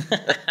time.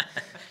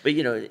 But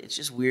it's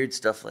just weird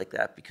stuff like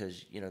that,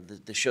 because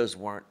the shows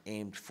weren't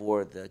aimed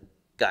for the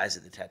guys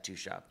at the tattoo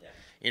shop.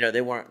 Yeah.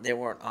 They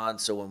weren't on.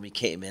 So when we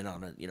came in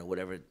on a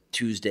whatever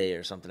Tuesday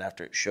or something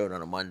after it showed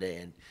on a Monday,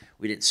 and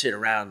we didn't sit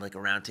around like a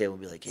round table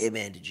and be like, hey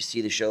man, did you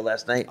see the show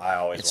last night? I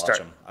always watch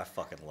them. I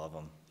fucking love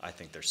them. I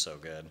think they're so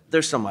good.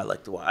 There's some I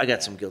like to watch. I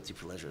got some guilty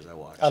pleasures I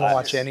watch. I don't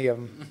watch any of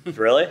them.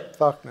 Really?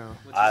 Fuck no.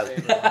 Not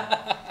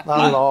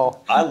at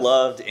all. I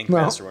loved Ink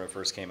Master when it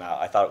first came out.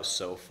 I thought it was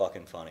so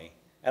fucking funny.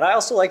 And I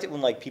also liked it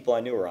when like people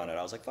I knew were on it.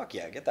 I was like, fuck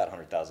yeah, get that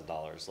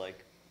 $100,000.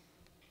 Like,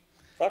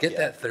 get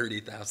that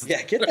 $30,000.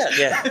 Yeah, get that.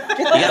 Yeah,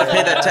 you gotta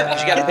pay that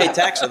tax. You gotta pay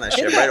tax on that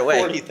shit right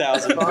away.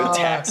 $40,000 with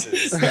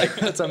taxes. Like,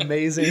 That's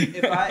amazing.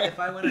 If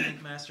I went on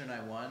Ink Master and I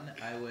won,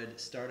 I would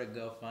start a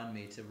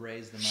GoFundMe to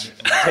raise the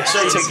money.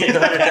 So get the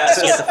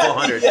 100,000, get the full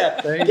 100.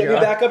 Yeah, There you get go. me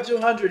back up to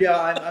 100. Yeah,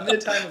 I'm in a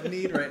time of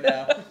need right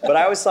now. but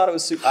I always thought it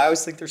was. I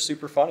always think they're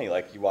super funny.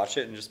 Like you watch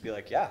it and just be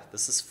like, yeah,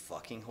 this is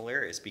fucking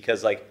hilarious.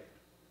 Because like,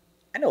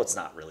 I know it's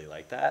not really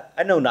like that.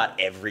 I know not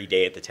every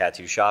day at the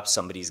tattoo shop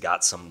somebody's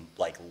got some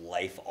like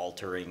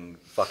life-altering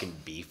fucking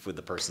beef with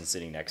the person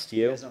sitting next to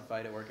You you. guys don't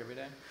fight at work every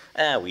day?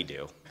 We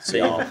do.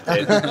 So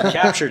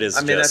captured is.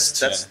 I mean, just,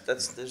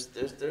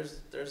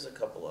 there's a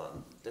couple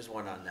on. There's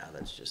one on now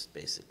that's just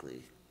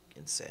basically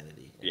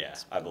insanity. And Yeah,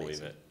 it's I believe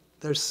amazing. it.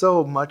 There's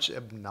so much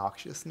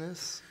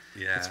obnoxiousness.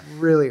 Yeah. It's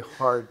really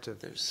hard to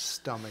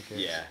stomach it.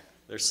 Yeah,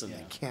 there's some.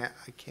 I can't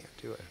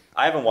do it.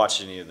 I haven't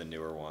watched any of the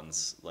newer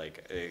ones,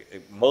 like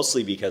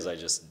mostly because I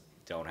just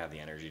don't have the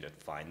energy to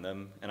find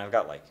them, and I've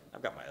got my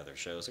other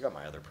shows, I've got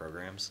my other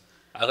programs.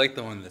 I like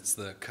the one that's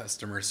the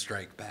customer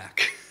strike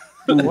back.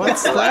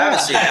 What's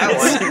that?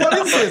 What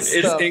is this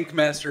It's stuff? Ink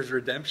Master's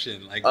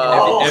Redemption. Like,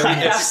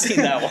 I've seen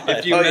that one.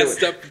 if you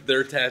messed up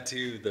their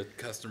tattoo, the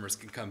customers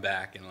can come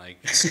back and like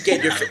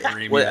Get your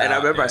ream well, it and I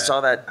out, remember I yeah.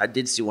 saw that. I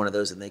did see one of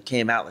those, and they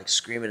came out like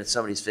screaming in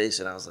somebody's face,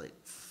 and I was like,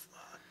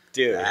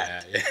 Dude,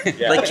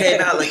 Yeah. like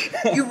came out like,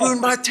 you ruined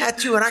my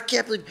tattoo, and I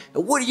can't believe.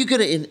 And what are you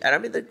gonna? And I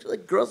mean, they're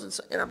like girls,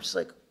 and I'm just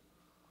like,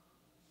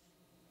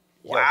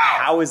 wow,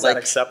 how is that Like,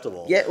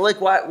 acceptable? yeah,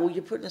 like why? Well,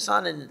 you're putting this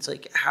on, and it's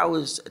like, how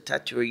is a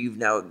tattooer?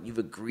 You've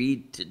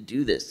agreed to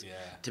do this, Yeah.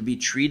 to be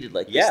treated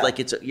like Yeah. this, like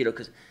it's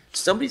because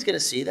somebody's gonna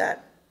see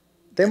that.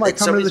 They might Like,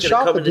 come to the somebody's gonna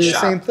shop come and in do the the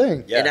shop. same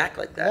thing. Yeah. And act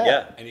like that.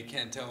 Yeah. And you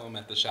can't tell them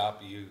at the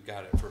shop you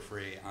got it for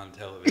free on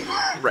television.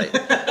 Right.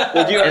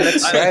 Well, do you,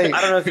 right.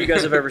 I don't know if you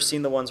guys have ever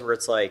seen the ones where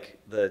it's like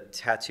the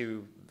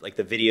tattoo, like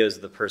the videos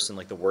of the person,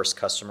 like the worst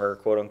customer,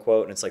 quote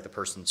unquote, and it's like the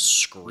person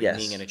screaming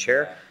Yes. in a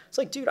chair. It's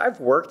like, dude, I've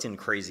worked in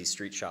crazy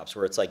street shops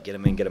where it's like get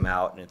them in, get them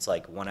out, and it's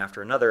like one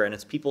after another, and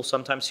it's people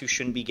sometimes who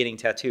shouldn't be getting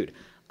tattooed.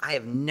 I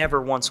have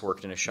never once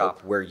worked in a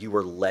shop where you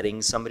were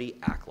letting somebody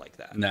act like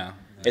that. No.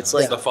 It's It's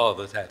like- the fault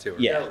of the tattooer.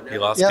 Yeah. He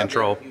lost Yeah.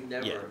 control. You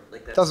never, Yeah.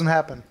 like that. Doesn't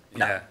happen.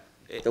 Yeah.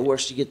 The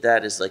worst you get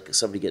that is like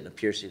somebody getting a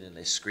piercing and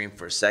they scream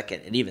for a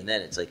second, and even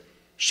then it's like,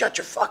 shut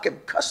your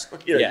fucking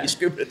customer. You know, Yeah. you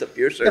scream at the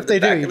piercer. If they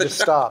in the do, back you of the just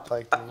shop. stop.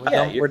 Like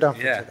we're done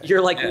for yeah. today.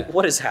 You're like, Yeah.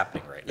 what is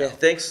happening right now? Yeah,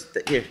 thanks.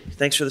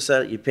 Thanks for the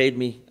setup. You paid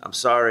me. I'm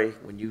sorry.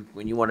 When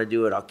you want to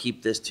do it, I'll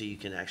keep this till you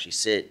can actually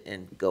sit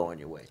and go on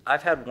your way.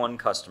 I've had one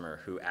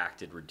customer who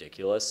acted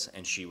ridiculous,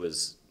 and she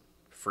was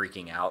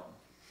freaking out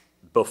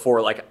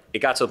before, like, it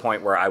got to the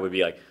point where I would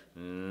be like,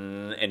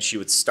 and she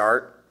would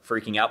start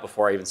freaking out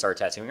before I even started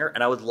tattooing her,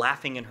 and I was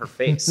laughing in her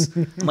face.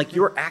 I'm like,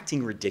 you're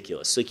acting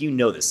ridiculous. Like, you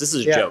know this. This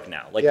is a Yeah. joke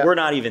now. Like, Yeah. we're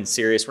not even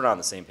serious. We're not on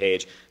the same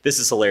page. This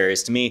is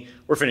hilarious to me.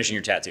 We're finishing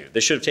your tattoo.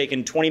 This should have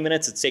taken 20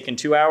 minutes. It's taken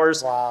 2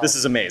 hours. Wow. This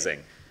is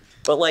amazing.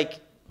 But,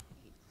 like,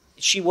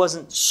 she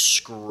wasn't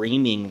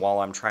screaming while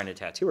I'm trying to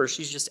tattoo her.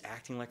 She's just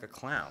acting like a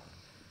clown.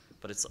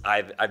 But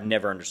I've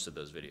never understood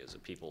those videos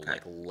of people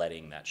like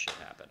letting that shit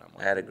happen. I'm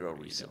like, I had a girl what are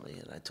you recently,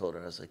 doing? and I told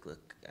her, I was like,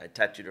 look, I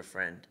tattooed a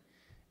friend,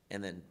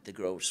 and then the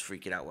girl was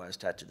freaking out while I was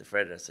tattooing the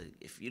friend. And I said,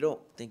 if you don't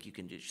think you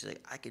can do it, she's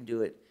like, I can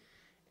do it.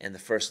 And the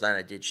first line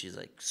I did, she's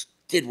like,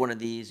 did one of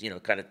these,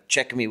 kind of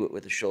checking me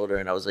with the shoulder,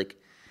 and I was like,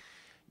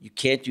 you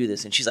can't do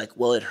this. And she's like,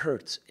 well, it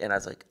hurts. And I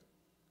was like,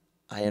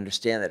 I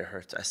understand that it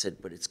hurts. I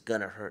said, but it's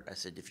gonna hurt. I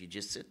said, if you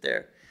just sit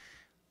there,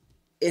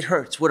 it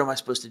hurts. What am I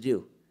supposed to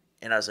do?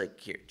 And I was like,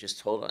 here, just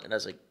hold on. And I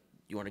was like,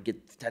 you want to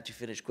get the tattoo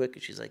finished quick?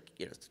 And she's like,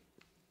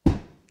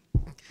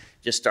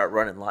 just start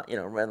running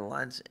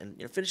lines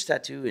and finish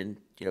tattoo. And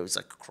it's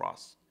like a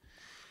cross.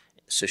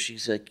 So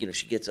she's like,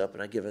 she gets up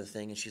and I give her the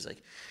thing, and she's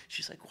like,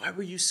 why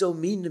were you so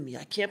mean to me?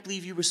 I can't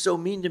believe you were so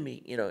mean to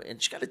me.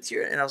 And she got a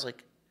tear, and I was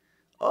like,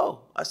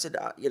 oh, I said,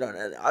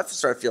 and I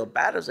started feeling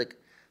bad. I was like,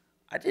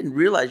 I didn't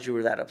realize you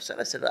were that upset.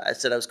 I said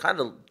I was kind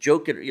of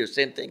joking,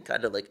 same thing,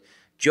 kind of like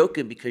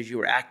joking because you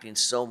were acting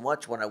so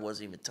much when I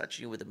wasn't even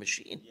touching you with a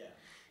machine. Yeah.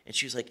 And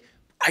she was like,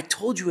 I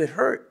told you it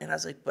hurt. And I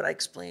was like, but I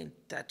explained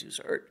tattoos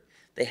hurt.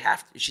 They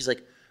have to. She's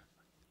like,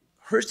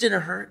 hers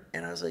didn't hurt.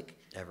 And I was like,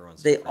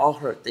 they all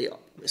hurt.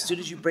 As soon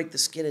as you break the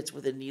skin, it's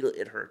with a needle,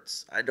 it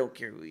hurts. I don't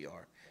care who you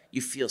are.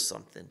 You feel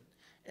something.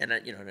 And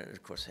and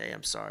of course, hey,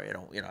 I'm sorry. I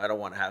don't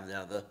want to have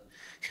now the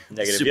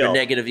Negative super Yelp.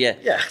 negative. Yeah.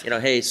 Yeah.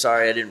 Hey,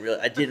 sorry, I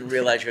didn't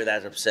realize you're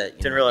that upset.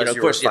 Didn't realize of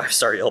you were a course,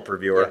 5-star Yelp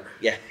reviewer.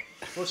 Yeah.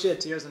 Well, she had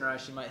tears in her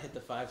eyes. She might hit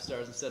the 5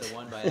 stars instead of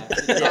 1 by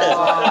accident.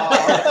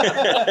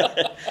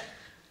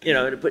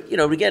 But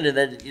again, and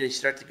then you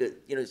start to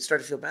go,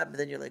 start to feel bad, but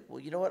then you're like, well,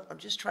 you know what? I'm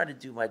just trying to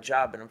do my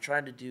job, and I'm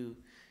trying to do,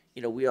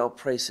 we all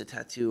price a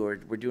tattoo, or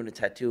we're doing a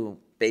tattoo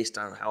based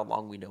on how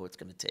long we know it's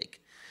going to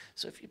take.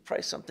 So if you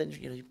price something,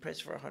 you price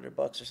for $100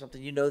 or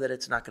something, that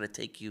it's not going to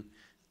take you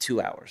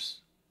 2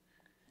 hours.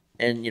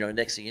 And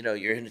next thing you know,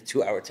 you're in a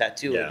 2-hour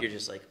tattoo, Yeah. and you're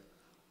just like,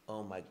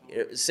 oh my!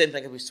 Same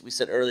thing we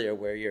said earlier,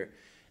 where you're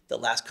the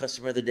last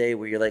customer of the day,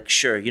 where you're like,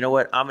 sure, you know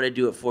what? I'm going to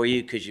do it for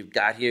you because you've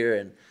got here,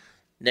 and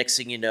next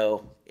thing you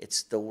know,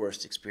 it's the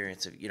worst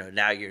experience of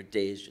now your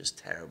day is just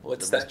terrible.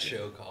 What's that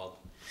show called?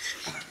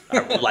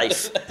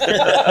 Life.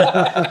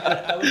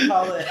 I would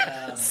call it.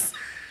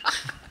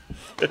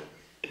 What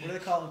do they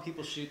call when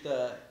people shoot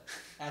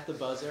at the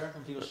buzzer?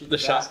 When people shoot the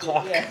shot basket?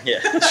 clock?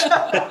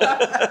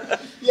 Yeah.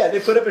 Yeah, they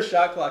put up a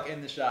shot clock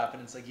in the shop,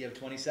 and it's like you have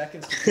 20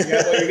 seconds to figure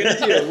out what you're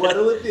gonna do.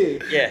 What'll it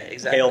be? Yeah,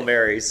 exactly. Hail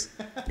Marys.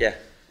 Yeah.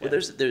 Well,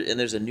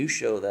 there's a new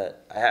show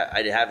that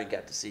I haven't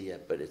got to see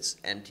yet, but it's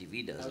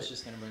MTV does I was it.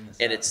 just gonna bring this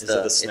And up. it's Is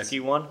it the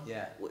Snooki one?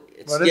 Yeah.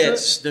 It's, What is yeah, it?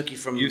 it's Snooki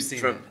from You've seen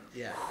from. it.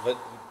 Yeah. Let's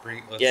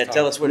talk.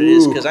 Tell us what it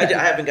is, because I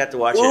haven't got to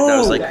watch it, and I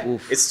was like,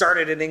 It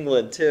started in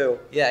England too.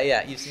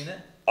 Yeah, you've seen it?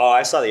 Oh,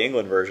 I saw the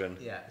England version.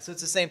 Yeah, so it's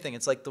the same thing.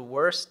 It's like the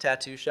worst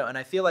tattoo show, and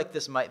I feel like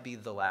this might be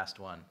the last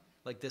one.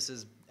 Like this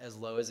is as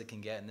low as it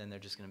can get, and then they're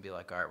just going to be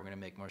like, all right, we're going to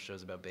make more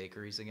shows about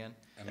bakeries again.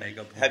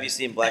 Have you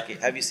seen Black Ink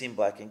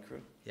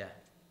Crew? Yeah.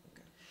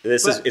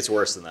 It's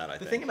worse than that, I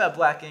think. The thing about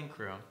Black Ink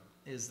Crew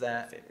is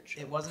that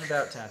it wasn't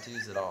about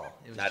tattoos at all.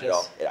 It was Not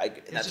just, at all.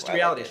 It was just a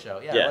reality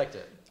show. Yeah, I liked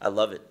it. I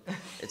love it.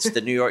 It's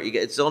the New York.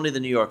 It's only the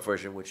New York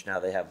version, which now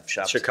they have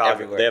shops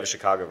everywhere. They have a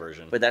Chicago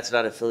version. But that's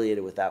not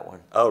affiliated with that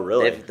one. Oh,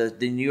 really?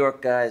 The New York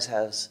guys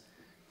has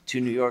 2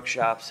 New York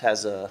shops,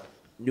 has a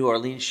New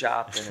Orleans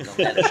shop, and an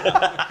Atlanta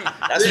shop.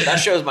 That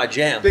show's my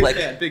jam. Big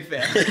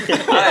fan.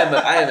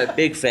 I am a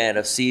big fan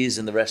of C's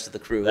and the rest of the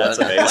crew. That's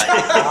amazing.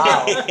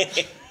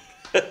 Wow.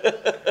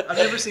 I've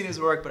never seen his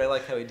work, but I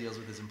like how he deals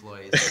with his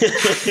employees.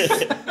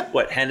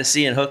 What,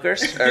 Hennessy and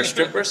hookers or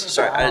strippers?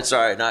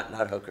 Sorry, not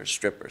hookers,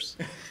 strippers.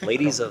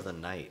 Ladies of the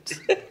Night.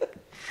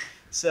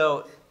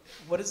 So,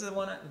 what is the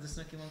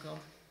Snooki one called?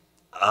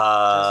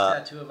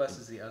 Just Tattoo of Us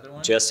is the other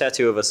one. Just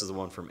Tattoo of Us is the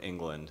one from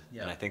England,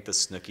 yeah. and I think the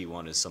Snooki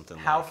one is something.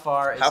 How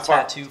far is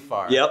Tattoo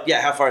far? Yep.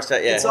 Yeah, how far is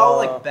that? Yeah. It's all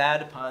like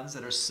bad puns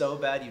that are so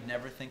bad you'd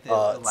never think they'd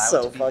allow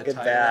it to be the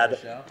title of the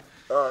show.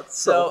 Oh, it's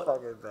so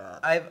fucking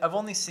bad. I've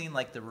only seen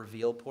like the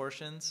reveal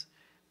portions,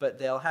 but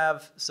they'll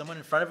have someone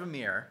in front of a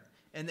mirror,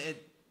 and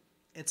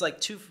it's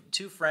like two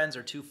friends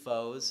or 2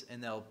 foes,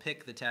 and they'll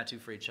pick the tattoo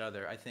for each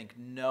other. I think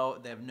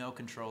they have no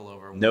control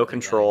over. No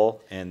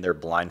control, and they're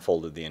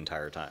blindfolded the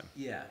entire time.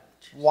 Yeah.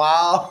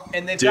 Wow.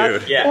 And they've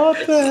Dude, got, yeah.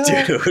 What the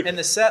heck? Dude. And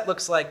the set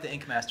looks like the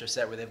Ink Master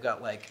set, where they've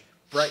got like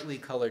brightly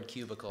colored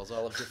cubicles,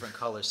 all of different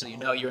colors, so you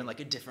know you're in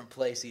like a different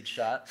place each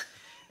shot.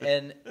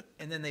 And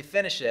then they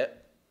finish it.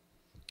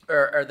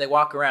 Or they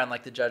walk around,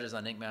 like the judges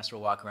on Ink Master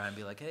will walk around and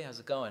be like, hey,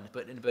 how's it going?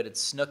 But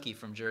it's Snooki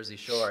from Jersey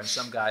Shore and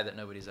some guy that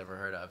nobody's ever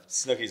heard of.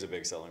 Snooki's a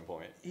big selling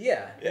point.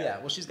 Yeah.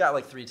 Well, she's got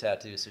like 3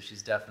 tattoos, so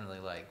she's definitely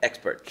like...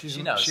 Expert.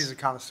 She knows. She's a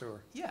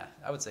connoisseur. Yeah,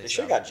 I would say They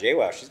so. should have got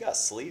JWoww. She's got a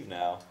sleeve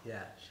now.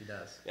 Yeah, she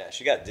does. Yeah,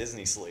 she got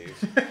Disney sleeve.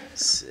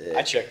 Sick.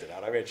 I checked it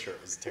out. I made sure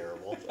it was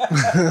terrible.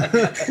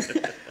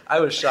 I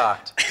was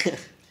shocked.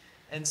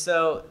 And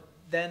so...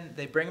 Then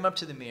they bring them up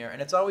to the mirror,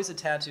 and it's always a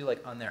tattoo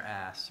like on their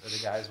ass, or the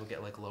guys will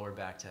get like lower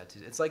back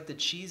tattoos. It's like the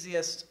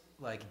cheesiest,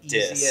 like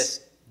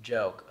easiest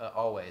joke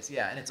always.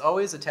 Yeah, and it's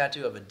always a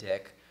tattoo of a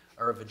dick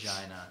or a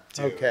vagina.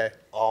 Dude. Okay.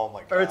 Oh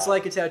my god. Or it's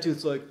like a tattoo.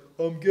 It's like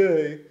I'm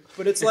gay,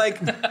 but it's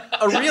like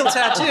a real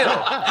tattoo,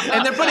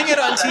 and they're putting it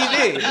on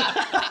TV.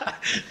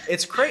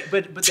 It's great,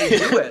 but they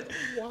do it.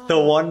 The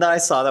one that I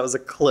saw that was a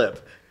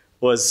clip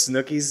was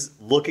Snooki's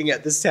looking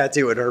at this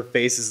tattoo, and her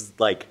face is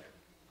like,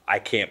 I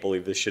can't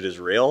believe this shit is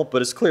real,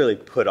 but it's clearly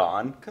put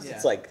on because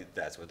it's like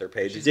that's what they're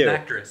paid to do. She's an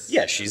actress.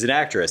 Yeah, she's an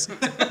actress.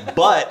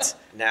 But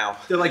Now.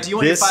 They're like, do you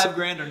want your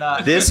 $5,000 or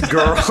not?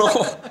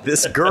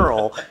 this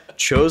girl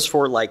chose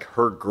for like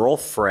her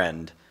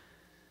girlfriend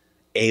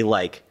a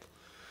like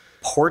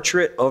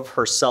portrait of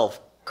herself,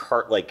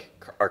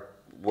 or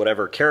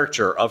whatever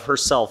caricature of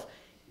herself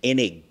in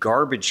a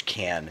garbage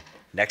can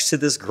next to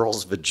this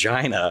girl's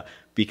vagina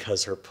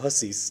because her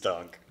pussy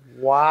stunk.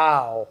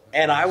 Wow.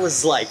 And I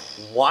was like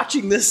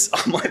watching this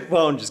on my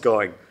phone, just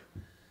going,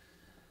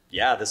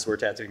 yeah, this is where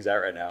tattooing's at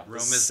right now. Rome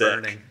This is sick.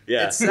 burning.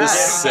 Yeah, It's this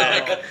is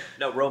sad. sick.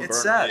 No, Rome It's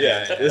Burn. sad.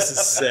 Yeah, this is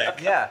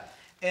sick. Yeah.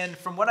 And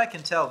from what I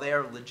can tell, they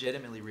are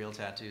legitimately real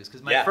tattoos.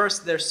 Because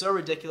they're so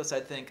ridiculous,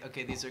 I think,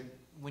 okay, these are,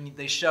 when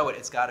they show it,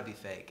 it's got to be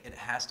fake. It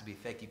has to be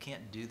fake. You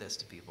can't do this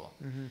to people.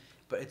 Mm-hmm.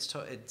 But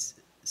it's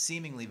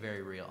seemingly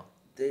very real.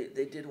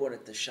 They did one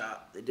at the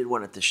shop. They did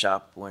one at the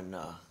shop when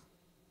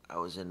I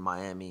was in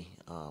Miami.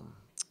 And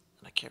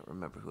I can't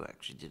remember who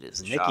actually did it. It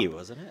was Nikki,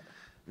 wasn't it?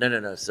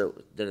 No. So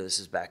this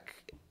is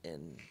back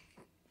in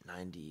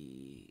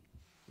 '99,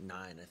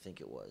 I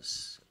think it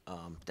was,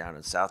 down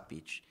in South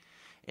Beach.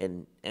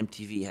 And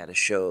MTV had a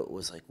show. It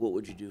was like, what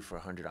would you do for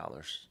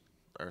 $100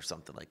 or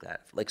something like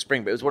that? Like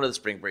spring break. It was one of the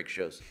spring break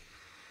shows.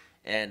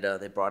 And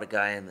they brought a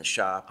guy in the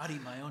shop. I'd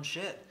eat my own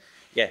shit.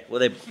 Yeah, well,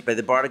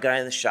 they brought a guy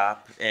in the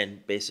shop,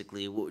 and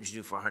basically, what would you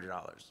do for $100?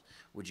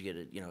 Would you get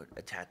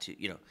a tattoo?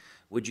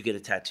 Would you get a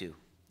tattoo?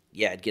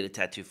 Yeah, I'd get a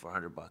tattoo for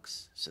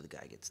 $100. So the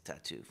guy gets a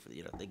tattoo for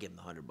they give him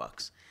the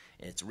 $100,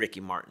 and it's Ricky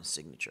Martin's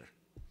signature.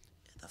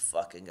 And the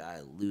fucking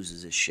guy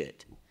loses his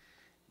shit.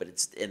 But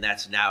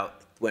that's now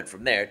went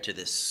from there to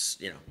this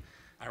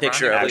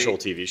picture of Actual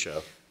TV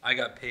show. I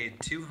got paid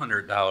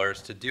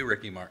 $200 to do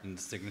Ricky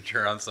Martin's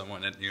signature on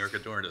someone at New York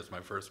Adorned. It was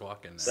my first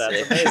walk-in. That's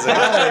amazing.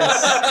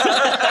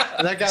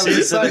 And that guy was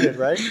excited,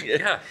 right?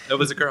 Yeah, it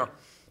was a girl.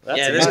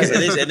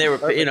 and they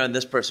were and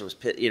this person was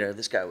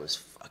this guy was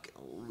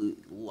fucking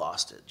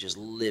lost it, just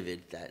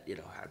livid that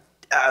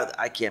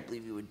I can't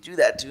believe you would do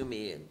that to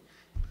me. And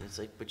it's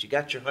like, but you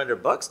got your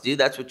 $100, dude.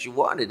 That's what you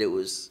wanted. It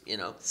was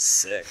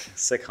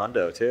sick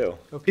hundo too.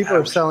 Well, people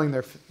are selling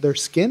their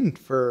skin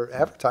for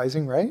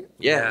advertising, right?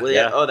 Yeah. Well,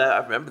 yeah. Oh, I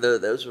remember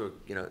those were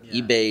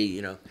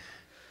eBay.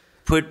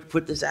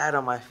 Put this ad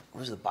on what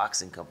was the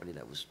boxing company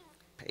that was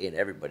paying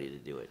everybody to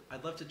do it.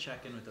 I'd love to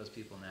check in with those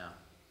people now.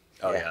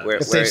 Oh yeah. Where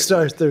If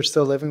they're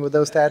still living with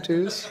those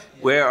tattoos.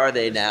 Where are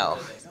they now?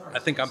 I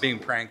think I'm being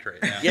pranked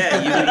right now.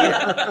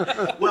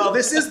 Yeah. Well,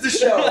 this is the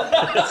show.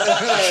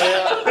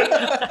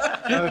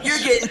 You're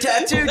getting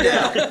tattooed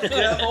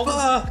now.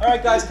 All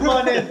right, guys, come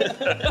on in.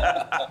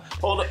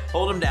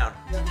 Hold him down.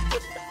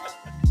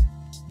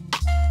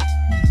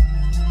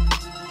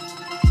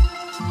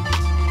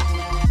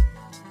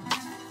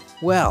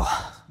 Well,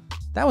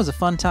 that was a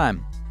fun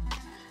time.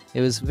 It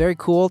was very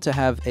cool to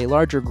have a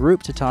larger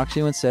group to talk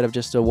to instead of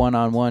just a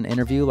one-on-one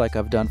interview like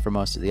I've done for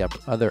most of the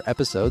other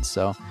episodes,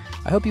 so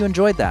I hope you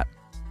enjoyed that.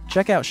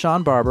 Check out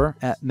Shawn Barber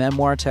at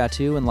Memoir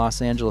Tattoo in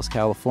Los Angeles,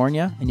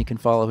 California, and you can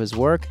follow his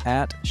work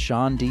at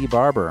Shawn D.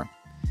 Barber.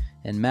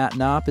 And Matt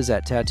Knopp is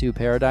at Tattoo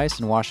Paradise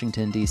in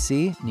Washington,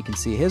 D.C., and you can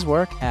see his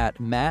work at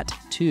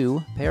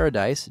Matt2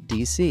 Paradise,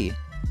 D.C. You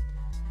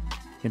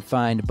can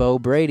find Beau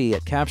Brady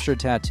at Captured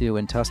Tattoo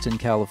in Tustin,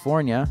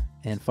 California,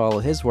 and follow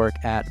his work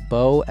at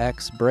Beau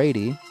X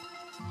Brady.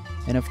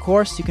 And of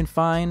course, you can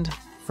find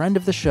friend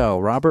of the show,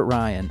 Robert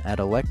Ryan, at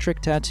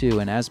Electric Tattoo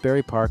in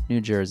Asbury Park, New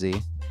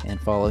Jersey,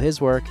 and follow his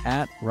work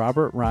at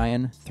Robert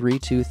Ryan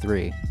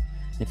 323.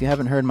 If you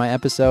haven't heard my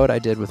episode I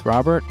did with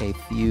Robert a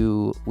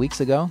few weeks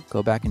ago,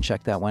 go back and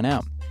check that one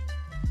out.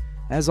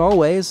 As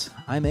always,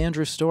 I'm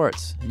Andrew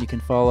Stortz, and you can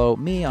follow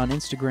me on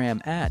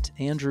Instagram at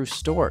Andrew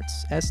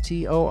Stortz,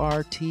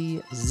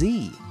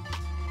 Stortz.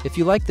 If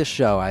you like this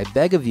show, I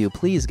beg of you,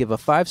 please give a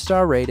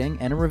 5-star rating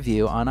and a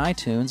review on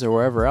iTunes or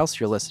wherever else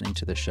you're listening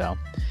to the show.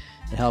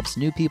 It helps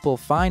new people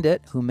find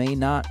it who may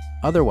not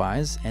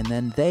otherwise, and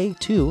then they,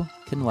 too,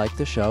 can like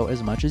the show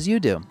as much as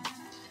you do.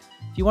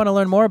 If you want to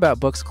learn more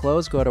about Books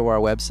Closed, go to our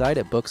website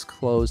at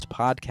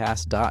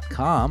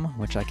booksclosedpodcast.com,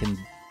 which I can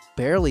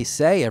barely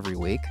say every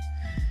week,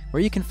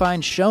 where you can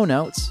find show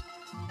notes,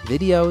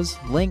 videos,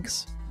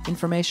 links,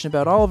 information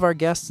about all of our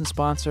guests and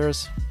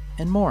sponsors,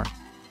 and more.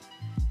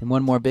 And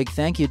one more big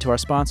thank you to our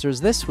sponsors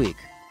this week,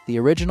 the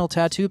Original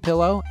Tattoo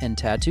Pillow and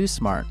Tattoo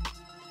Smart.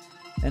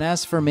 And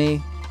as for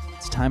me,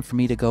 it's time for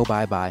me to go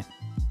bye-bye.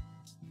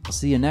 I'll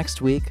see you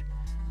next week.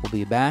 We'll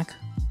be back.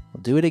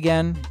 We'll do it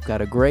again. We've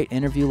got a great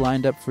interview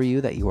lined up for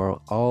you that you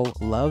will all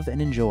love and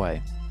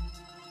enjoy.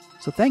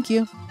 So thank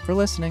you for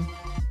listening.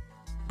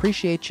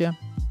 Appreciate you.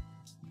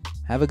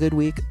 Have a good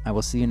week. I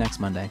will see you next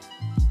Monday.